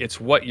perceiving. It's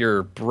what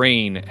your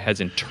brain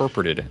has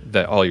interpreted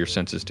that all your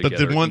senses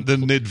together. But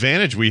the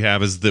advantage we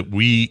have is that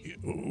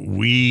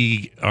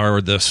we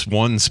are this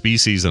one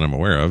species that I'm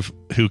aware of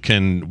who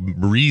can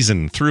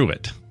reason through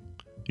it.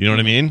 You know what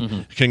I mean?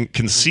 Mm-hmm.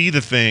 Can see the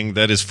thing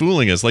that is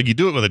fooling us. Like you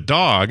do it with a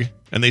dog,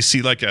 and they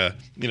see like I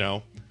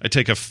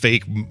take a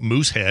fake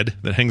moose head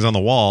that hangs on the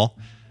wall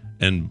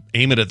and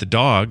aim it at the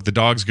dog. The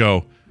dogs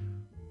go,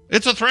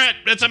 "It's a threat.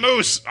 It's a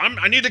moose.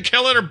 I need to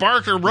kill it or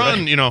bark or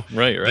run."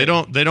 Right. Right.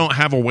 They don't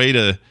have a way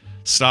to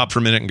stop for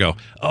a minute and go,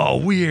 "Oh,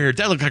 weird.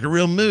 That looked like a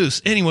real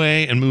moose."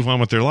 Anyway, and move on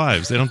with their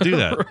lives. They don't do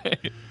that.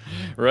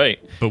 Right.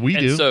 But we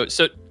do.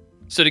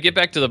 So to get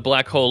back to the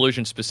black hole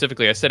illusion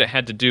specifically, I said it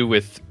had to do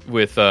with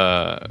this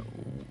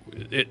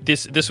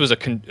was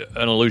an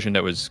illusion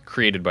that was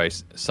created by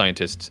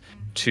scientists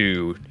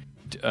to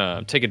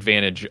take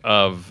advantage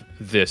of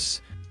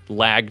this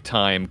lag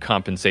time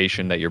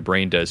compensation that your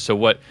brain does. So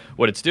what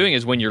it's doing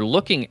is when you're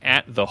looking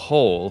at the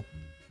hole,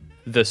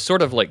 the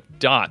sort of like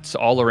dots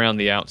all around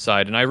the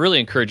outside, and I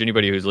really encourage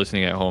anybody who's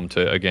listening at home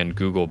to, again,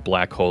 Google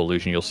black hole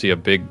illusion. You'll see a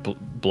big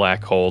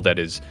black hole that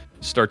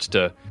starts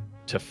to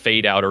to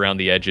fade out around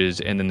the edges,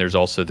 and then there's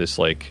also this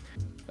like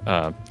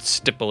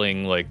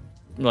stippling, like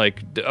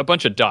a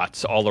bunch of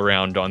dots all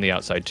around on the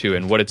outside too.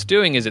 And what it's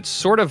doing is it's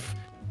sort of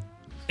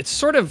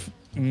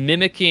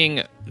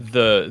mimicking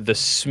the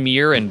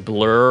smear and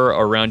blur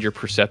around your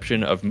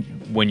perception of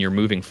when you're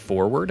moving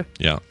forward.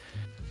 Yeah.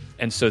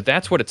 And so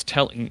that's what it's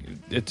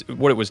telling. It's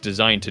what it was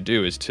designed to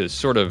do, is to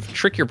sort of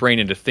trick your brain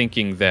into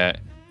thinking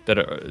that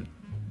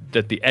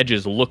the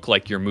edges look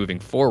like you're moving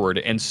forward.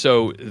 And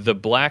so the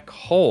black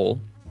hole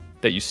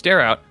that you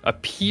stare at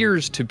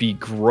appears to be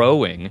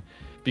growing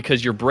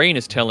because your brain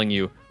is telling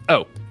you,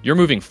 oh, you're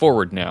moving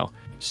forward now.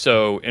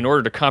 So in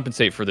order to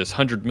compensate for this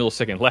 100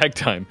 millisecond lag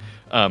time,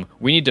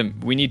 we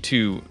need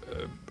to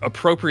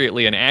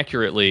appropriately and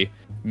accurately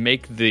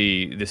make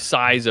the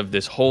size of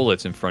this hole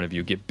that's in front of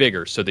you get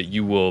bigger so that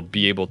you will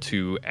be able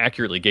to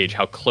accurately gauge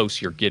how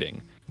close you're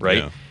getting,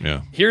 right?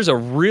 Yeah. Here's a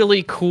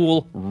really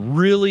cool,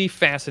 really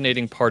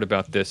fascinating part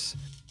about this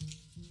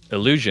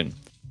illusion.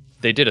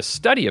 They did a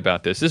study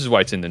about this. This is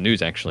why it's in the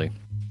news, actually.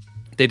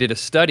 They did a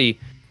study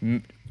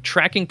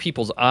tracking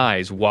people's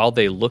eyes while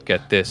they look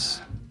at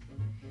this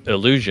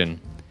illusion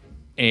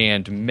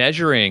and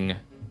measuring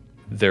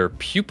their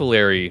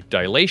pupillary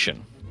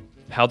dilation,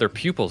 how their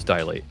pupils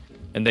dilate.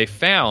 And they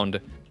found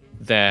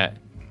that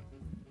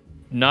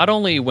not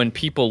only when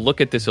people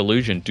look at this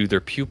illusion do their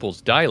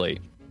pupils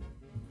dilate,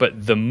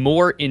 but the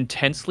more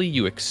intensely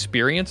you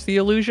experience the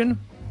illusion,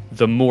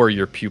 the more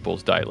your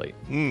pupils dilate.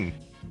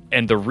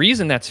 And the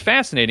reason that's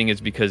fascinating is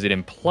because it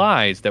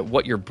implies that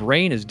what your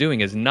brain is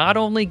doing is not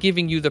only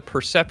giving you the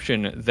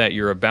perception that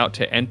you're about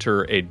to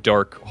enter a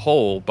dark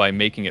hole by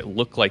making it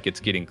look like it's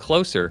getting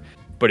closer,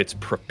 but it's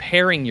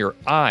preparing your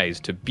eyes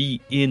to be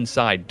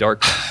inside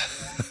darkness.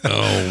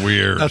 Oh,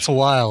 weird. That's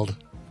wild.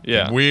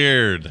 Yeah.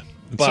 Weird.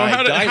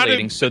 By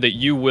dilating so that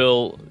you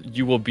will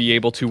be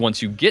able to,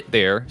 once you get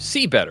there,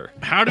 see better.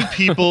 How do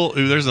people...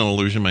 Ooh, there's an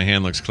illusion. My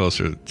hand looks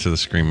closer to the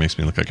screen. Makes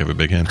me look like I have a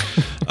big hand.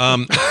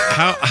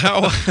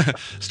 How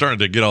starting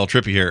to get all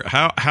trippy here.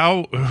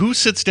 Who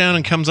sits down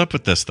and comes up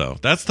with this, though?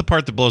 That's the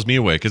part that blows me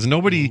away, because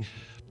nobody...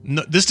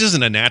 No, this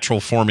isn't a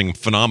natural forming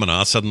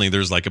phenomena. Suddenly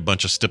there's like a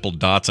bunch of stippled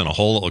dots in a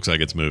hole that looks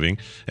like it's moving.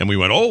 And we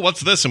went, oh,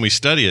 what's this? And we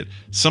study it.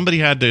 Somebody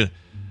had to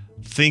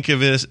think of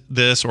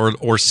this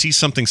or see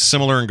something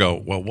similar and go,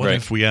 well, what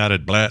if we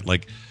added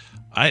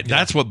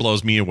that's what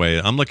blows me away.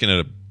 I'm looking at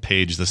a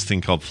page, this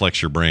thing called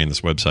Flex Your Brain, this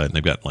website, and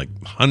they've got like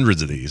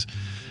hundreds of these.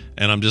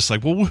 And I'm just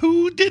like, well,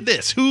 who did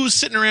this? Who's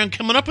sitting around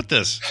coming up with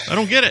this? I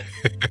don't get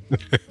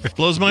it.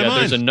 Blows my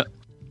mind.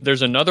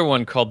 There's another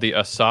one called the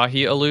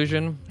Asahi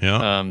illusion.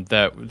 Yeah.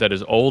 That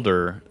is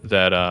older.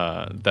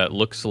 That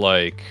looks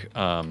like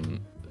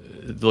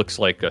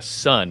a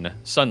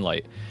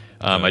sunlight.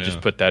 I just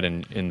put that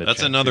in the. That's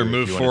chat another too,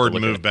 move forward,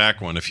 move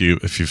back one. If you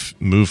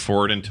move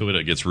forward into it,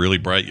 it gets really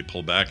bright. You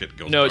pull back, it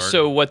goes. No, dark.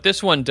 so what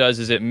this one does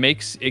is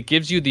it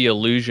gives you the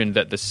illusion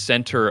that the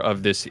center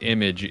of this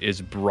image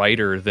is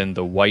brighter than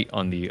the white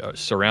on the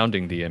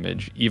surrounding the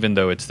image, even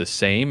though it's the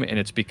same, and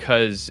it's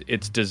because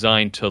it's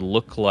designed to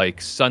look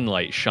like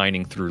sunlight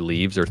shining through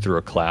leaves or through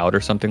a cloud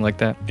or something like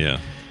that. Yeah.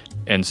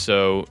 And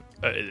so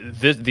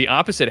the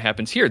opposite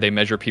happens here. They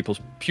measure people's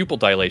pupil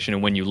dilation,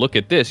 and when you look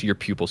at this, your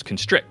pupils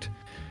constrict.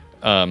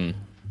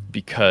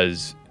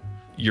 Because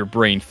your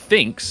brain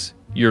thinks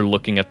you're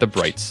looking at the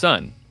bright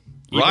sun,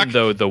 even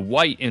though the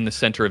white in the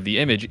center of the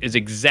image is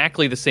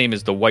exactly the same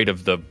as the white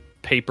of the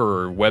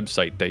paper or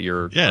website that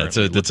you're. Yeah,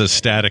 it's a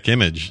static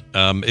image.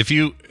 If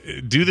you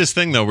do this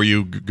thing though, where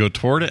you go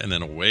toward it and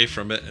then away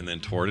from it and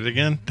then toward it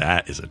again,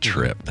 that is a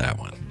trip. That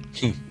one.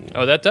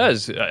 Oh, that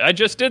does. I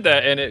just did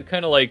that, and it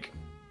kind of like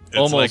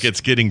almost like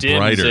it's getting dims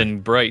brighter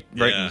and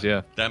brightens.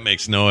 Yeah, that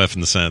makes no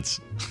effing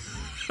sense.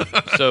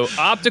 So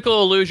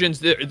optical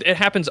illusions, it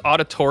happens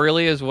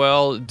auditorially as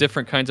well.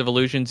 Different kinds of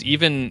illusions,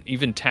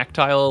 even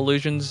tactile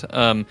illusions.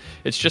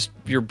 It's just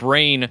your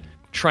brain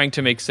trying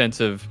to make sense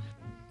of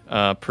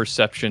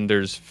perception.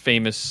 There's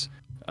famous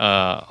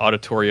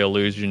auditory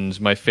illusions.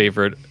 My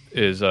favorite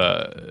is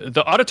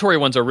the auditory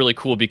ones are really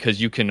cool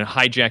because you can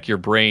hijack your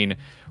brain.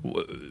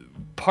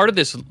 Part of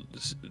this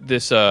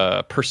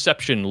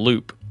perception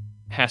loop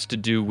has to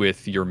do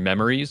with your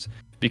memories.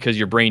 Because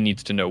your brain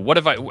needs to know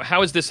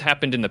how has this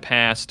happened in the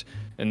past,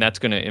 and that's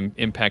going to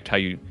impact how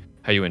you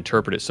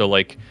interpret it. So,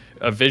 like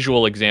a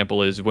visual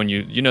example is when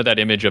you know that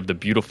image of the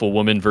beautiful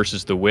woman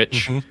versus the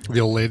witch, the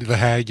old lady, the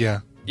hag,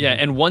 yeah.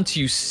 And once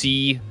you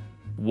see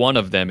one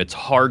of them, it's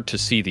hard to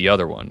see the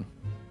other one,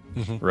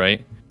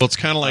 right? Well, it's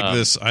kind of like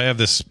this. I have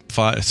this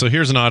file. So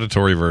here's an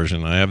auditory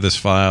version. I have this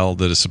file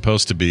that is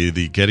supposed to be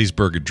the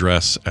Gettysburg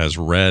Address as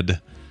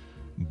read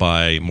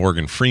by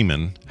Morgan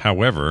Freeman.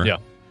 However,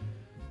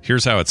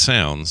 here's how it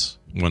sounds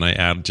when I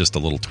add just a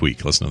little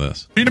tweak. Listen to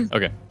this.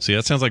 Okay. See,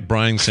 that sounds like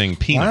Brian saying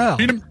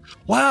peanut.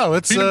 Wow,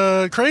 it's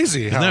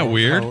crazy. Isn't that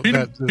weird?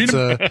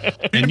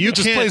 And you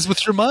just plays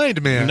with your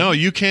mind, man. No,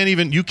 you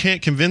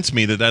can't convince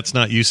me that that's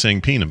not you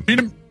saying peanut.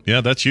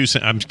 Yeah, that's you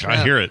saying.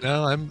 I hear it.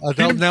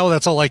 Now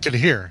that's all I can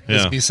hear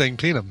is me saying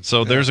peanut.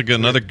 So there's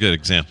another good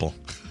example.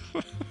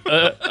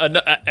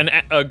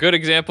 A good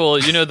example,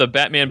 the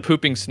Batman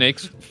pooping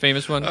snakes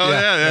famous one? Oh,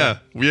 yeah.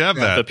 We have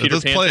that. The Peter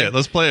Let's Pan play thing. it.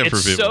 Let's play it for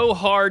It's people. so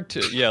hard to...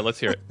 Yeah, let's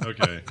hear it.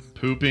 Okay.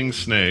 Pooping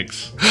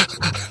snakes.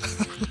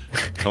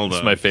 Hold on.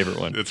 It's my favorite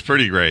one. It's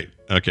pretty great.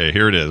 Okay,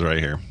 here it is right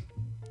here.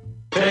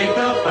 Take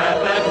the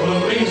fat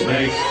pooping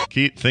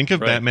snakes. Think of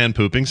Batman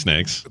pooping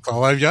snakes. That's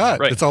all I've got.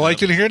 Right. That's all I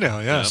can hear now.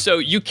 Yeah. So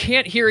you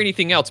can't hear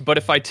anything else, but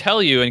if I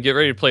tell you, and get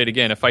ready to play it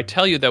again, if I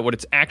tell you that what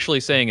it's actually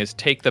saying is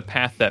take the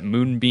path that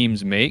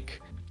moonbeams make,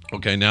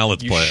 Okay, now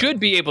let's you play should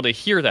be able to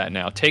hear that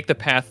now. Take the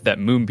path that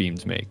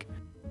moonbeams make.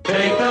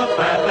 Take the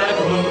fat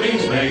pooping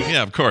snakes. it.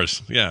 Yeah, of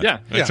course. Yeah. Yeah.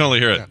 I totally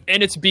hear it. Yeah.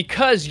 And it's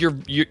because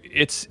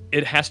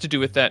it has to do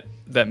with that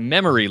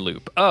memory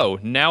loop. Oh,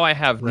 now I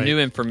have new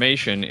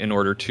information in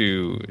order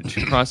to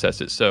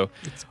process it. So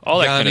all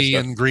that kind of Yanni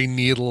stuff. and Green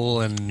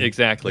Needle and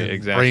Exactly.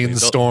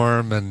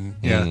 Brainstorm and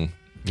Yeah,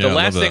 The I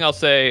last love thing that. I'll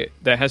say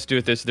that has to do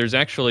with this, there's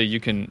actually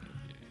you can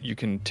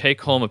take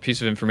home a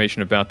piece of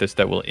information about this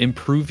that will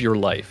improve your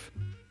life,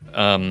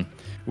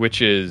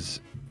 which is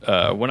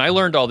when I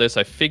learned all this,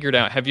 I figured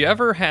out. Have you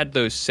ever had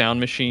those sound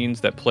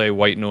machines that play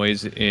white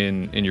noise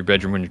in your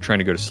bedroom when you're trying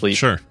to go to sleep?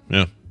 Sure.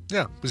 Yeah.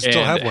 yeah, we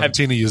still And have one.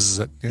 Tina uses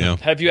it. Yeah.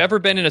 Have you ever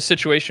been in a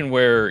situation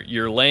where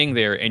you're laying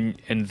there and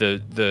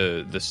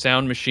the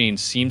sound machine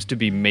seems to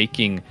be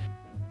making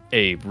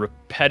a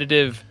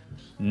repetitive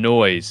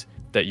noise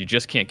that you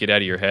just can't get out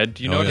of your head?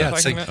 Do you know what yeah. I'm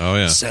It's talking like, about? Oh,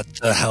 yeah. Set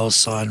the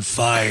house on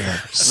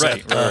fire.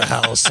 Right, right.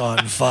 house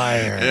on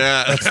fire.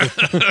 Yeah.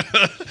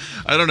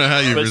 I don't know how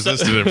you But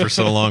resisted it for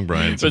so long,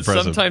 Brian. It's But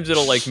impressive. sometimes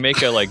it'll make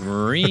a Yeah,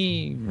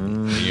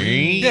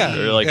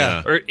 or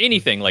yeah. or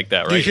anything like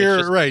that, right? You It's hear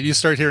just- you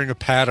start hearing a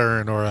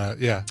pattern or I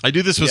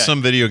do this with Yeah.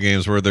 some video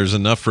games where there's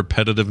enough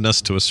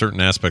repetitiveness to a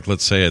certain aspect.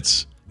 Let's say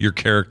it's your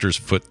character's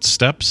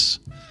footsteps,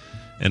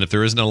 and if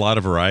there isn't a lot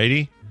of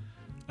variety,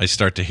 I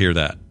start to hear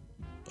that.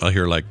 I'll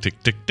hear like tick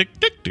tick tick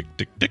tick tick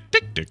tick tick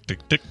tick tick tick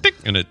tick tick,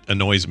 and it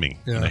annoys me,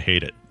 and I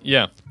hate it.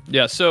 Yeah.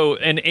 So,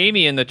 and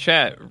Amy in the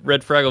chat,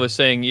 Red Fraggle, is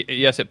saying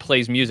yes, it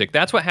plays music.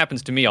 That's what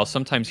happens to me. I'll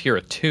sometimes hear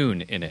a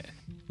tune in it,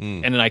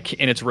 and then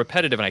and it's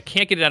repetitive, and I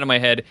can't get it out of my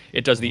head.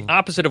 It does the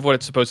opposite of what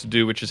it's supposed to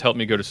do, which is help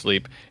me go to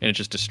sleep, and it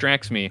just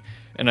distracts me.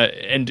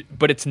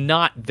 But it's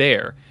not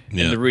there.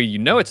 Yeah. And the way you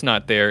know it's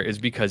not there is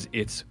because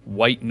it's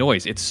white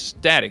noise. It's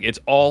static. It's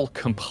all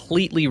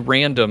completely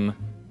random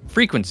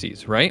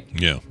frequencies, right?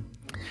 Yeah.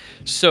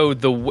 So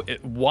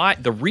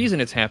the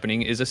reason it's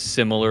happening is a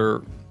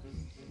similar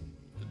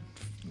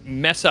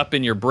mess up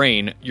in your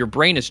brain. Your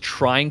brain is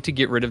trying to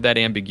get rid of that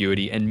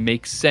ambiguity and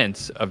make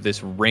sense of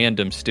this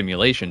random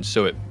stimulation.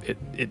 So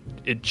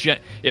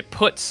it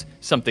puts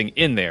something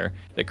in there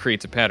that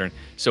creates a pattern.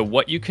 So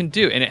what you can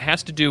do, and it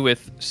has to do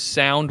with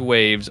sound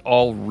waves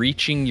all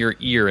reaching your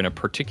ear in a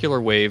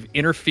particular wave,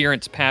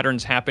 interference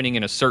patterns happening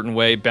in a certain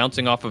way,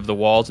 bouncing off of the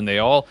walls, and they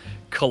all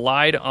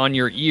collide on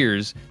your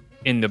ears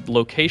in the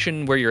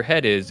location where your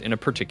head is in a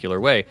particular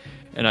way.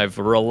 And I've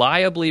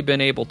reliably been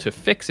able to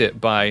fix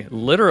it by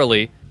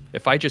literally,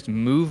 if I just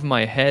move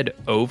my head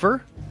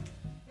over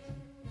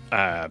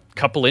a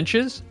couple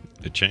inches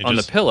It changes. on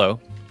the pillow,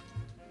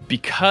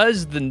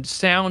 because the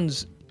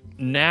sounds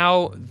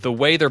now, the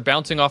way they're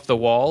bouncing off the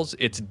walls,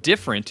 it's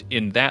different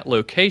in that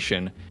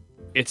location.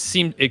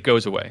 It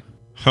goes away.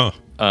 Huh.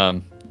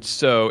 And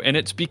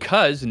it's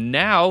because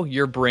now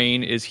your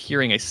brain is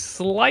hearing a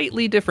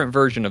slightly different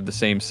version of the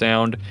same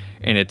sound,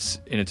 and it's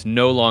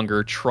no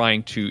longer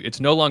it's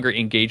no longer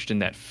engaged in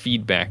that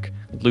feedback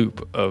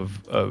loop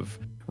of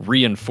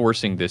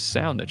reinforcing this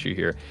sound that you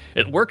hear.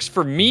 It works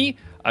for me.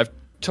 I've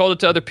told it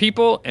to other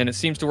people, and it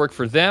seems to work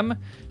for them.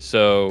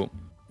 So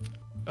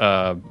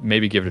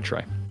maybe give it a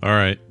try. All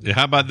right.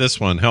 How about this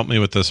one? Help me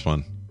with this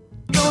one.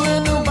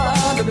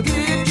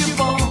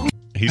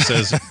 He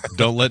says,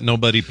 "Don't let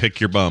nobody pick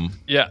your bum."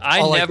 Yeah, I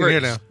All never. I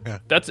can hear now.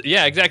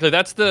 Yeah. Exactly.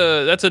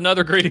 That's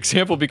another great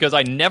example because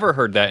I never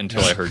heard that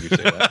until I heard you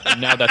say that.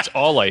 And now that's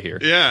all I hear.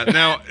 Yeah.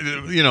 Now,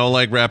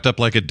 like wrapped up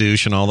like a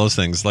douche and all those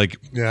things. Like,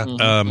 Yeah.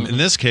 in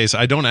this case,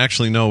 I don't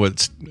actually know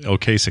what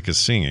Okasik is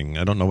singing.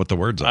 I don't know what the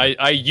words are.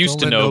 I used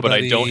to Don't let know, but I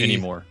nobody- don't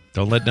anymore.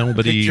 Don't let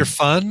nobody. Pick your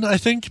fun, I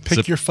think. Is it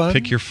Pick your fun.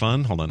 Pick your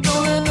fun. Hold on.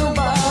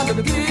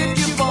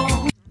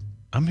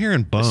 I'm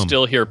hearing bum.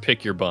 Still hear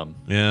pick your bum.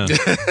 Yeah.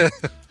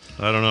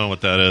 I don't know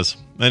what that is.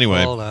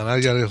 Anyway, Hold on, I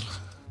gotta.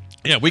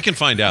 yeah, we can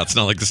find out. It's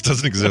not like this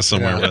doesn't exist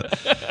somewhere.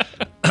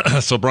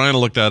 But so Brian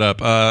will look that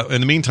up.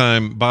 In the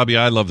meantime, Bobby,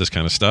 I love this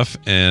kind of stuff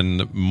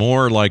and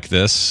more like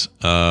this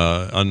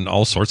on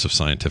all sorts of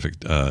scientific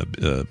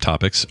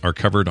topics are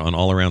covered on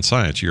All Around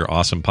Science, your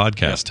awesome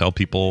podcast. Yeah. Tell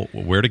people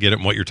where to get it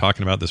and what you're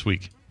talking about this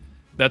week.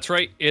 That's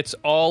right. It's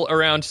All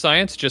Around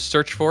Science. Just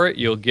search for it.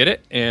 You'll get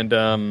it. And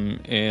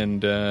we've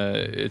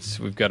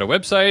got a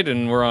website,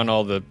 and we're on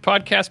all the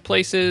podcast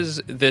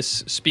places.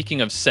 Speaking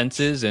of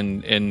senses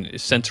and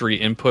sensory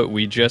input,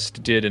 we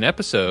just did an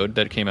episode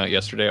that came out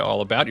yesterday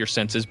all about your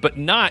senses, but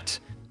not,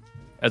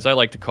 as I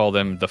like to call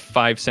them, the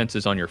 5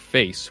 senses on your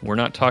face. We're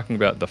not talking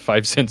about the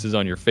 5 senses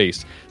on your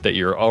face that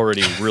you're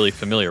already really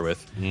familiar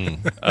with.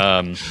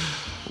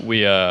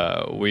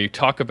 we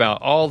talk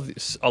about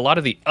a lot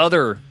of the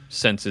other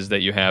senses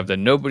that you have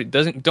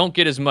that don't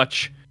get as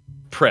much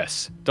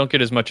press, don't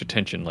get as much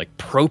attention, like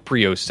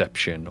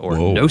proprioception or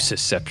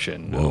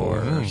nociception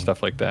or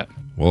stuff like that.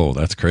 Whoa,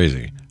 that's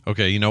crazy.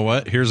 Okay, you know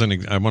what?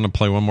 I want to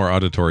play one more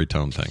auditory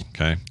tone thing,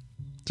 okay?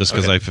 Just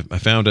because I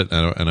found it,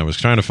 and I was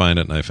trying to find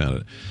it, and I found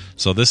it.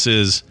 So this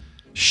is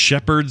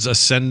Shepard's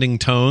Ascending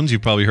Tones.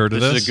 You've probably heard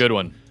of this. This is a good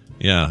one.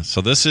 Yeah, so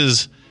this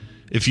is,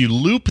 if you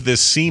loop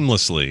this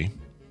seamlessly...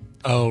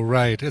 Oh,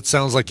 right. It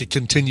sounds like it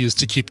continues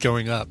to keep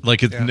going up.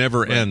 Like it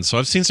never ends. So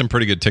I've seen some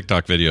pretty good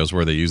TikTok videos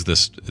where they use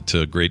this to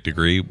a great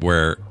degree,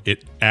 where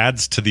it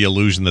adds to the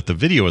illusion that the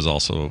video is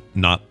also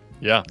not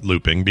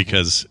looping,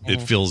 because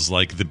it feels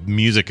like the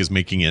music is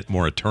making it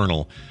more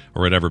eternal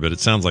or whatever, but it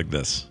sounds like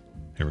this.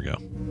 Here we go.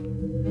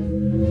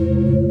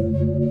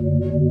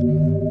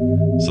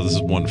 So this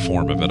is one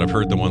form of it. I've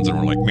heard the ones that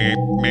were like meh,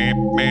 meh,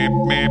 meh,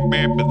 meh,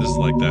 meh, but this is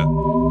like that.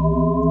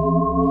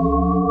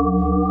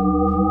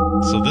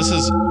 So this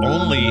is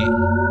only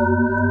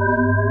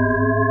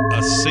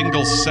a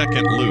single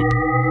second loop.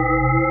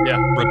 Yeah.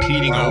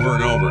 Repeating over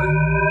and over.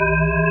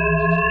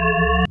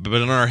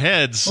 But in our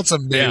heads, that's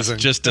amazing.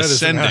 It's just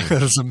ascending.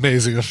 That is an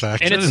amazing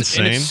effect. And it's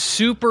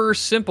super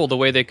simple the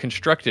way they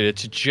construct it.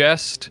 It's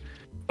just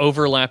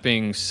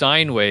overlapping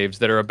sine waves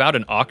that are about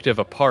an octave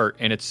apart,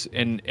 and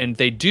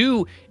they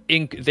do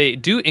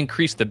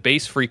increase the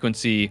bass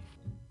frequency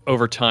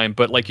over time,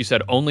 but like you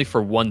said, only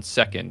for 1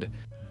 second.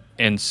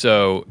 And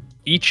so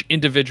each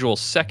individual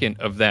second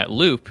of that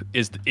loop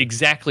is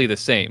exactly the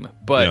same.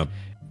 But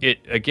it,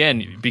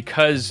 again,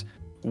 because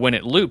when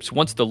it loops,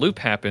 once the loop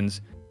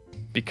happens,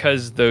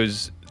 because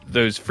those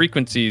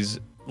frequencies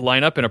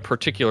line up in a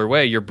particular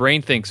way, your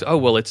brain thinks, oh,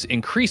 well, it's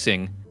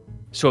increasing,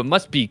 so it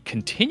must be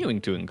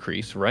continuing to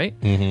increase, right?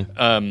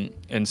 Mm-hmm.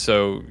 And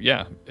so,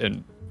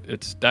 and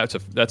that's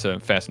a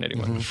fascinating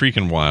one.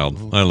 Freaking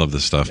wild. I love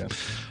this stuff. Yeah.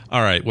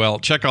 All right, well,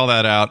 check all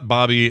that out.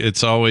 Bobby,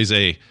 it's always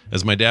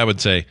as my dad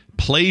would say,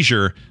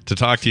 pleasure to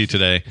talk to you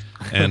today.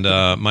 And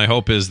my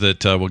hope is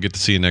that we'll get to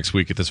see you next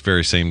week at this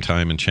very same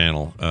time and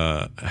channel.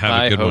 Have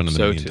a good one in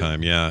the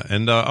meantime. Too. Yeah.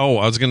 And I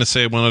was going to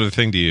say one other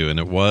thing to you, and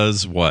it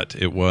was what?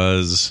 It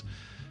was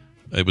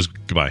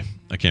goodbye.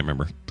 I can't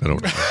remember. I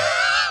don't know.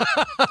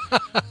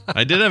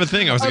 I did have a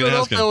thing I was going to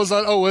ask him. Was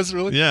it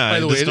really? Yeah, I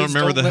just don't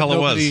remember the hell it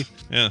was.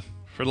 Yeah.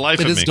 For the life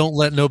of me. Don't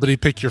let nobody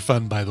pick your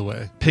fun, by the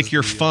way. Pick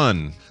your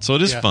fun. So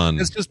it is fun.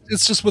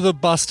 It's just with a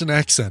Boston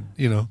accent,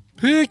 you know.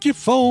 Pick your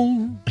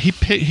phone.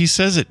 He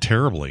says it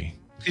terribly.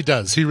 He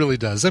does. He really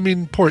does. I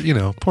mean, poor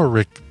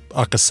Rick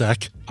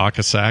Ocasek.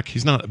 Ocasek?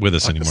 He's not with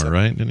us anymore,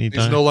 right? Didn't he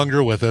die? He's no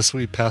longer with us.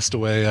 We passed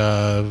away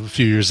a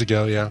few years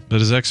ago, yeah. But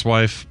his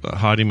ex-wife,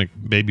 Hottie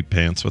McBaby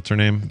Pants, what's her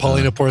name?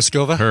 Paulina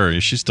Poroskova. Her.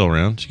 Is she still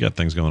around? She got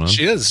things going on.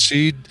 She is.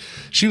 She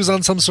was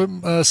on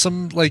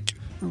some like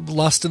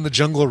Lost in the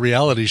Jungle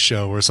reality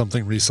show or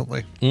something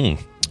recently. Well,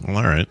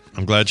 all right.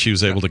 I'm glad she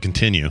was able to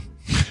continue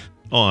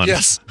on.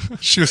 Yes.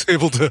 She was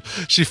able to.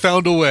 She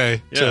found a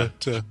way to.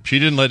 She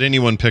didn't let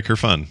anyone pick her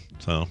fun,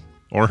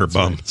 or her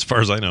bum, as far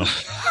as I know.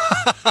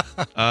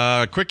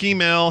 Quick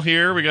email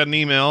here. We got an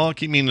email. I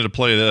keep meaning to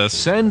play this.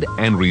 Send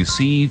and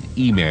receive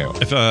email.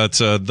 If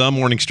it's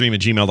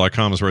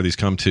themorningstream@gmail.com is where these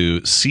come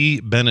to. C.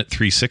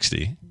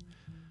 Bennett360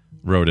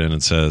 wrote in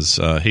and says,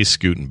 hey,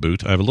 Scoot and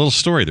Boot, I have a little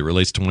story that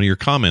relates to one of your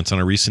comments on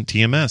a recent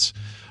TMS.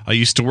 I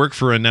used to work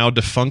for a now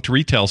defunct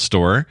retail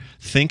store.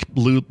 Think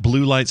Blue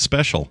Light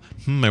Special.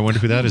 I wonder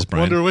who that is,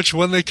 Brian. Wonder which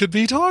one they could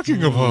be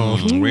talking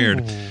about.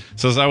 Weird.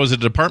 Says I was a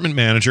department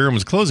manager and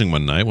was closing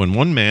one night when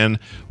one man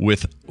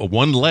with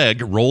one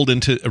leg rolled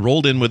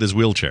in with his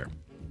wheelchair.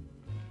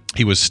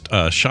 He was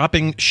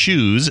shopping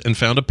shoes and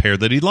found a pair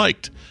that he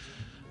liked.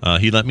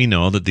 He let me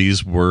know that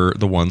these were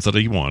the ones that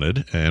he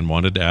wanted, and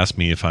wanted to ask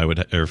me if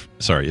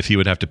he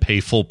would have to pay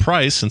full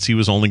price since he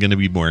was only going to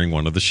be wearing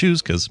one of the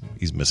shoes because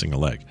he's missing a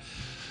leg.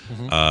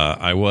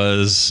 I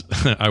was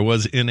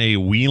in a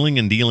wheeling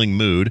and dealing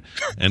mood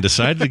and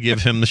decided to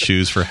give him the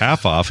shoes for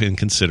half off in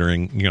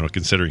considering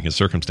his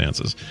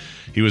circumstances.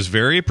 He was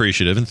very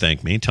appreciative and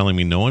thanked me, telling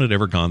me no one had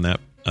ever gone that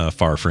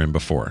far for him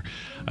before.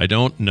 I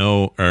told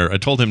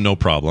him no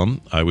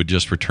problem. I would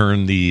just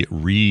return the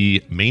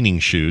remaining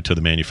shoe to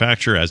the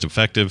manufacturer as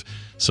defective,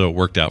 so it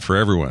worked out for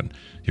everyone.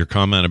 Your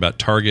comment about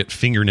Target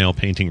fingernail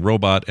painting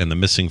robot and the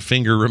missing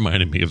finger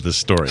reminded me of this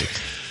story.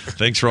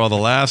 Thanks for all the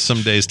laughs.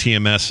 Some days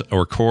TMS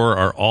or Core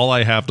are all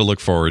I have to look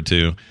forward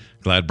to.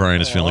 Glad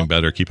Brian is feeling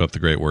better. Keep up the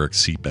great work.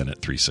 C.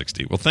 Bennett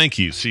 360. Well, thank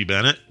you, C.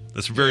 Bennett.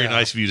 That's very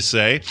nice of you to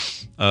say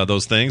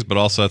those things, but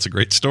also that's a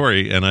great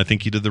story, and I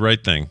think you did the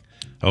right thing.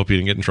 I hope you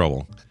didn't get in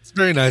trouble. It's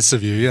very nice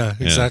of you. Yeah,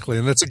 exactly.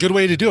 And that's a good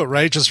way to do it,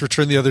 right? Just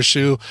return the other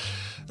shoe.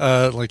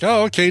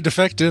 Okay,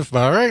 defective.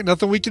 All right,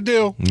 nothing we can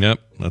do. Yep,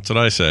 that's what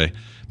I say.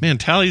 Man,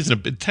 Tally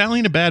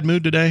in a bad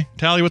mood today.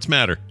 Tally, what's the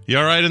matter? You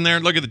all right in there?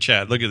 Look at the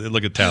chat. Look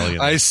at Tally.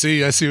 I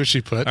see what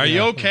she put. Are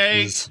you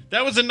okay?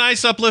 That was a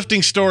nice,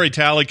 uplifting story,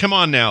 Tally. Come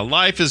on now.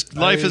 Life is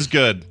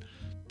good.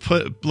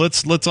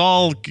 let's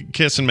all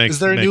kiss and make. Is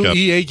there a make new up.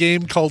 EA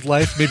game called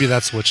Life? Maybe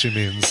that's what she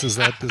means. Is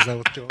that what's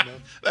going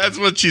on? That's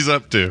what she's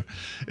up to.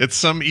 It's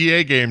some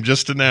EA game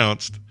just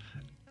announced.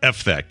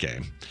 F that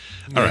game.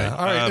 All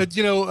right.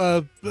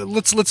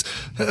 Let's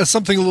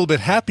something a little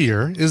bit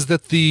happier is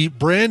that the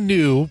brand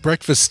new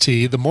breakfast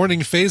tea, the Morning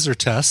Phaser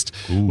Test,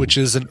 which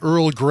is an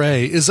Earl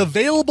Grey, is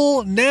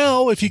available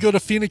now if you go to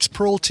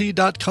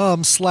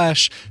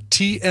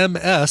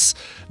phoenixpearltea.com/TMS.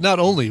 Not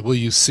only will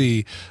you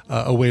see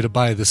a way to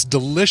buy this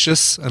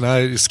delicious,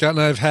 and Scott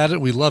and I have had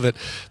it, we love it,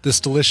 this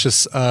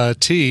delicious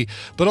tea,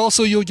 but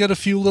also you'll get a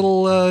few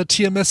little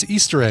TMS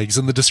Easter eggs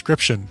in the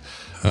description.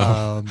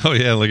 Yeah,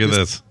 look at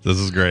this. This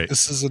is great.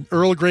 This is an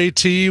Earl Grey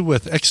tea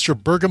with extra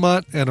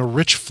bergamot and a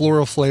rich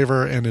floral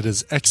flavor, and it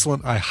is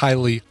excellent. I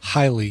highly,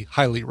 highly,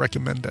 highly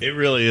recommend it. It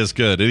really is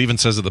good. It even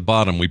says at the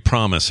bottom, we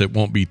promise it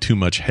won't be too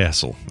much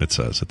hassle, it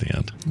says at the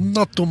end.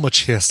 Not too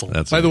much hassle.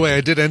 By the way,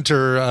 I did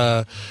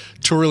enter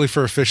Too Early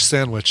for a Fish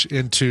Sandwich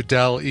into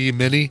DAL-E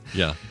Mini.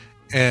 Yeah.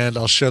 And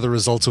I'll share the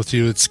results with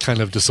you. It's kind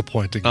of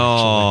disappointing.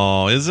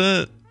 Oh, is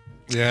it?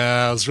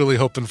 Yeah, I was really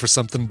hoping for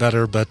something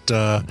better, but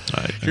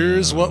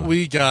here's what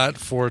we got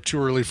for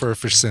Too Early for a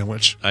Fish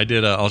Sandwich. I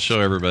did. I'll show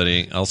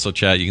everybody. Also,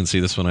 chat. You can see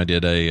this one. I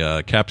did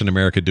a Captain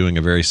America doing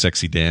a very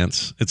sexy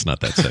dance. It's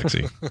not that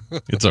sexy.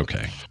 It's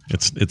okay.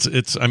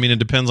 It's. I mean, it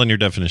depends on your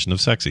definition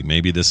of sexy.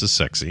 Maybe this is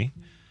sexy.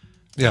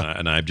 Yeah.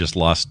 And I've just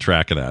lost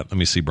track of that. Let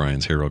me see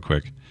Brian's here real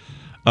quick.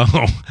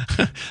 Oh,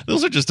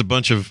 those are just a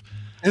bunch of.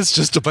 It's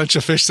just a bunch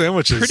of fish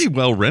sandwiches. Pretty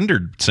well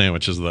rendered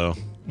sandwiches, though.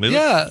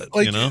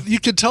 You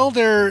could tell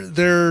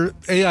they're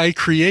AI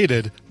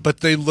created,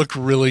 but they look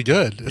really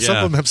good. Some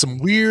of them have some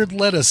weird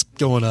lettuce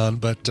going on,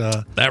 but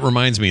that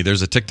reminds me,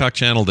 there's a TikTok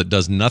channel that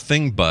does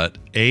nothing but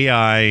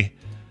AI.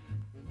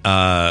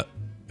 So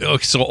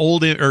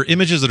old or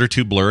images that are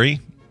too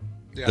blurry.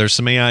 Yeah. There's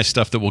some AI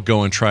stuff that will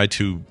go and try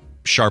to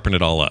sharpen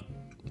it all up,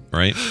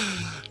 right?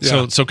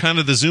 Yeah. So kind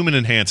of the zoom and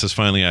enhance is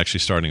finally actually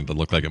starting to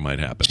look like it might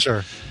happen.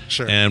 Sure.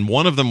 And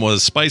one of them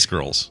was Spice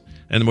Girls.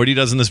 And what he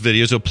does in this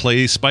video is he'll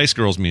play Spice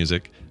Girls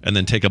music and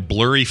then take a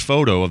blurry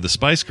photo of the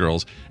Spice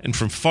Girls. And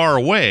from far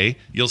away,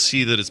 you'll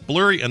see that it's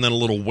blurry, and then a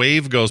little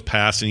wave goes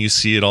past and you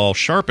see it all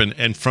sharpen.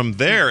 And from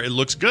there, it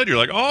looks good. You're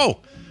like, oh,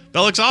 that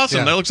looks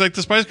awesome. Yeah. That looks like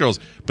the Spice Girls.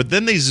 But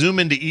then they zoom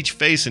into each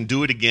face and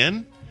do it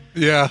again.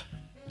 Yeah.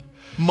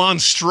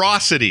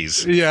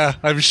 Monstrosities. Yeah,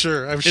 I'm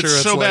sure.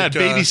 It's so bad.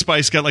 Baby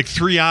Spice got like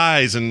 3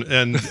 eyes, and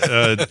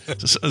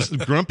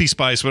Grumpy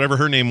Spice, whatever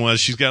her name was,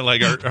 she's got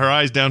like her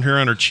eyes down here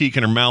on her cheek,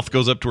 and her mouth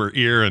goes up to her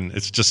ear, and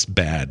it's just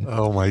bad.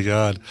 Oh my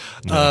god.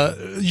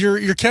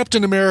 Your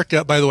Captain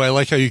America. By the way, I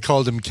like how you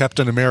called him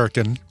Captain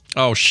American.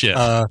 Oh shit!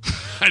 I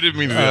didn't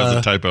mean to do that as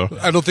a typo.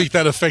 I don't think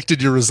that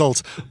affected your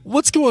results.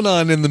 What's going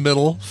on in the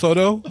middle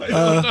photo? I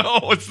don't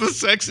know. It's the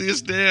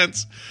sexiest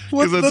dance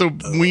because that's a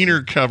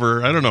wiener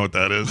cover. I don't know what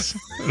that is.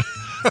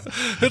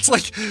 It's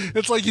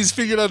like he's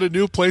figured out a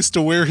new place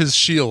to wear his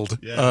shield.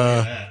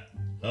 Yeah,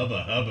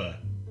 hubba.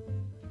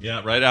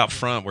 Yeah, right out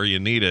front where you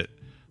need it.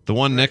 The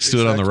one next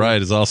to it on the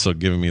right is also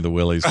giving me the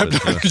willies. I'm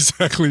not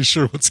exactly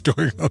sure what's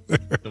going on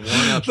there.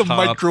 The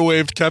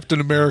microwaved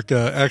Captain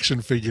America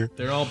action figure.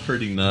 They're all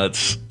pretty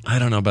nuts. I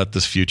don't know about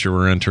this future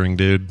we're entering,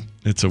 dude.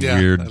 It's a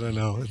weird. I don't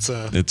know. It's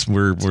a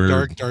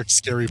dark,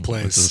 scary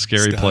place. It's a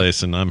scary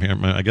place, and I'm here.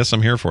 I guess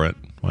I'm here for it.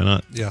 Why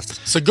not? Yes.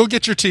 So go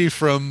get your tea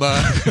from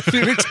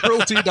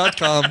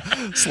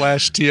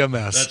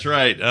phoenixpearltea.com/TMS. That's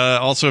right.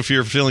 Also, if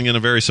you're feeling in a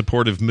very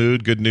supportive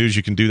mood, good news,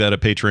 you can do that at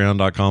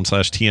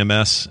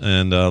patreon.com/TMS,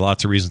 and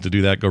lots of reasons to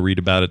do that. Go read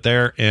about it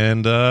there.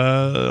 And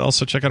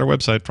also check out our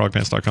website,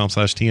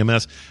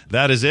 frogpants.com/TMS.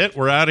 That is it.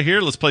 We're out of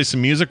here. Let's play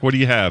some music. What do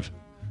you have?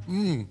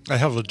 I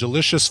have a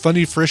delicious,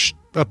 funny, fresh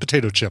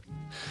potato chip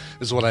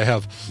is what I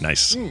have.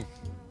 Nice.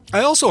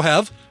 I also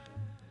have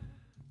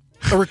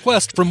a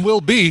request from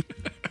Will B.,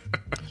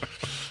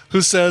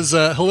 who says,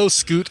 hello,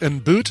 Scoot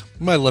and Boot.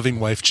 My loving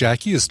wife,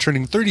 Jackie, is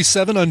turning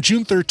 37 on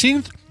June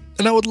 13th,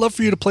 and I would love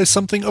for you to play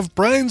something of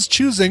Brian's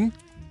choosing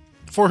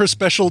for her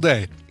special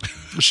day.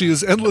 She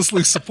is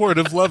endlessly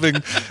supportive,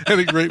 loving,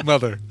 and a great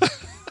mother.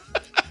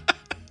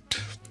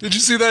 Did you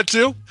see that,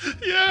 too?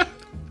 Yeah.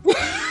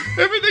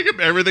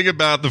 Everything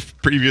about the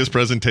previous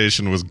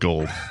presentation was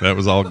gold. That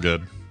was all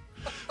good.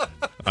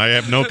 I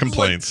have no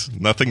complaints.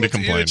 Nothing to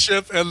complain. Eat a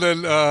chip and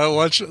then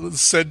watch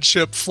said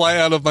chip fly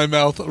out of my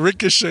mouth,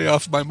 ricochet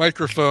off my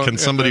microphone. Can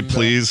somebody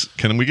please?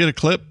 Can we get a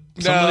clip?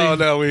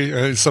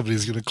 No.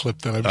 Somebody's going to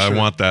clip that. I'm sure. I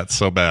want that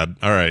so bad.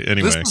 All right.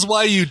 Anyway, this is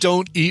why you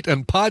don't eat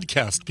and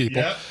podcast,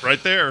 people. Yep,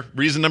 right there.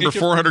 Reason number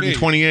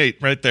 428.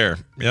 Right there.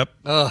 Yep.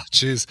 Oh,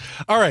 jeez.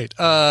 All right.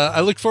 I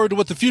look forward to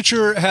what the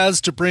future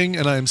has to bring,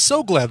 and I am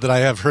so glad that I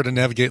have her to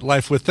navigate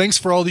life with. Thanks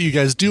for all that you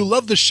guys do.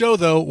 Love the show,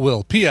 though.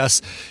 Will.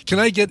 P.S. Can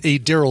I get a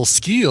Daryl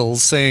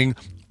Skeels saying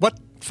what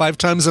 5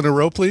 times in a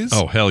row, please?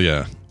 Oh, hell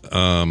yeah.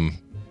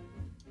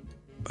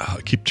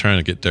 I keep trying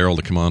to get Daryl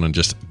to come on and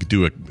just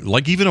do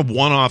even a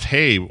one-off,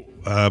 hey,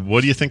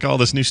 what do you think of all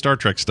this new Star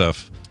Trek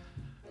stuff?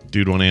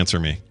 Dude won't answer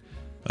me.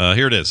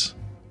 Here it is.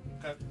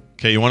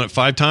 Okay, you want it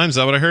 5 times? Is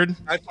that what I heard?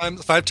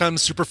 5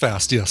 times super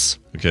fast, yes.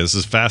 Okay, this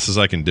is as fast as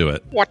I can do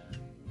it. What?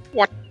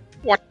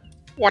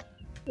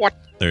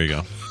 There you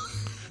go.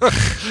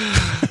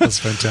 That's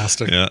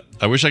fantastic. Yeah,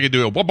 I wish I could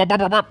do it, but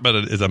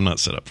I'm not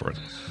set up for it.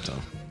 So,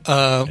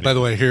 By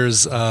the way,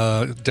 here's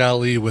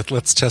Dali with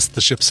 "Let's Test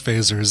the Ship's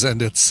Phasers,"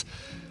 and is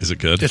it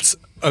good? It's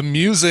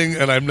amusing,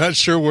 and I'm not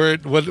sure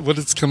what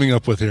it's coming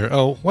up with here.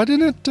 Oh, why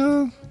didn't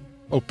it?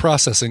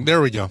 Processing.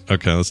 There we go.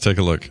 Okay, let's take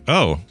a look.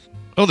 Oh,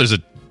 there's a.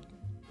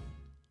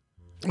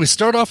 We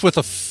start off with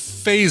a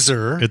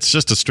phaser. It's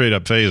just a straight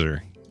up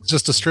phaser.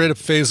 Just a straight up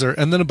phaser,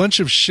 and then a bunch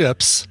of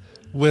ships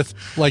with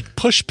like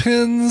push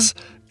pins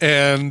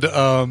and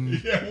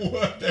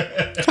what the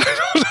heck? I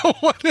don't know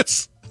what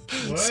is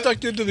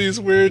stuck into these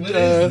weird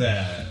ships.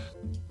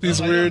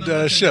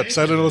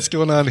 I don't know what's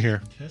going on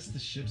here. Test the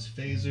ship's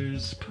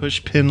phasers,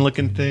 push pin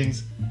looking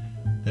things.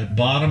 That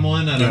bottom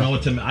one, I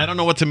don't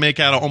know what to make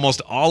out of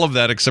almost all of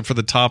that except for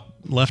the top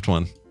left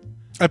one.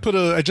 I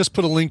just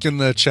put a link in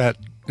the chat,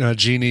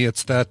 Jeannie.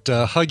 It's that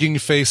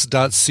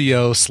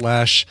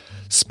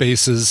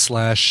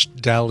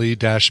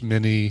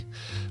huggingface.co/spaces/Dali-mini.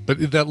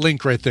 But that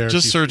link right there.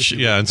 Just search,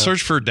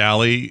 search for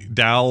Dali,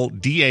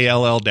 DALL-E.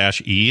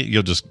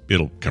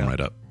 It'll come right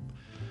up.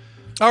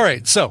 All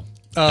right, so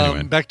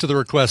Anyway. Back to the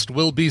request.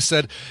 Will B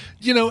said,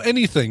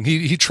 anything.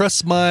 He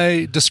trusts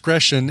my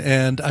discretion,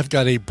 and I've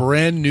got a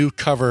brand new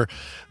cover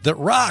that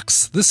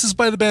rocks. This is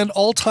by the band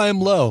All Time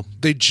Low.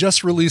 They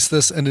just released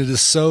this, and it is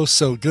so,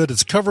 so good.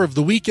 It's a cover of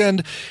The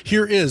Weeknd.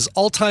 Here is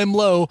All Time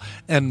Low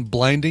and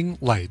Blinding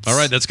Lights. All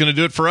right, that's going to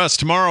do it for us.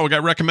 Tomorrow, we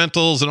got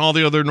Recommendals and all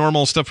the other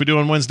normal stuff we do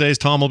on Wednesdays.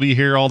 Tom will be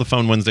here, all the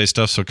Fun Wednesday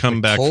stuff, so come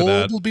back for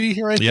that. Will be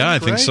here, I think, I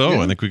think right? so.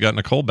 Yeah. I think we got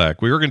Nicole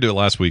back. We were going to do it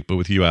last week, but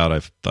with you out,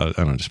 I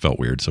just felt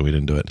weird, so we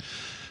didn't do it.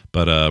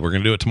 But we're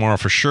going to do it tomorrow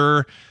for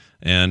sure,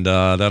 and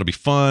that'll be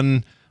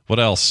fun. What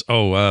else?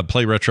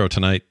 Play Retro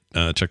tonight.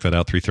 Check that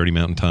out, 3:30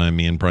 Mountain Time.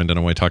 Me and Brian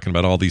Dunaway talking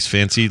about all these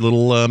fancy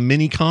little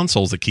mini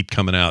consoles that keep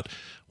coming out.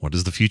 What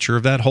does the future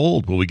of that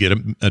hold? Will we get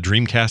a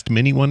Dreamcast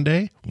Mini one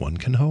day? One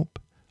can hope.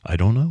 I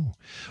don't know.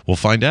 We'll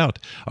find out.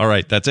 All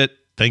right, that's it.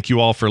 Thank you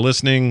all for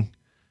listening.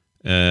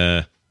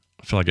 I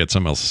feel like I had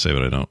something else to say,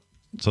 but I don't.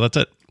 So that's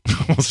it.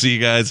 We'll see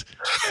you guys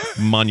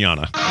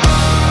mañana.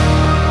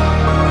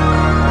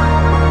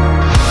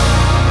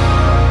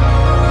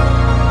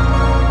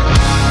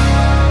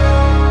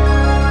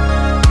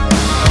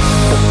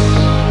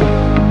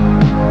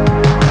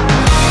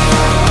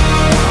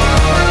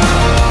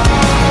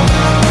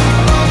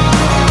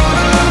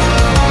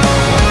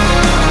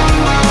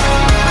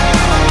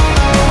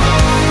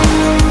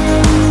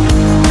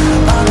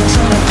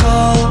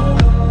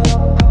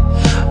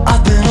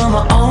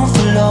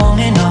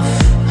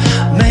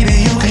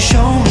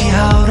 Show me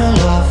how to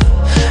love,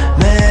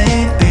 man.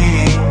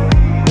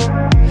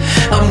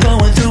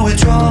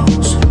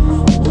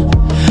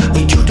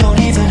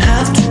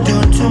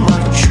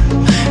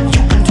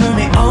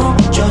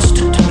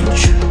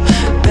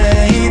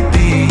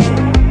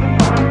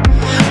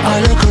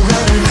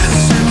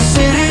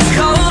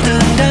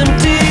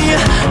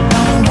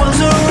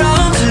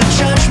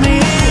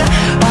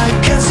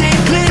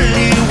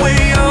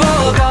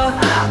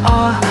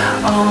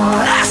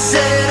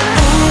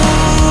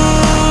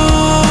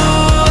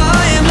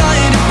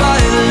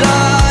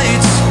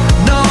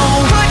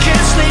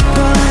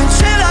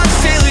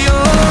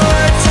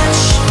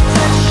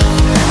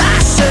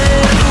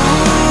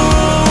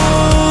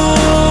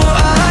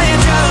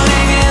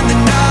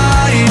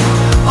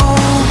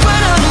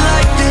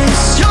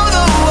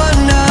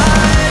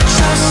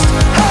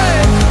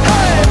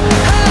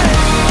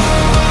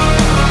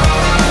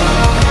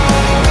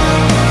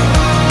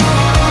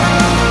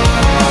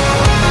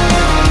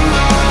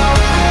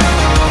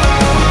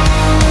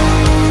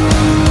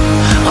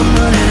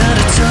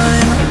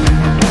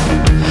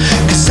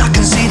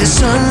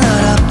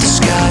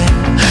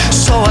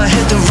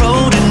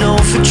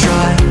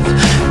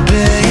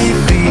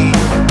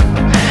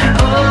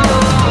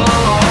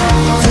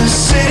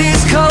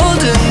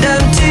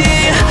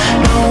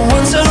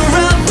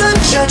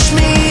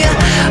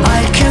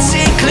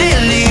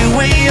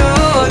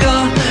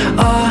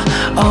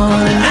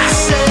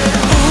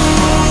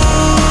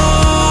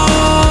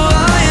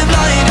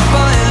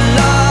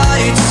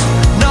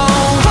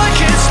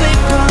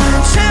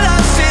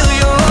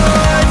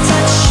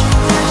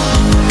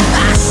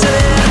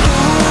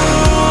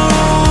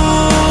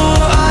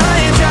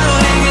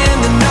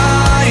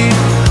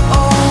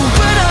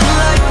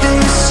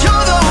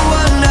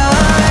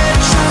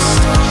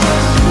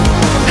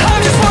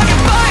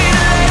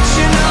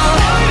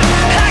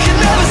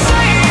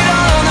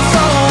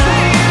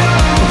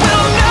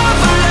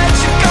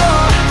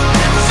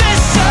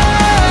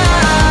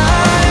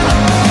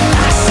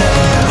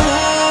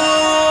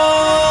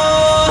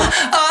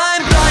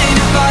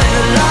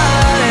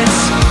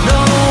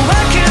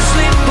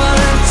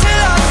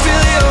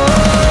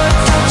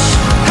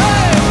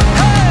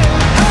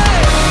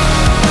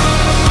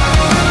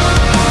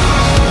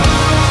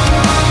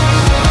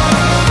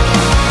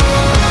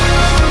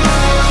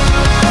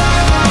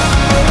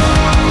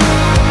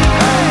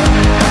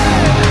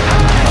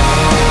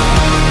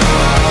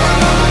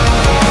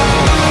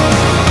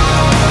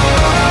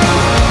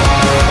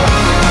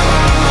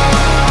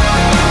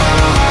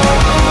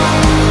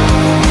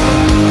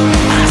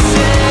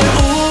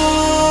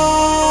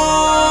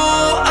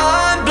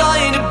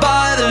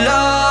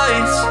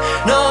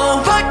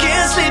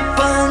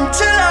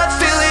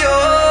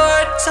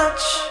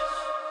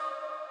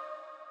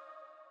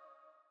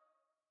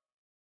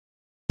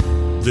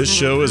 This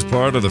show is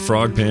part of the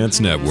Frog Pants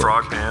Network.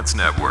 Frog Pants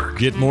Network.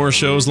 Get more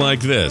shows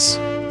like this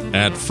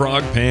at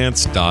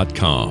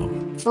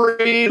frogpants.com.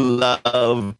 Free love.